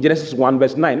in Genesis 1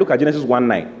 verse 9. Look at Genesis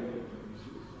 1:9.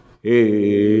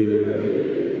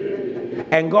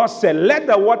 And God said, let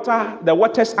the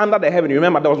waters under the heaven,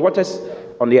 remember there was waters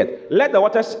on the earth, let the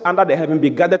waters under the heaven be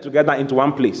gathered together into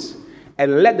one place,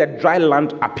 and let the dry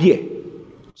land appear.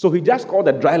 So he just called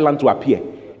the dry land to appear,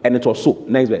 and it was so.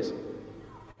 Next verse.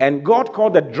 And God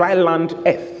called the dry land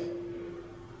earth.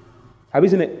 Have you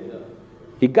seen it?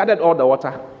 He gathered all the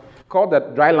water, called the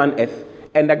dry land earth,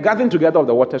 and the gathering together of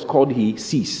the waters called he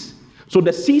seas. So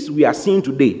the seas we are seeing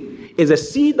today is a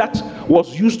sea that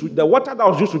was used to, the water that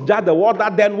was used to judge the world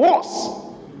that then was.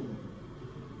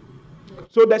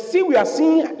 So the sea we are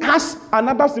seeing has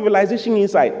another civilization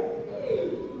inside.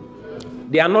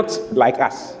 They are not like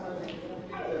us.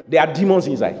 There are demons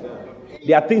inside.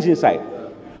 There are things inside.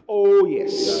 Oh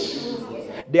yes.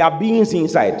 There are beings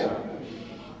inside.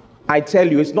 I tell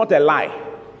you, it's not a lie.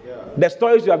 The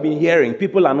stories you have been hearing,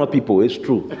 people are not people. It's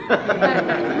true.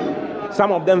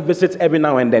 Some of them visit every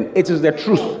now and then. It is the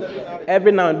truth.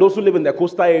 Every now and then, those who live in the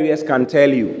coastal areas can tell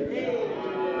you.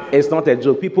 It's not a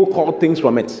joke. People call things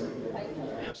from it.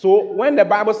 So when the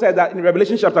Bible says that in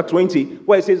Revelation chapter 20,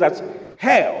 where it says that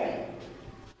hell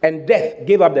and death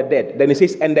gave up the dead, then it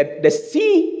says, and the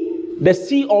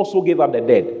sea also gave up the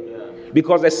dead.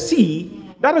 Because the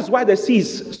sea, that is why the sea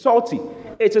is salty.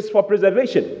 It is for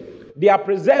preservation. They are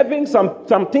preserving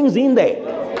some things in there.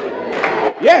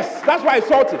 Yes, that's why it's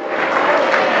salty.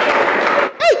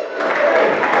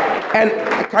 And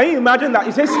can you imagine that?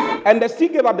 It says, and the sea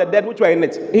gave up the dead which were in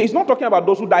it. He's not talking about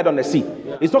those who died on the sea.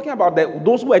 He's talking about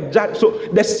those who were judged. So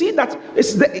the sea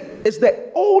is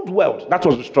the old world that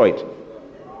was destroyed.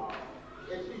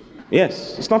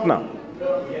 Yes, it's not now.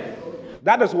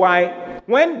 That is why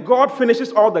when God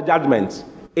finishes all the judgments,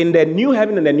 in the new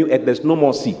heaven and the new earth, there's no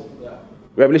more sea.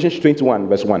 Revelation 21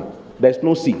 verse 1. There's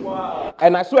no sea.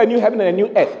 And I saw a new heaven and a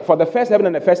new earth. For the first heaven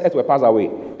and the first earth were passed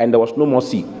away, and there was no more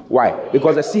sea. Why?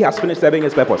 Because the sea has finished serving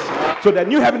its purpose. So the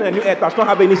new heaven and the new earth does not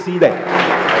have any sea there.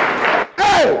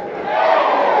 Hey!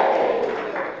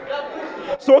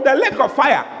 So the lake of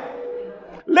fire,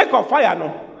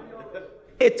 no,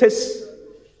 it is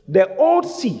the old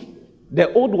sea,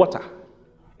 the old water,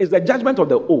 is the judgment of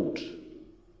the old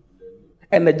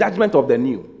and the judgment of the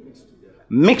new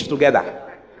mixed together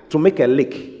to make a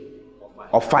lake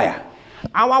of fire.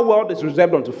 Our world is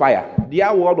reserved unto fire.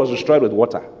 Their world was destroyed with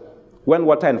water. When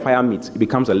water and fire meet, it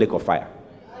becomes a lake of fire.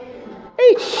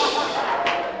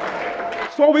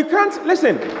 So we can't,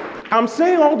 listen, I'm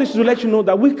saying all this to let you know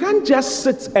that we can't just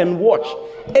sit and watch.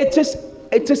 It is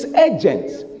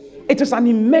urgent. It is an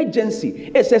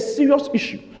emergency. It's a serious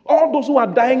issue. All those who are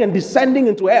dying and descending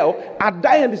into hell are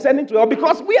dying and descending to hell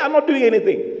because we are not doing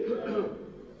anything.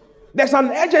 There's an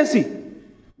urgency.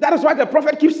 That is why the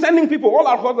prophet keeps sending people all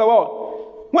across the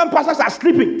world. When pastors are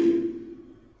sleeping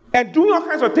and doing all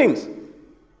kinds of things,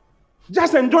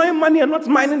 just enjoying money and not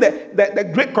minding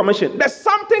the Great Commission. There's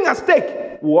something at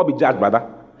stake. We'll all be judged, brother.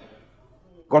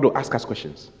 God will ask us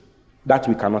questions that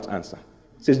we cannot answer.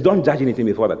 He says, don't judge anything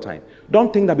before the time.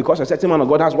 Don't think that because a certain man of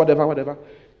God has whatever.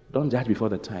 Don't judge before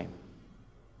the time.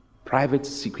 Private,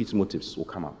 secret motives will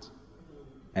come out.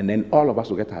 And then all of us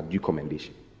will get our due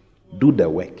commendation. Do the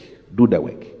work. Do the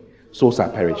work. Souls are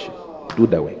perishing. Do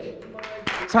the work.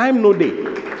 Time no day.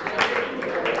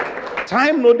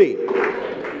 Time no day.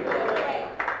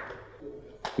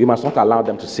 We must not allow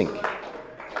them to sink.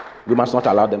 We must not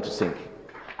allow them to sink.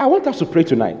 I want us to pray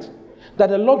tonight that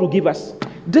the Lord will give us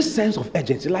this sense of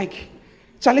urgency. Like,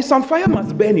 Charlie, some fire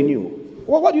must burn in you.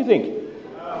 Well, what do you think?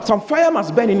 Some fire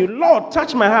must burn in you. Lord,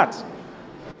 touch my heart.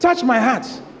 Touch my heart.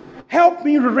 Help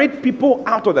me rid people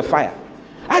out of the fire.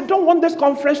 I don't want this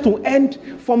conference to end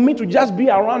for me to just be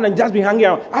around and just be hanging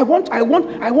out. I want more.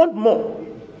 I want more.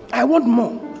 I want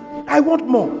more.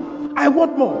 I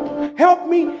want more. Help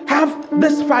me have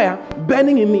this fire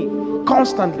burning in me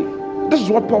constantly. This is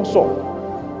what Paul saw.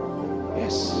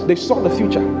 Yes, they saw the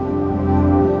future.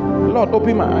 Lord,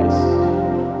 open my eyes.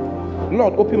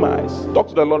 Lord, open my eyes. Talk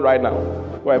to the Lord right now,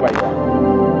 wherever you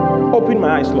are. Open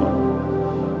my eyes, Lord.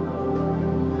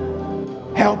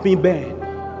 Help me burn.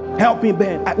 Help me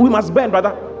burn. We must burn,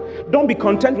 brother. Don't be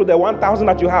content with the 1,000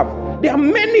 that you have. There are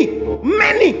many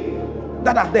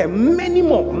that are there. Many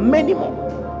more.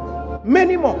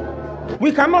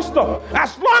 We cannot stop.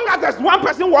 As long as there's one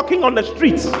person walking on the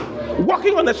streets,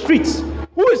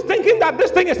 who is thinking that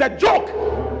this thing is a joke,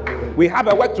 we have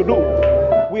a work to do.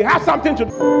 We have something to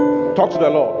do. Talk to the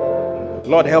Lord.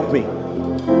 Lord, help me.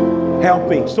 Help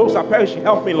me. Souls are perishing.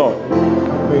 Help me, Lord.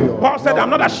 Paul said, I'm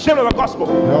not ashamed of the gospel.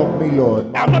 Help me,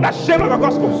 Lord. I'm not ashamed of the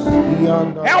gospel.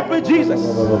 Help me, Jesus.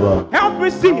 Help me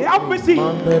see. Help me see.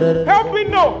 Help me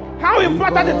know how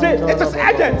important it is. It is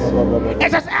urgent.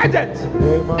 It is urgent.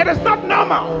 It is not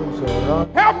normal.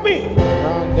 Help me.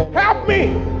 Help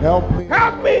me. Help me.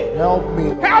 Help me. Help me.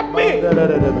 Help me.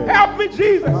 Help me,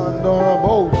 Jesus.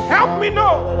 Help me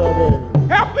know.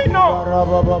 Help me know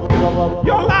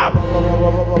your love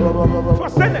for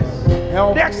sinners.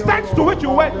 The extent to which you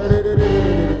went.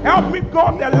 Help me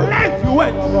go the length you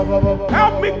went.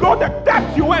 Help me go the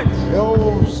depth you went.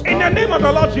 In the name of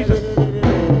the Lord Jesus.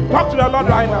 Talk to the Lord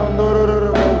right now.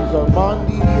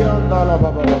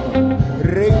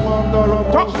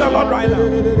 Talk to the Lord right now.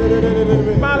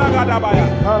 Malagadabaya.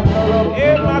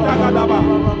 Emadagadaba.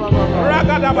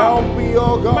 Ragadaba.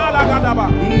 Malagadaba.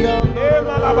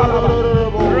 Emalabalaba.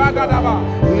 Ragadaba.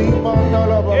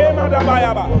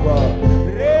 Emadabayaba.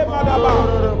 Emadaba.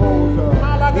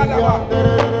 Malagadaba.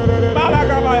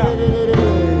 Malagabaya.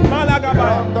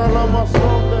 Malagabaya.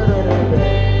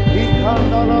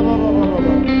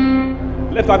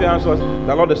 Lift up your hands.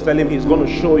 The Lord is telling me He's going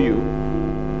to show you,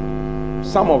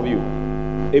 some of you,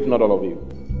 if not all of you,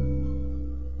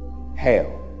 hell,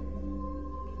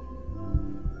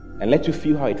 and let you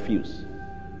feel how it feels.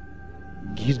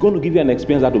 He's going to give you an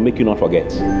experience that will make you not forget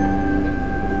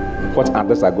what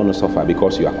others are going to suffer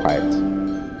because you are quiet.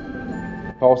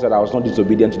 Paul said, I was not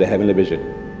disobedient to the heavenly vision.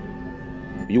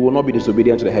 You will not be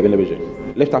disobedient to the heavenly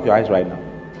vision. Lift up your eyes right now.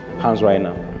 Hands right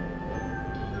now.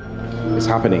 It's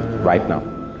happening right now.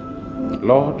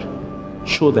 Lord,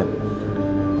 show them.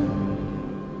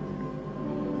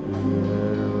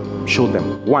 Show them.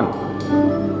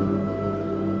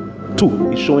 1. 2.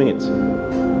 He's showing it.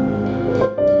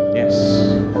 Yes.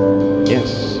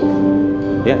 Yes.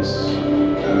 Yes.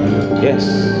 Yes.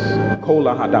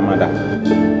 Kola hadamada.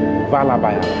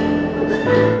 Valabaya.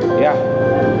 Yeah.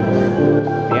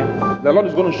 Yeah. The Lord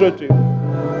is going to show it to you.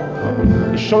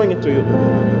 He's showing it to you.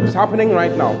 It's happening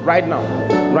right now. Right now.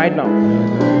 Right now.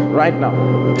 Right now.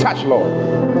 Touch, Lord.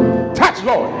 Touch,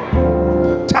 Lord.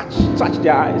 Touch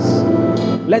their eyes.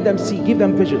 Let them see. Give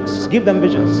them visions. Give them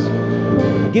visions.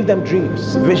 Give them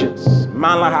dreams. Visions.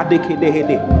 Let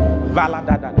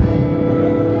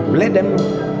them know.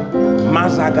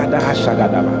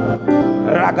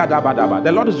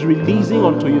 The Lord is releasing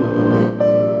unto you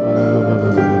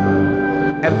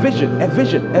a vision,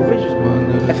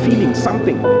 a feeling,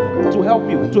 something to help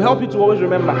you to always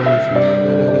remember.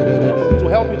 To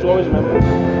help you to always remember.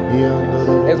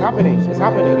 It's happening.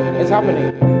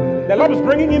 The Lord is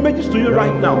bringing images to you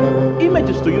right now.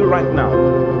 Images to you right now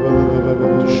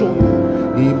to show you.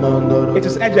 It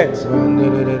is urgent.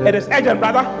 It is urgent,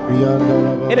 brother.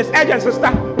 It is urgent,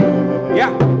 sister.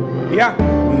 Yeah.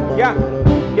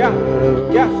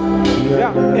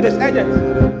 It is urgent.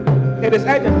 It is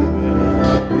urgent.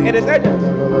 It is urgent.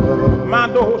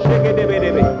 Mando ho shege debe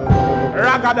debe.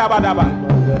 Ragadabadaba.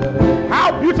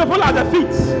 How beautiful are the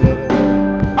feet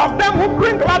of them who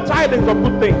bring glad tidings of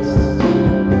good things.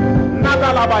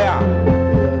 Nadalabaya.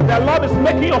 The Lord is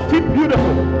making your feet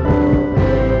beautiful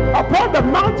upon the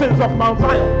mountains of Mount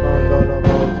Zion.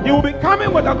 You will be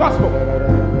coming with the gospel.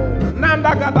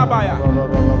 Nanda gadabaya.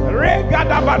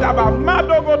 Regadabadaba.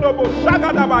 Madogodobo.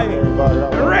 Shagadabaye.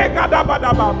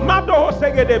 Regadabadaba. Madoho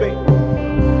segedebe.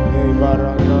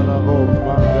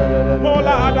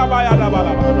 Mola adabaya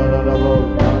dabalaba.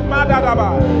 Madadaba.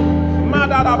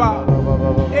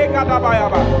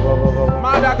 Egadabayaba.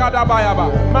 Madagadabayaba.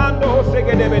 Mando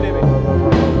segedebe.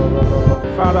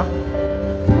 Father,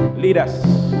 lead us.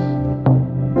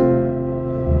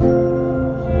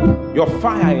 Your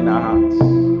fire in our hearts.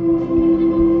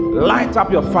 Light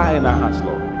up your fire in our hearts,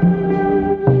 Lord.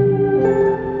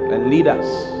 And lead us.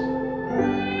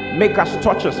 Make us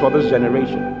torches for this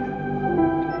generation.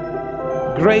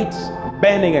 Great,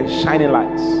 burning and shining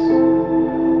lights.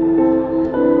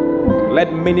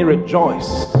 Let many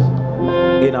rejoice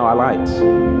in our light.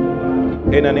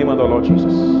 In the name of the Lord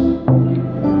Jesus.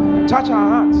 Touch our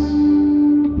hearts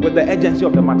with the urgency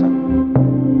of the matter,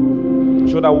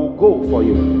 so that we'll go for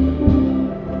you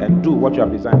and do what you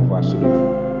have designed for us to do.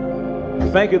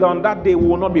 Thank you that on that day we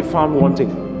will not be found wanting.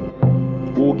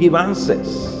 We will give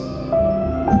answers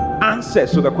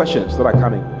to the questions that are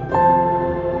coming.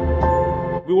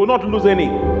 We will not lose any.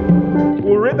 We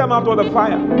will read them out of the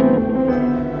fire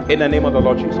in the name of the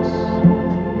Lord Jesus.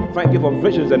 Thank you for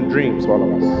visions and dreams for all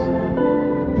of us.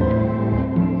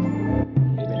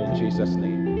 Amen. In Jesus'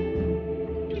 name.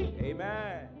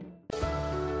 Amen.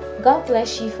 God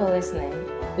bless you for listening.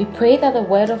 We pray that the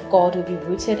word of God will be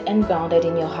rooted and grounded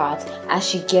in your heart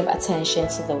as you give attention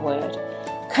to the word.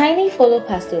 Kindly follow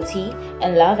Pastor T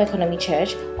and Love Economy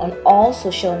Church on all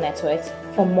social networks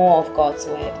for more of God's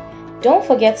word. Don't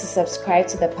forget to subscribe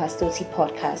to the Pastor T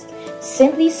podcast.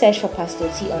 Simply search for Pastor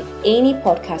T on any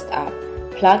podcast app,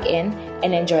 plug in,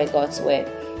 and enjoy God's word.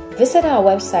 Visit our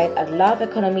website at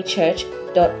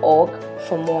loveeconomychurch.org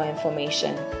for more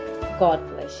information. God